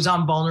 it was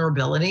on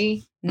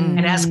vulnerability.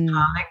 And as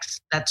comics,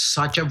 that's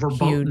such a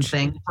verboten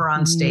thing for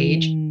on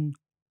stage.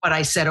 But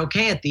I said,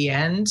 okay, at the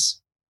end,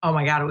 oh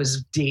my God, it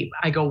was deep.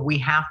 I go, we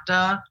have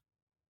to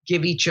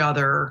give each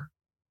other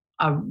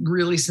a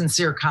really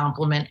sincere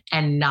compliment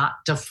and not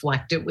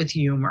deflect it with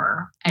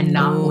humor and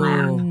not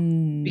laugh.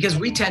 Because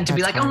we tend to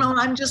be like, oh no,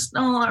 I'm just,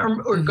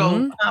 or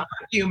go, fuck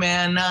you,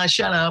 man,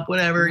 shut up,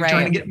 whatever, you're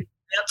trying to get me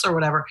nuts or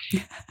whatever.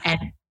 And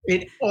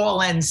it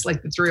all ends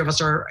the 3 of us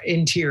are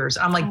in tears.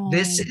 I'm like,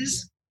 this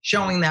is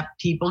showing that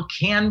people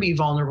can be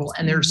vulnerable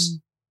and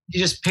you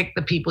just pick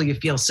the people you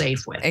feel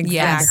safe with.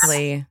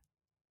 Exactly.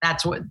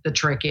 That's what the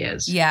trick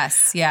is.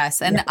 Yes.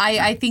 And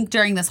I think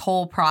during this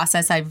whole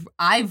process,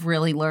 I've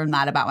really learned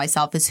that about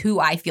myself is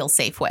who I feel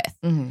safe with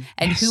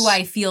and who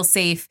I feel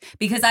safe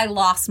because I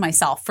lost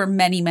myself for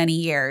many, many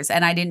years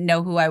and I didn't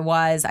know who I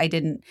was. I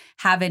didn't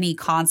have any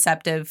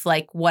concept of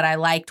what I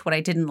liked, what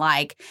I didn't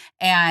like.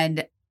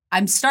 And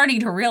I'm starting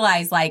to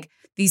realize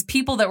these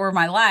people that were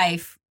my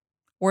life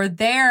were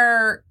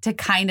there to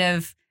kind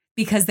of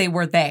because they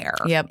were there.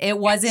 Yep. It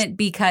wasn't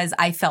because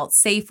I felt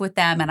safe with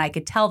them and I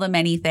could tell them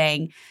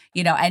anything,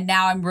 and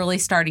now I'm really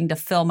starting to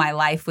fill my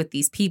life with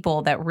these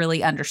people that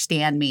really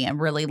understand me and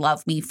really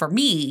love me for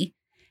me.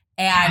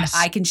 And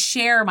I can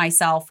share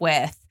myself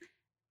with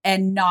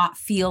and not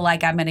feel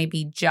like I'm going to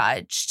be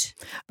judged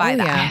by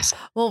that. Yeah.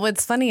 Well,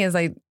 what's funny is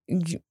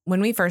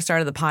when we first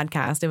started the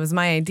podcast, it was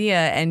my idea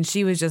and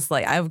she was just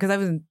let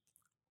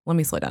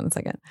me slow down a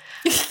second.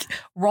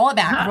 Roll it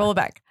back. Roll it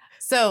back.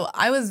 So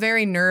I was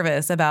very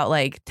nervous about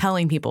like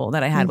telling people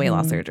that I had weight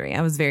loss surgery.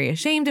 I was very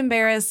ashamed,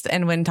 embarrassed,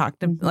 and when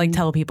talked to like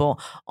tell people,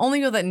 only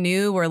people that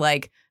knew were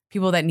like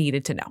people that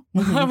needed to know.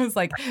 I was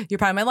like, you're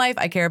part of my life.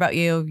 I care about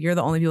you. You're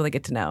the only people that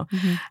get to know.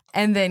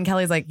 And then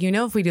Kelly's like,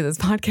 if we do this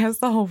podcast,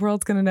 the whole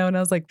world's going to know. And I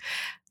was like,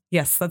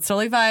 yes, that's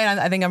totally fine.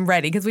 I think I'm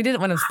ready. Because we did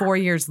it when it was 4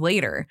 years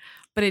later.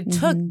 But it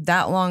took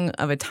that long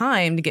of a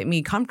time to get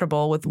me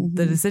comfortable with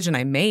the decision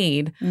I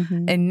made.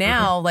 And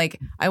now,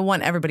 like, I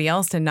want everybody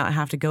else to not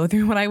have to go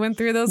through what I went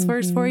through those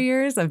first 4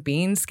 years of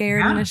being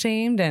scared and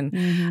ashamed.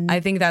 And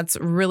I think that's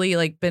really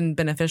like been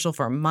beneficial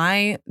for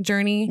my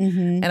journey.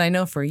 And I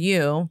know for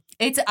you.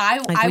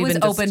 I was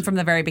open from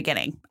the very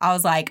beginning. I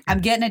was like,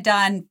 I'm getting it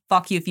done.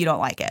 Fuck you if you don't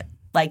like it.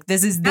 Like,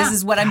 this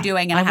is what I'm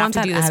doing, and I have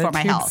to do this for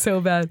my health. So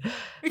bad.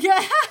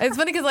 Yeah. It's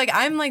funny because, like,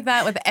 I'm like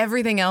that with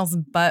everything else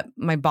but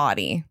my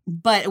body.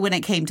 But when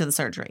it came to the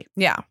surgery.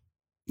 Yeah.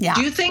 Yeah.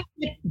 Do you think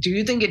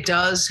it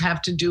does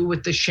have to do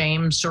with the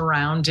shame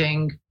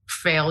surrounding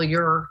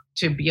failure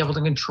to be able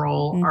to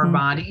control our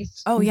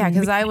bodies? Oh, yeah.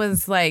 Because I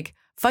was like,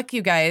 fuck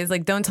you guys.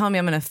 Like, don't tell me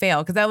I'm going to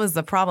fail. Because that was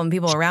the problem.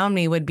 People around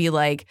me would be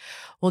like,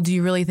 well, do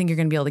you really think you're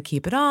going to be able to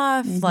keep it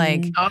off?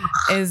 Like,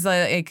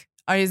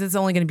 is this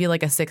only going to be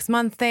like a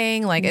 6-month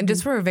thing? Like, and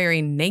just were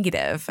very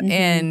negative.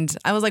 And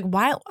I was like,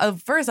 why? At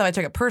first, I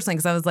took it personally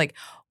because I was like,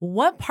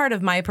 what part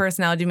of my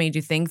personality made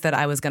you think that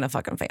I was going to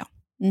fucking fail?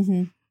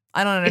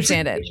 I don't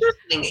understand it.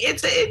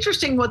 It's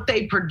interesting what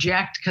they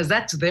project because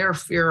that's their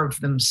fear of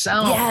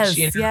themselves.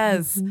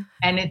 Yes.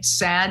 And it's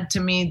sad to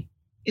me.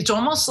 It's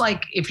almost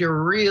like if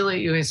you're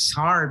really, it's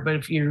hard, but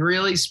if you're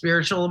really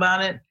spiritual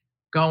about it,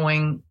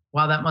 going,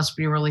 wow, that must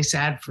be really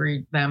sad for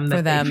them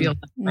that they feel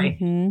that way.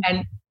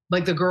 And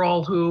like the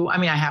girl who,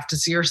 I have to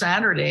see her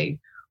Saturday.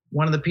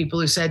 One of the people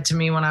who said to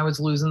me when I was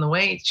losing the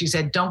weight, she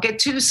said, don't get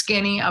too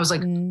skinny. I was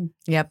like,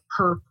 yep.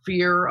 Her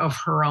fear of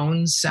her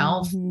own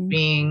self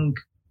moving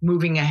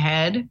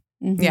ahead.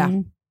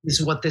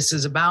 Is what this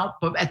is about.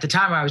 But at the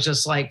time I was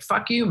just like,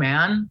 fuck you,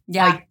 man.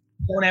 Yeah. Like,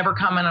 don't ever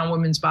comment on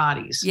women's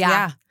bodies.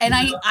 Yeah. And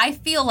I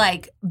feel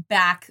like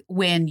back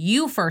when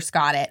you first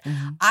got it,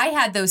 I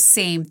had those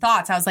same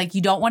thoughts. I was like,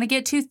 you don't want to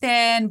get too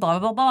thin, blah,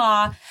 blah,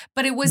 blah.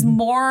 But it was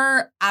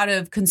more out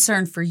of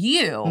concern for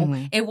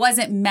you. It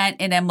wasn't meant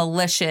in a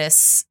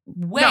malicious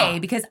way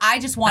because I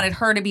just wanted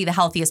her to be the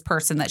healthiest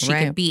person that she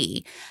could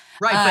be.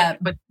 Right.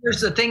 But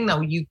here's the thing,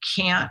 though. You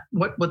can't,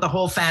 what the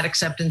whole fat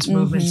acceptance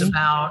movement's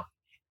about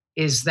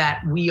is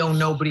that we owe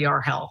nobody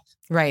our health.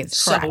 Right.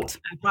 So if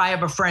I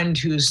have a friend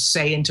who's,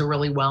 say, into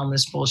really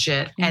wellness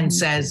bullshit and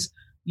says,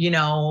 you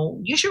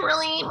should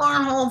really eat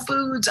more whole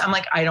foods. I'm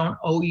like, I don't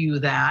owe you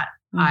that.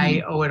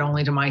 I owe it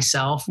only to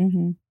myself.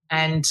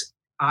 And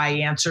I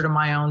answer to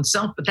my own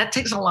self. But that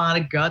takes a lot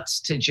of guts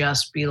to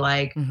just be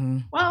like,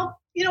 well,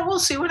 we'll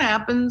see what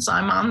happens.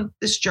 I'm on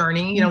this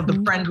journey.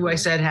 The friend who I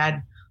said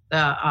had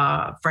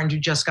the friend who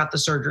just got the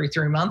surgery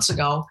 3 months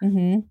ago.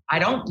 I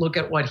don't look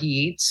at what he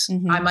eats.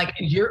 I'm like,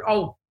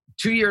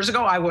 2 years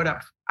ago, I would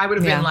have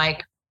been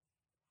like,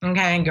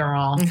 okay,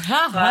 girl,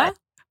 but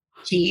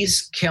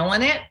he's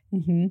killing it.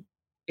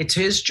 It's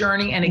his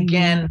journey. And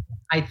again,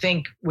 I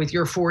think with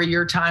your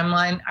 4-year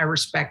timeline, I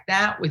respect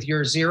that. With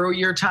your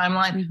 0-year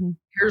timeline,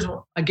 here's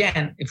what,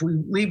 again, if we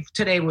leave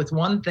today with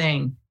one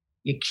thing,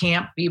 you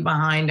can't be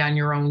behind on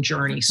your own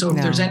journey. So if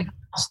there's anyone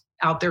else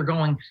out there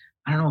going,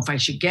 I don't know if I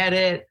should get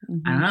it.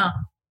 I don't know.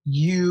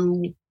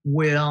 You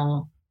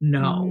will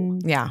know.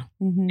 Yeah.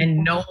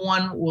 And no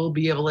one will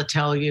be able to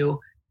tell you.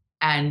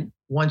 And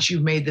once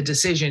you've made the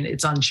decision,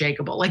 it's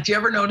unshakable. Like, do you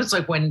ever notice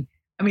when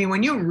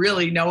you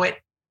really know it,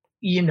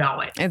 you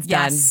know it. It's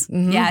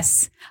done.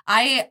 Yes.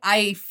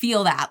 I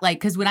feel that. Like,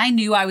 because when I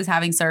knew I was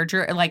having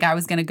surgery, like I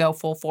was going to go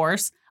full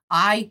force,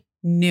 I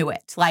knew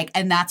it. Like,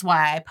 and that's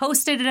why I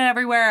posted it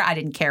everywhere. I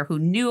didn't care who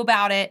knew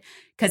about it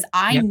because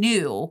I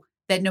knew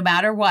that no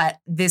matter what,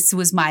 this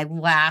was my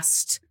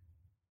last,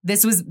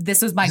 this was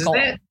my goal.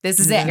 This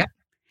is it.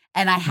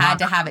 And I had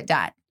to have it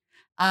done.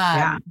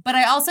 But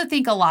I also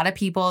think a lot of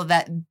people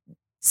that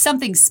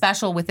something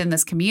special within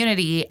this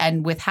community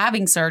and with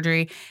having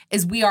surgery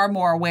is we are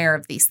more aware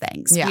of these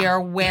things. We are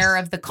aware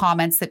of the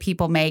comments that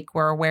people make.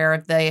 We're aware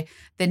of the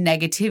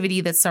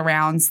negativity that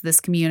surrounds this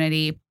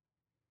community.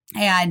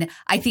 And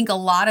I think a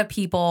lot of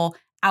people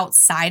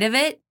outside of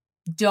it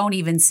don't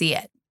even see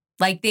it.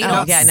 Like they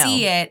don't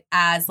see it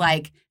as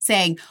like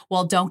saying,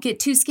 well, don't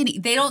get too skinny.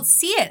 They don't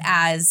see it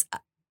as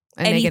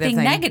anything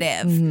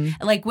negative.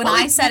 Like when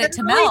I said it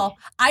to Mel,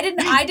 I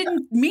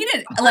didn't mean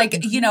it like,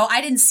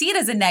 I didn't see it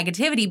as a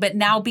negativity, but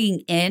now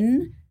being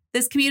in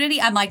this community,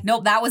 I'm like,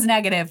 nope, that was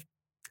negative.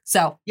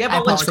 So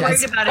but what's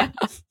great about it,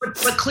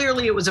 but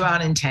clearly it was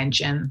about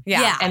intention.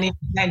 Yeah. And the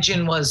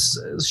intention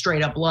was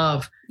straight up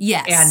love.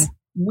 Yes. And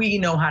we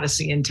know how to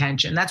see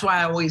intention. That's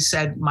why I always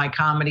said my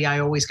comedy, I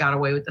always got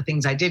away with the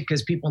things I did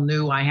because people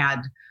knew I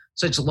had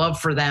such love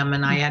for them.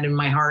 And I had in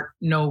my heart,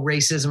 no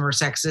racism or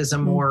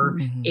sexism or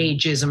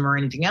ageism or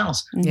anything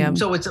else.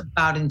 So it's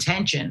about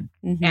intention.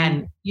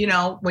 And,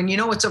 when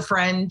it's a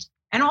friend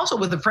and also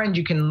with a friend,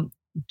 you can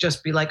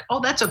just be like, oh,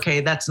 that's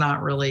okay. That's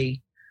not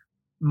really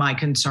my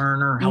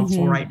concern or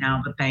helpful right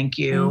now, but thank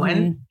you.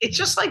 And it's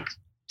just like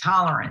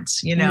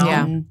tolerance, you know?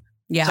 Yeah.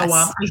 Yes. So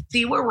I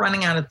see we're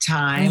running out of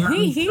time.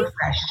 I'm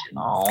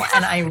professional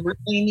and I really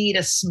need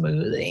a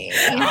smoothie.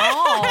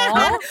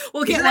 Oh,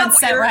 we'll get one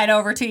sent right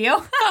over to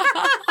you.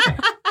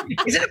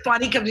 Isn't it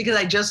funny? Because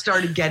I just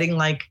started getting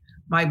like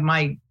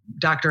my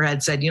doctor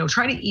had said, you know,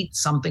 try to eat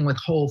something with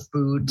whole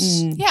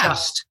foods,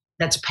 just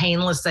that's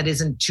painless, that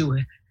isn't too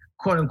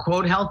quote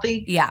unquote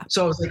healthy. Yeah.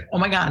 So I was like, oh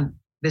my God,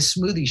 this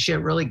smoothie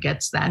shit really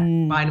gets that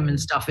vitamin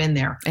stuff in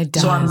there. It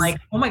does. So I'm like,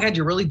 oh my God,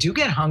 you really do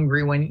get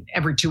hungry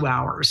every 2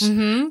 hours.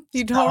 You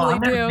totally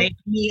do. Make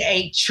me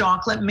a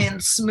chocolate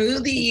mint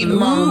smoothie.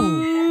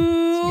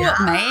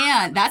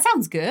 Man, that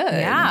sounds good.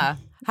 Yeah.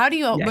 How do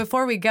you,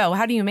 before we go,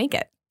 how do you make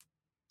it?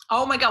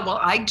 Oh my God. Well,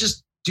 I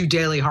just do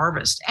Daily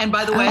Harvest. And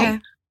by the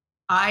way,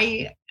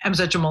 I am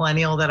such a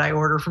millennial that I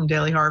order from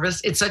Daily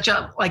Harvest. It's such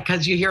a, like,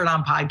 because you hear it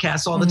on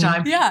podcasts all the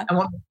time. Yeah. And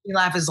what makes me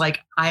laugh is like,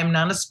 I am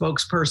not a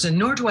spokesperson,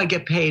 nor do I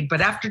get paid.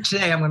 But after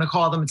today, I'm going to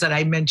call them and say,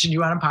 I mentioned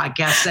you on a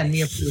podcast. Send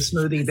me a free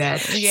smoothie,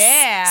 bitch.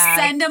 Yeah.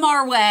 Send them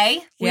our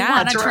way. We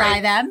want to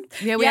try them.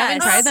 Yeah, we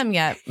haven't tried them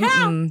yet.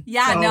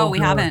 Yeah, no, we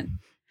haven't.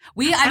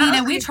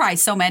 And we try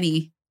so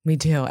many. We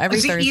do.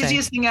 It's the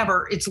easiest thing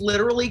ever. It's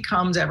literally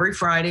comes every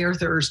Friday or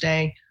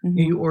Thursday.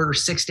 You order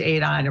 6 to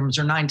 8 items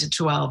or 9 to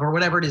 12 or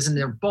whatever it is. And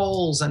there are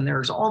bowls and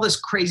there's all this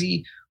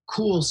crazy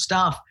cool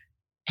stuff.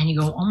 And you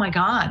go, oh my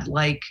God,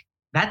 like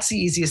that's the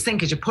easiest thing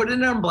because you put it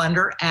in a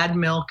blender, add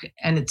milk,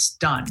 and it's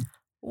done.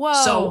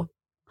 Whoa. So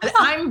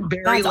I'm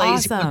very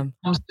lazy when it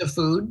comes to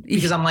food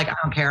because I'm like, I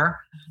don't care.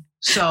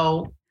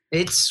 So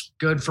it's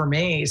good for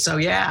me. So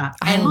yeah.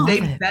 And they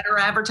better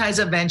advertise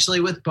eventually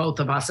with both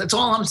of us. That's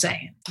all I'm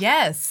saying.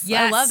 Yes.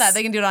 I love that.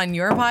 They can do it on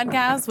your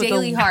podcast. With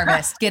Daily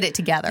Harvest. Get it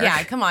together.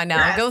 Yeah. Come on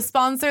now. Go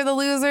sponsor the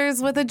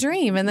Losers with a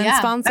Dream and then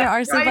sponsor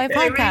our Sleep Life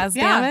podcast.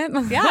 Damn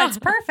it. Yeah. It's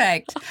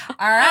perfect.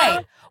 All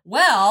right.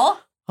 Well.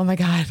 Oh my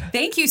God.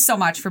 Thank you so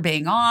much for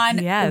being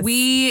on. Yes.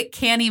 We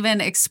can't even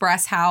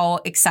express how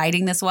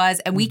exciting this was.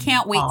 And we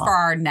can't wait for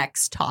our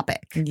next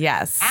topic.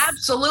 Yes.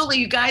 Absolutely.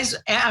 You guys,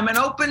 I'm an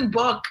open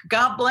book.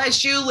 God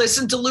bless you.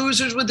 Listen to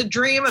Losers with a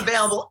Dream,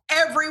 available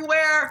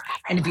everywhere.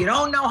 And if you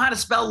don't know how to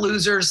spell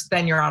losers,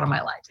 then you're out of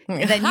my life.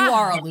 Then you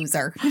are a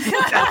loser.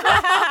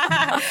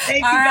 Thank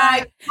you,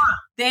 guys.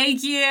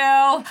 Thank you.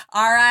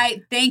 All right.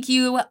 Thank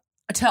you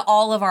to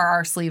all of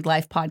our Sleeved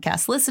Life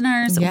podcast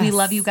listeners. Yes. We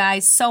love you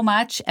guys so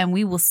much, and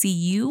we will see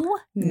you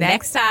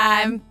next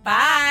time.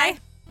 Bye.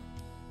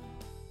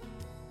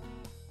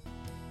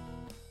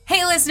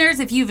 Hey, listeners,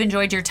 if you've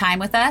enjoyed your time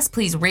with us,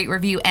 please rate,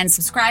 review, and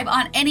subscribe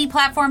on any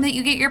platform that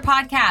you get your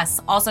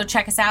podcasts. Also,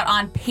 check us out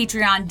on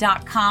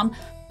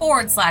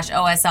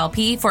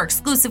patreon.com/OSLP for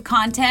exclusive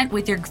content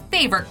with your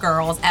favorite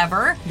girls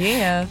ever.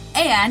 Yeah.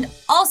 And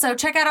also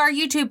check out our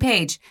YouTube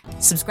page.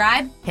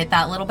 Subscribe, hit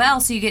that little bell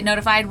so you get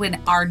notified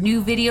when our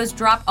new videos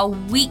drop a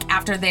week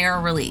after they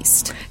are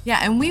released. Yeah,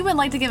 and we would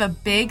like to give a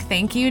big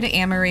thank you to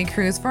Anne-Marie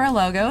Cruz for our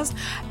logos,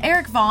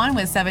 Eric Vaughn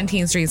with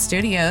 17th Street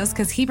Studios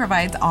because he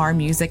provides our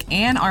music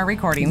and our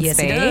recording space.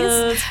 He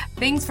does.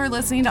 Thanks for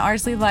listening to our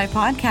Sleep Life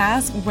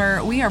podcast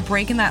where we are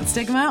breaking that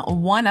stigma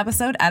one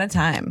episode at a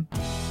time.